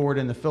forward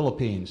in the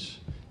Philippines,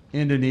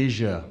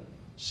 Indonesia,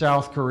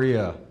 South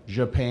Korea,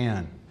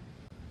 Japan,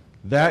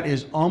 that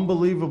is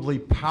unbelievably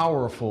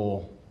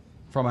powerful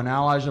from an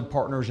allies and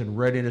partners and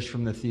readiness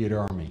from the theater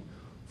army.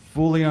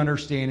 Fully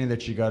understanding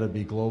that you got to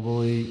be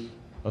globally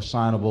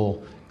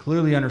assignable,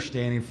 clearly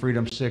understanding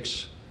Freedom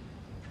 6's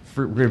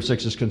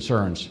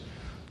concerns.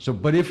 So,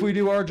 but if we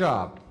do our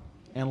job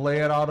and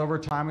lay it out over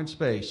time and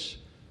space,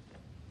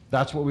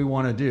 that's what we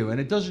want to do. And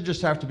it doesn't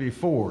just have to be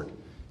forward.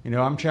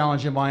 I'm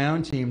challenging my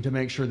own team to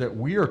make sure that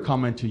we are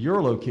coming to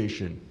your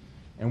location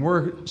and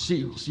we're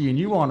seeing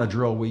you on a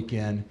drill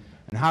weekend,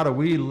 and how do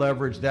we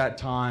leverage that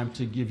time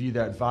to give you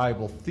that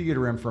valuable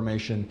theater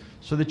information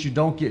so that you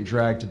don't get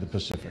dragged to the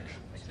Pacific.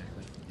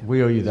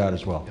 We owe you that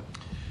as well.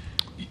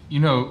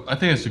 I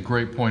think that's a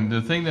great point.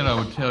 The thing that I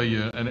would tell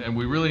you, and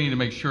we really need to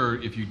make sure,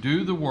 if you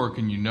do the work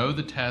and you know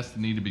the tasks that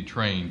need to be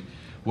trained,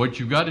 what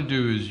you've got to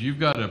do is you've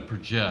got to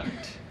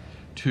project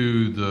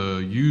to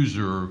the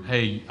user,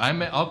 hey,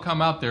 I'll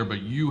come out there,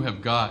 but you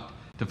have got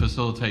to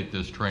facilitate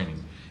this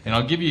training. And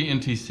I'll give you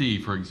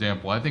NTC, for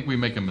example. I think we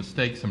make a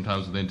mistake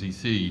sometimes with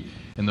NTC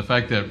in the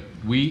fact that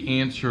we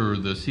answer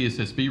the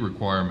CSSB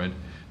requirement,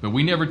 but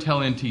we never tell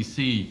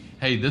NTC,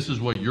 hey, this is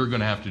what you're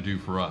going to have to do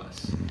for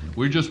us.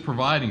 We're just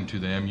providing to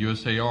them,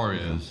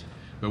 USAR is,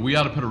 but we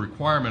ought to put a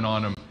requirement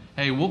on them,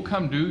 hey, we'll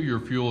come do your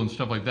fuel and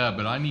stuff like that,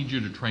 but I need you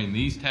to train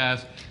these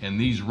tasks and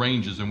these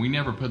ranges, and we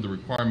never put the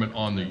requirement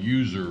on the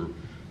user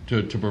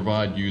to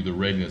provide you the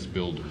readiness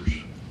builders.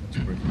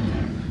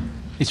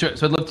 Hey, so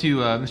I'd love to,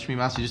 Mr.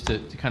 Mimasi, just to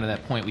kind of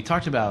that point, we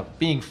talked about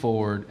being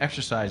forward,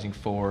 exercising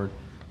forward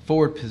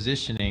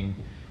positioning.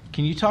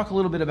 Can you talk a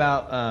little bit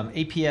about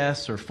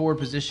APS or forward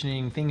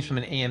positioning, things from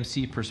an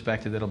AMC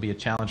perspective that'll be a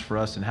challenge for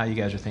us, and how you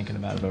guys are thinking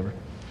about it over?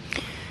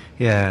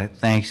 Yeah,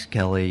 thanks,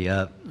 Kelly.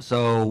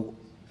 So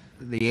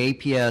the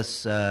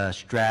APS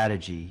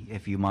strategy,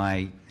 if you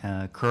might,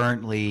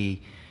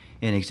 currently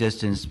in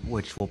existence,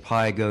 which will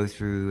probably go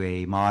through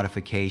a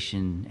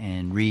modification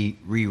and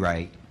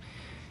rewrite,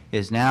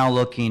 is now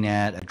looking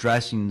at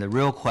addressing the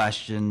real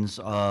questions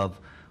of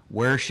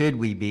where should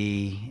we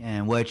be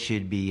and what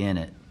should be in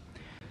it.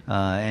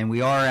 And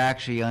we are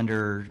actually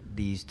under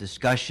these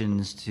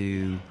discussions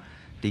to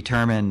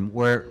determine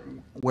where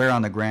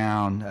on the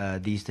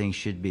ground these things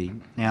should be.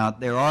 Now,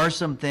 there are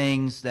some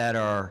things that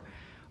are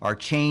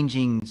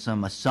changing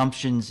some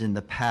assumptions in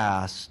the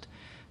past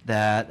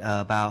that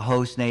about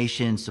host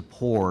nation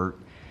support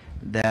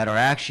that are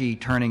actually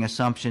turning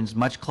assumptions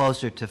much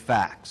closer to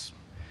facts.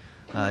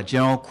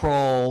 General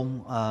Kroll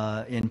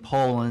in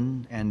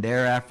Poland and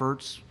their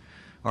efforts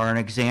are an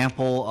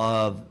example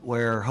of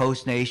where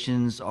host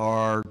nations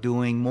are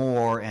doing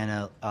more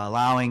and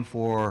allowing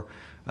for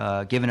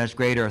giving us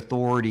greater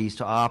authorities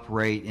to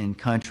operate in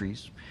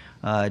countries.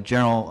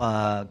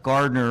 General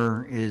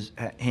Gardner is,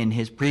 in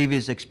his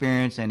previous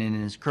experience and in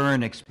his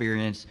current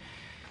experience,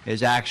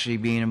 is actually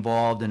being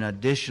involved in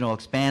additional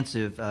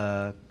expansive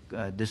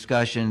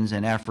discussions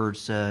and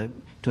efforts to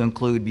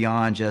include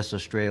beyond just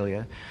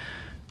Australia.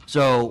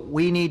 So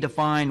we need to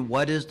find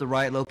what is the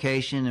right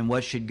location and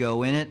what should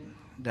go in it.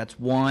 That's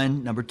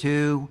one. Number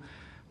two,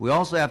 we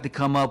also have to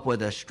come up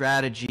with a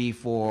strategy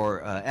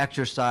for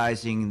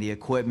exercising the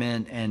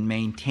equipment and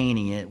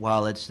maintaining it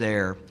while it's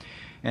there.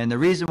 And the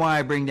reason why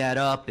I bring that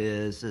up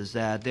is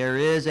that there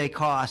is a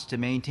cost to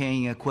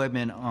maintaining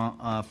equipment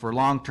for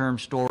long-term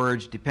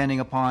storage,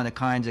 depending upon the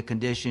kinds of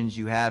conditions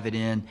you have it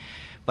in.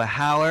 But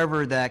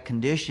however that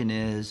condition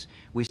is,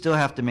 we still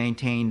have to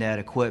maintain that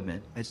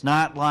equipment. It's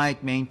not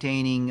like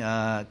maintaining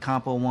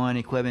Compo 1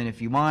 equipment,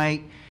 if you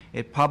might.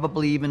 It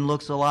probably even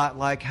looks a lot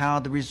like how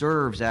the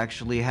reserves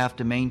actually have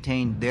to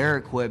maintain their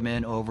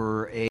equipment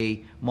over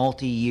a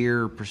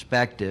multi-year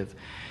perspective.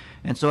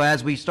 And so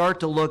as we start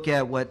to look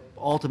at what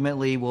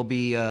ultimately will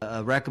be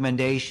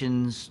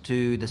recommendations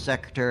to the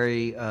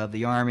Secretary of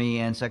the Army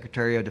and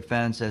Secretary of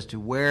Defense as to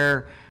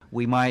where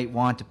we might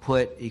want to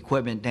put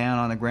equipment down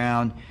on the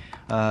ground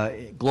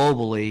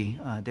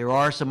globally, there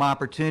are some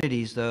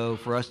opportunities, though,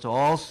 for us to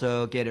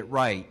also get it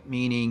right,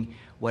 meaning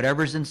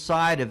whatever's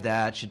inside of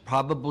that should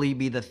probably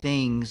be the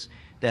things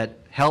that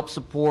help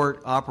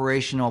support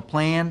operational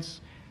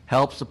plans,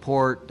 help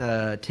support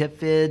tip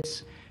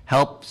FIDs,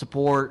 help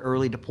support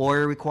early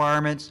deployer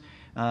requirements,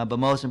 but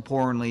most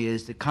importantly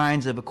is the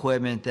kinds of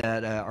equipment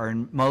that are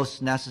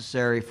most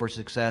necessary for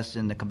success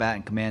in the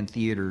combatant command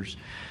theaters.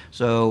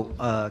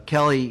 So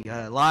Kelly,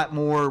 a lot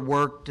more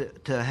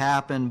work to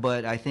happen,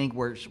 but I think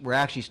we're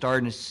actually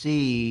starting to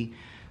see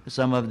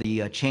some of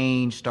the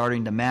change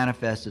starting to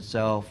manifest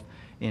itself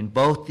in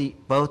both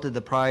of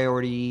the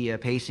priority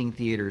pacing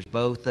theaters,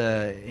 both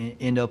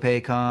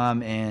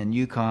Indo-PACOM and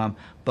EUCOM.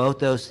 Both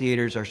those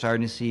theaters are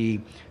starting to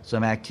see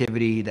some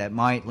activity that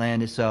might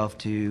lend itself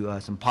to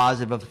some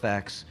positive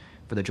effects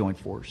for the Joint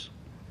Force.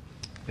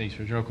 Thanks,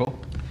 General Cole.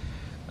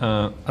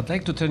 I'd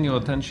like to turn your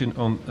attention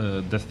on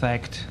the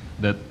fact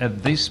that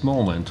at this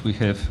moment we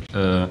have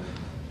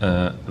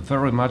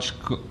very much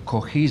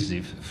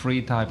cohesive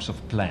three types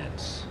of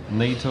plans: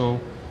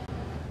 NATO,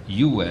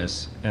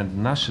 US, and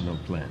national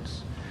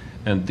plans.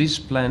 And these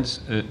plans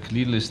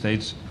clearly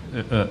states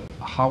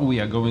how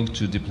we are going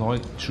to deploy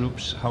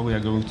troops, how we are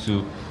going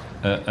to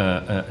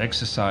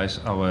exercise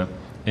our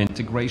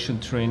integration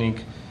training.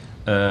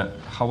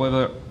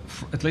 However,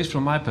 at least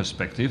from my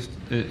perspective,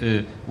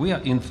 we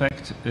are in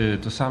fact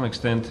to some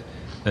extent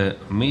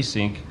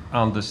missing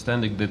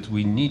understanding that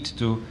we need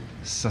to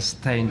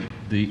sustain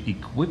the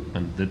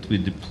equipment that we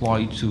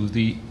deploy to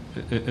the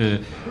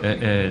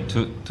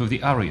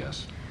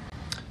areas.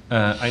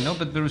 I know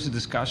that there is a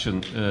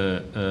discussion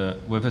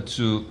whether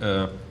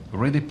to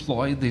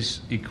redeploy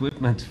this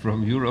equipment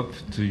from Europe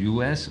to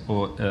US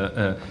or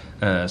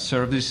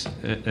service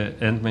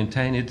and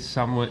maintain it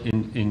somewhere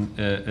in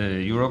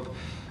Europe.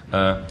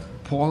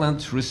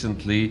 Poland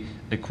recently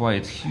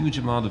acquired huge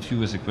amount of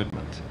US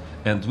equipment,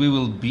 and we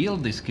will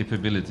build these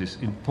capabilities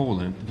in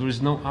Poland. There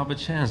is no other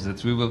chance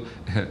that we will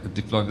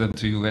deploy them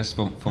to US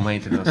for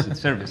maintenance and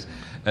service.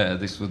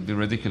 This would be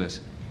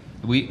ridiculous.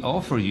 we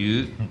offer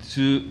you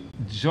to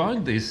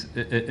join this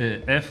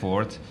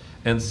effort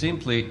and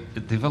simply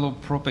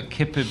develop proper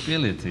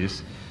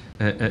capabilities,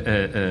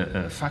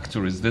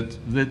 factories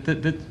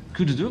that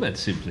could do that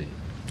simply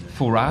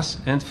for us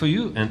and for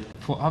you and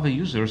for other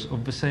users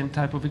of the same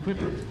type of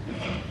equipment.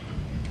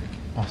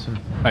 Awesome.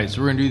 All right,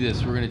 so we're going to do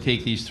this. We're going to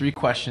take these 3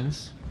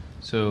 questions.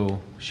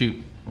 So,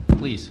 shoot,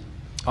 please.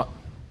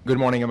 Good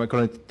morning. I'm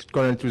Colonel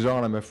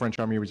Touzon. I'm a French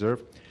Army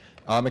Reserve.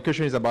 My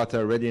question is about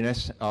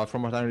readiness.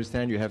 From what I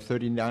understand, you have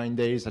 39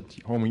 days at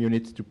home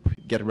unit to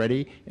get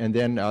ready, and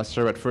then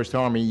serve at First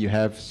Army. You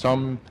have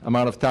some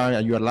amount of time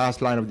at your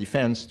last line of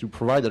defense to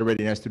provide that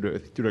readiness to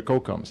the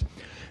COCOMs.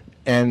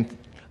 And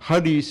how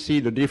do you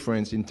see the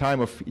difference in time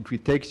of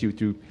it takes you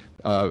to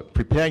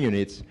prepare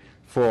units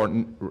for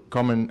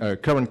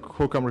current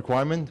COCOM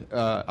requirement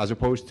as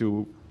opposed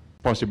to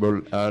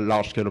possible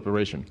large-scale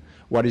operation?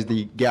 What is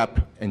the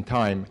gap in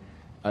time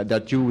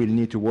that you will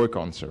need to work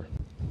on, sir?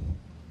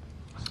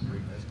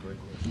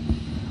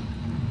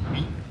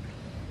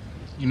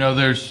 You know,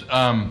 there's,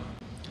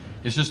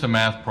 it's just a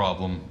math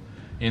problem.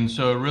 And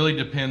so it really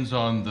depends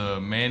on the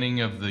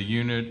manning of the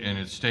unit and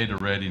its state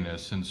of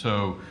readiness. And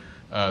so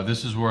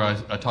this is where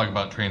I talk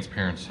about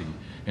transparency.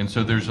 And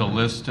so there's a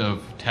list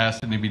of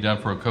tasks that need to be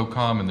done for a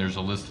COCOM, and there's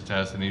a list of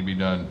tasks that need to be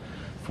done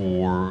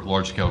for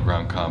large-scale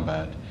ground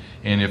combat.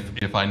 And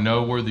if I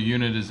know where the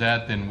unit is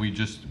at, then we're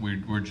just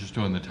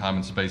doing the time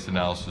and space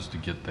analysis to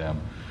get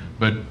them.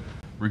 But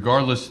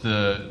regardless,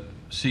 the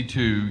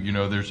C2, you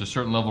know, there's a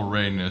certain level of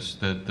readiness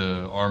that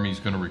the Army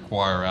is going to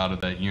require out of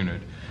that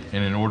unit.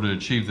 And in order to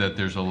achieve that,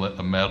 there's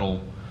a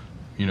medal,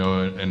 you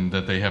know, and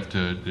that they have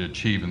to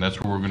achieve, and that's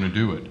where we're going to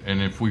do it.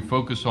 And if we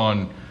focus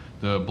on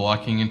the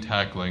blocking and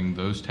tackling,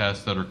 those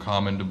tasks that are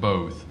common to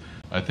both,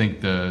 I think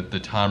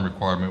the time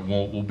requirement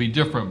will be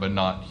different, but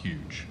not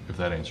huge, if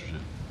that answers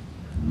it.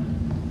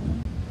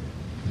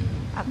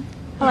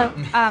 Hello.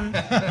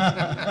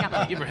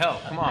 Give her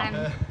help. Come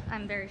on.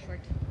 I'm very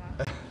short.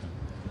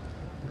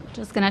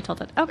 Just gonna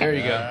tilt it. Okay. There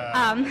you go.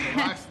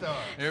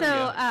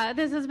 So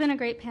this has been a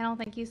great panel.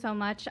 Thank you so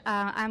much.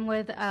 I'm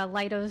with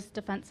Leidos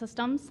Defense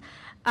Systems.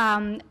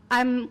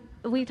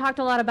 We talked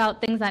a lot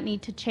about things that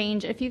need to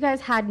change. If you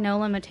guys had no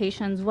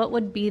limitations, what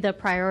would be the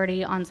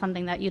priority on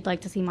something that you'd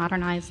like to see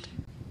modernized?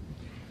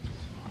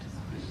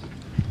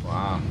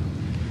 Wow.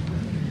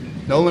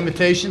 No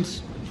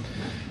limitations?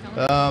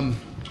 So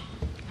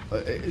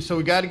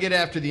we got to get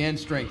after the end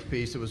strength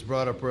piece that was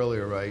brought up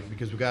earlier, right?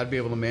 Because we got to be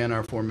able to man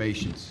our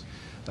formations.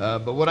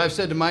 But what I've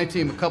said to my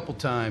team a couple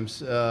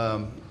times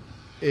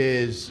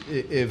is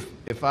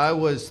if I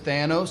was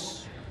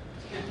Thanos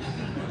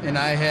and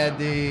I had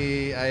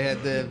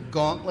the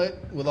gauntlet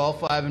with all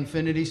 5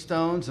 Infinity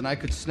Stones and I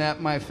could snap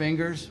my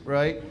fingers,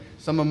 right?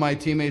 Some of my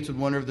teammates would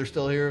wonder if they're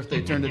still here if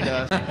they turned to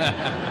dust.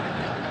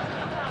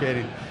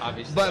 Kidding.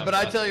 Obviously, but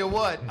I tell you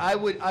what, I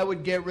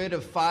would get rid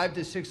of 500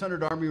 to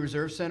 600 Army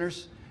Reserve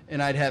Centers,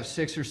 and I'd have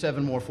 6 or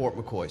 7 more Fort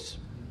McCoys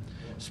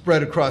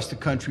spread across the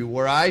country.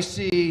 Where I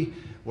see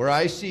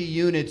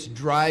units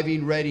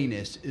driving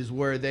readiness is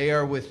where they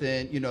are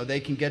within, you know, they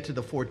can get to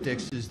the Fort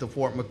Dixes, the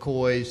Fort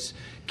McCoys,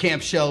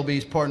 Camp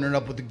Shelby's partnering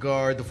up with the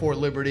Guard, the Fort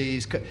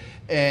Liberties,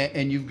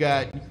 and you've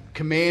got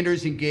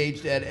commanders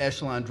engaged at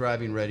echelon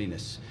driving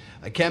readiness.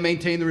 I can't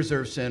maintain the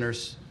reserve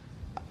centers.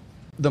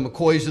 The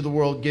McCoys of the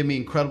world give me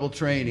incredible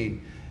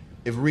training.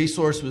 If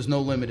resource was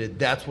no limited,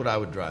 that's what I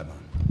would drive on.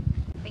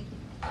 Thank you.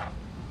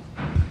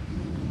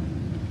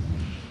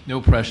 No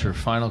pressure.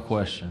 Final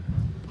question.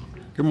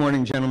 Good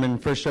morning, gentlemen.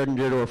 First Sergeant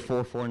Theodore,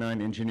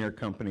 449 Engineer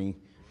Company,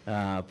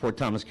 Fort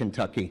Thomas,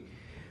 Kentucky.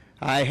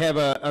 I have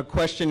a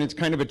question. It's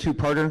kind of a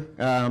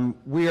two-parter.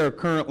 We are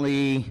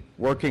currently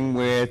working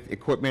with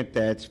equipment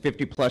that's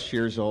 50-plus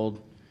years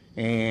old,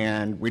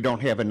 and we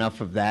don't have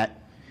enough of that.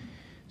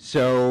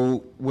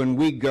 So when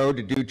we go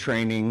to do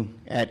training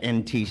at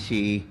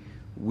NTC,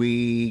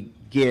 we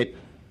get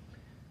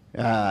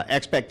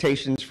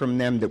expectations from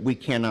them that we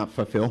cannot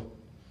fulfill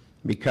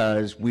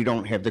because we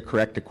don't have the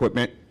correct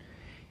equipment.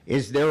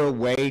 Is there a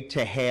way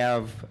to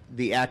have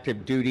the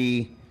active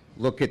duty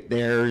look at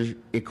their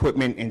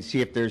equipment and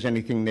see if there's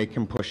anything they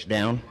can push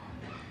down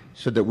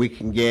so that we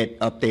can get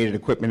updated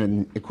equipment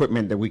and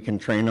equipment that we can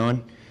train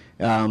on?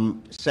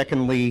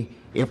 Secondly,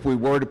 if we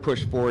were to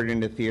push forward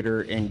into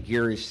theater and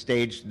gear is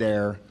staged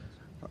there,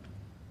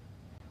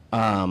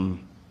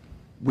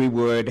 we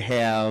would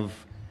have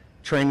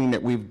training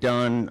that we've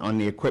done on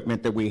the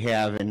equipment that we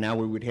have, and now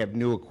we would have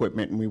new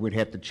equipment, and we would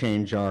have to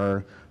change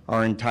our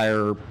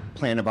entire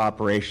plan of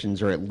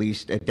operations, or at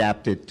least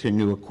adapt it to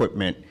new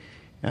equipment.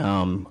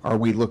 Are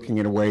we looking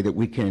at a way that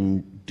we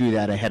can do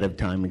that ahead of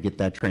time and get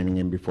that training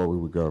in before we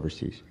would go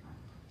overseas?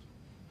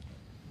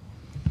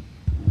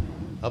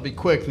 I'll be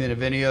quick, then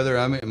if any other,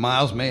 I mean,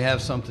 Miles may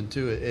have something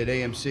to it at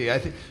AMC. I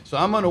think, so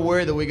I'm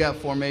unaware that we got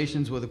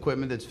formations with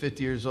equipment that's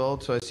 50 years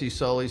old, so I see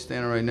Sully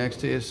standing right next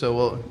to you,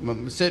 so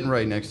I'm sitting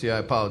right next to you, I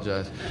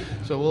apologize.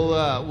 So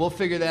we'll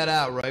figure that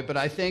out, right? But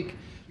I think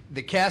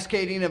the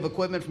cascading of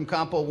equipment from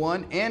Compo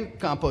 1 and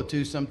Compo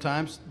 2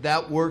 sometimes,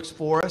 that works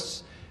for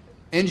us.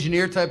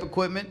 Engineer type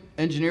equipment,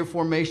 engineer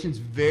formations,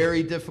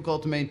 very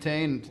difficult to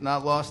maintain. It's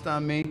not lost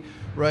on me,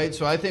 right?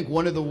 So I think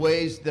one of the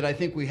ways that I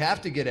think we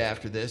have to get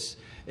after this,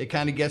 it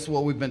kind of gets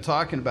what we've been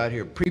talking about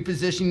here.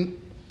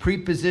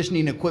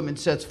 Prepositioning equipment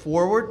sets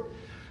forward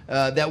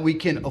that we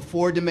can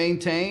afford to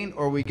maintain,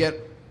 or we get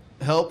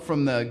help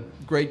from the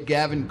great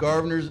Gavin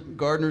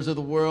Gardners of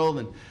the world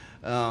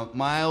and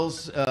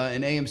Miles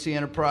and AMC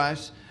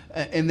Enterprise,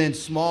 and then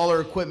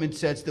smaller equipment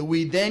sets that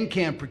we then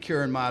can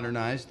procure and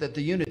modernize that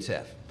the units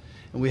have.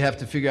 And we have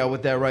to figure out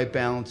what that right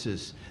balance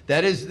is.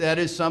 That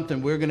is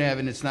something we're going to have,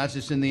 and it's not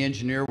just in the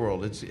engineer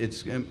world. I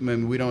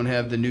mean, we don't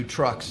have the new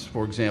trucks,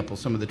 for example,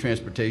 some of the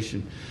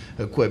transportation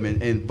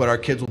equipment, but our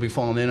kids will be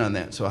falling in on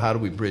that. So how do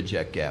we bridge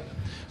that gap?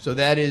 So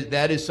that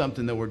is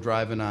something that we're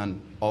driving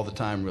on all the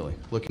time, really,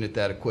 looking at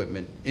that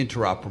equipment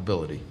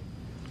interoperability.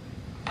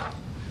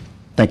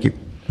 Thank you.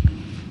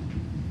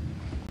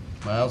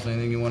 Miles,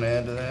 anything you want to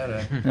add to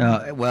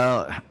that?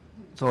 Well,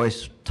 it's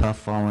always tough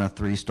following a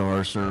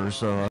 3-star, sir.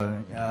 So,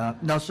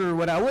 no, sir,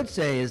 what I would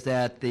say is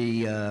that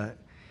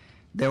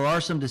there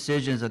are some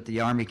decisions that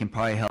the Army can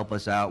probably help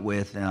us out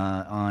with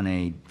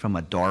from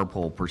a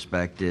DARPOL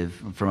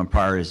perspective, from a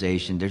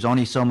prioritization. There's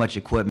only so much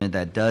equipment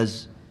that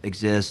does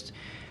exist,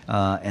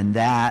 and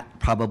that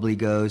probably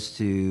goes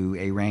to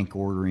a rank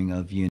ordering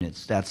of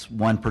units. That's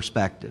one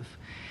perspective.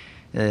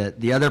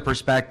 The other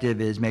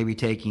perspective is maybe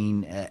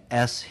taking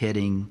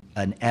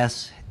an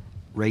S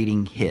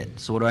rating hit.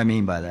 So what do I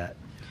mean by that?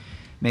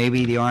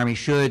 Maybe the Army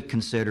should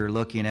consider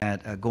looking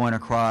at going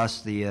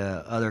across the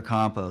other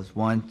compos,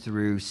 1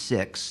 through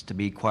 6, to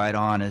be quite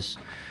honest,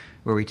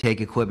 where we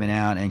take equipment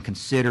out and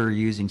consider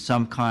using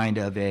some kind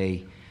of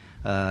a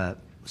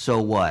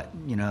so what?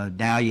 You know,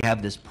 now you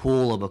have this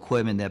pool of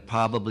equipment that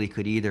probably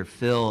could either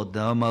fill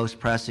the most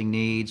pressing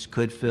needs,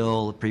 could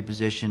fill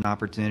preposition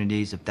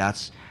opportunities if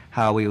that's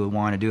how we would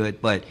want to do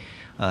it, but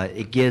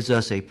it gives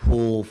us a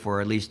pool for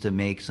at least to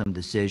make some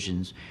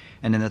decisions.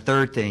 And then the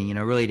third thing, you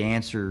know, really to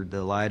answer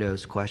the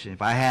Lido's question,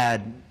 if I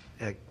had,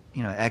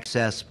 you know,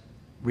 excess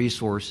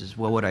resources,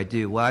 what would I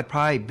do? Well, I'd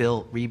probably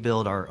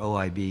rebuild our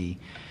OIB.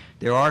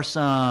 There are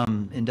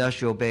some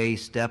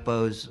industrial-based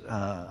depots,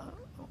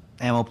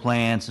 ammo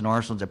plants and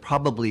arsenals that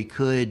probably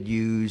could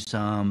use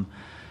some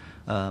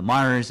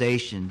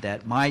modernization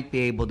that might be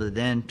able to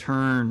then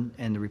turn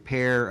in the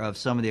repair of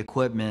some of the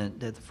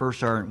equipment that the First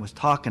Sergeant was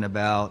talking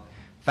about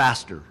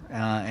faster,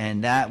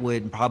 and that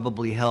would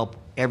probably help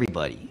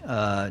everybody,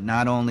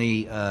 not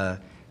only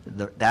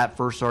that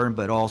First Sergeant,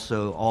 but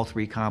also all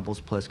 3 compos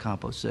plus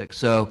Compo 6.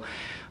 So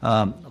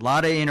a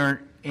lot of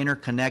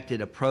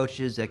interconnected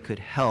approaches that could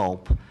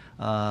help,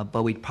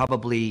 but we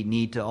probably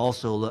need to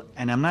also look,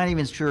 and I'm not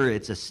even sure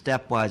it's a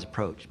stepwise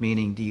approach,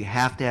 meaning do you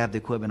have to have the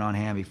equipment on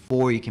hand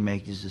before you can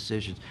make these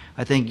decisions?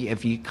 I think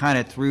if you kind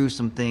of threw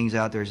some things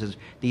out there, says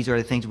these are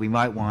the things we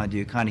might want to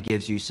do, it kind of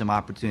gives you some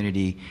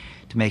opportunity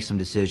to make some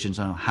decisions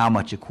on how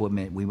much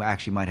equipment we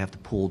actually might have to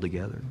pull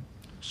together.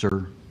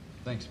 Sir?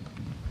 Thanks.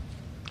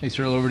 Hey,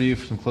 sir, over to you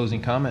for some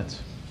closing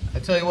comments. I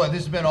tell you what,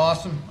 this has been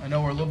awesome. I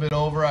know we're a little bit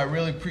over. I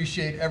really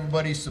appreciate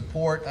everybody's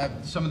support.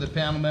 Some of the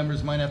panel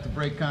members might have to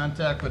break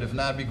contact, but if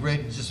not, it'd be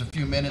great in just a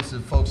few minutes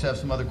if folks have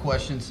some other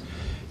questions.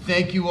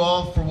 Thank you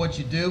all for what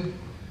you do,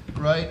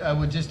 right? I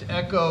would just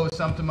echo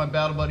something my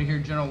battle buddy here,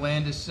 General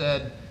Landis,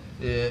 said,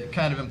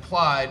 kind of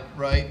implied,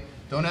 right?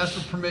 Don't ask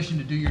for permission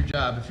to do your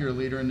job if you're a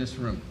leader in this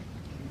room.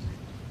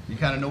 You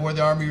kind of know where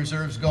the Army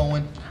Reserve's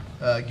going.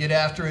 Get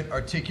after it,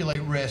 articulate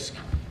risk,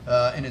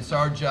 and it's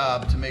our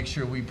job to make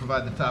sure we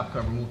provide the top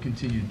cover, and we'll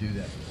continue to do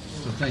that.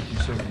 So thank you,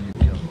 sir, for you,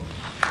 Kelly.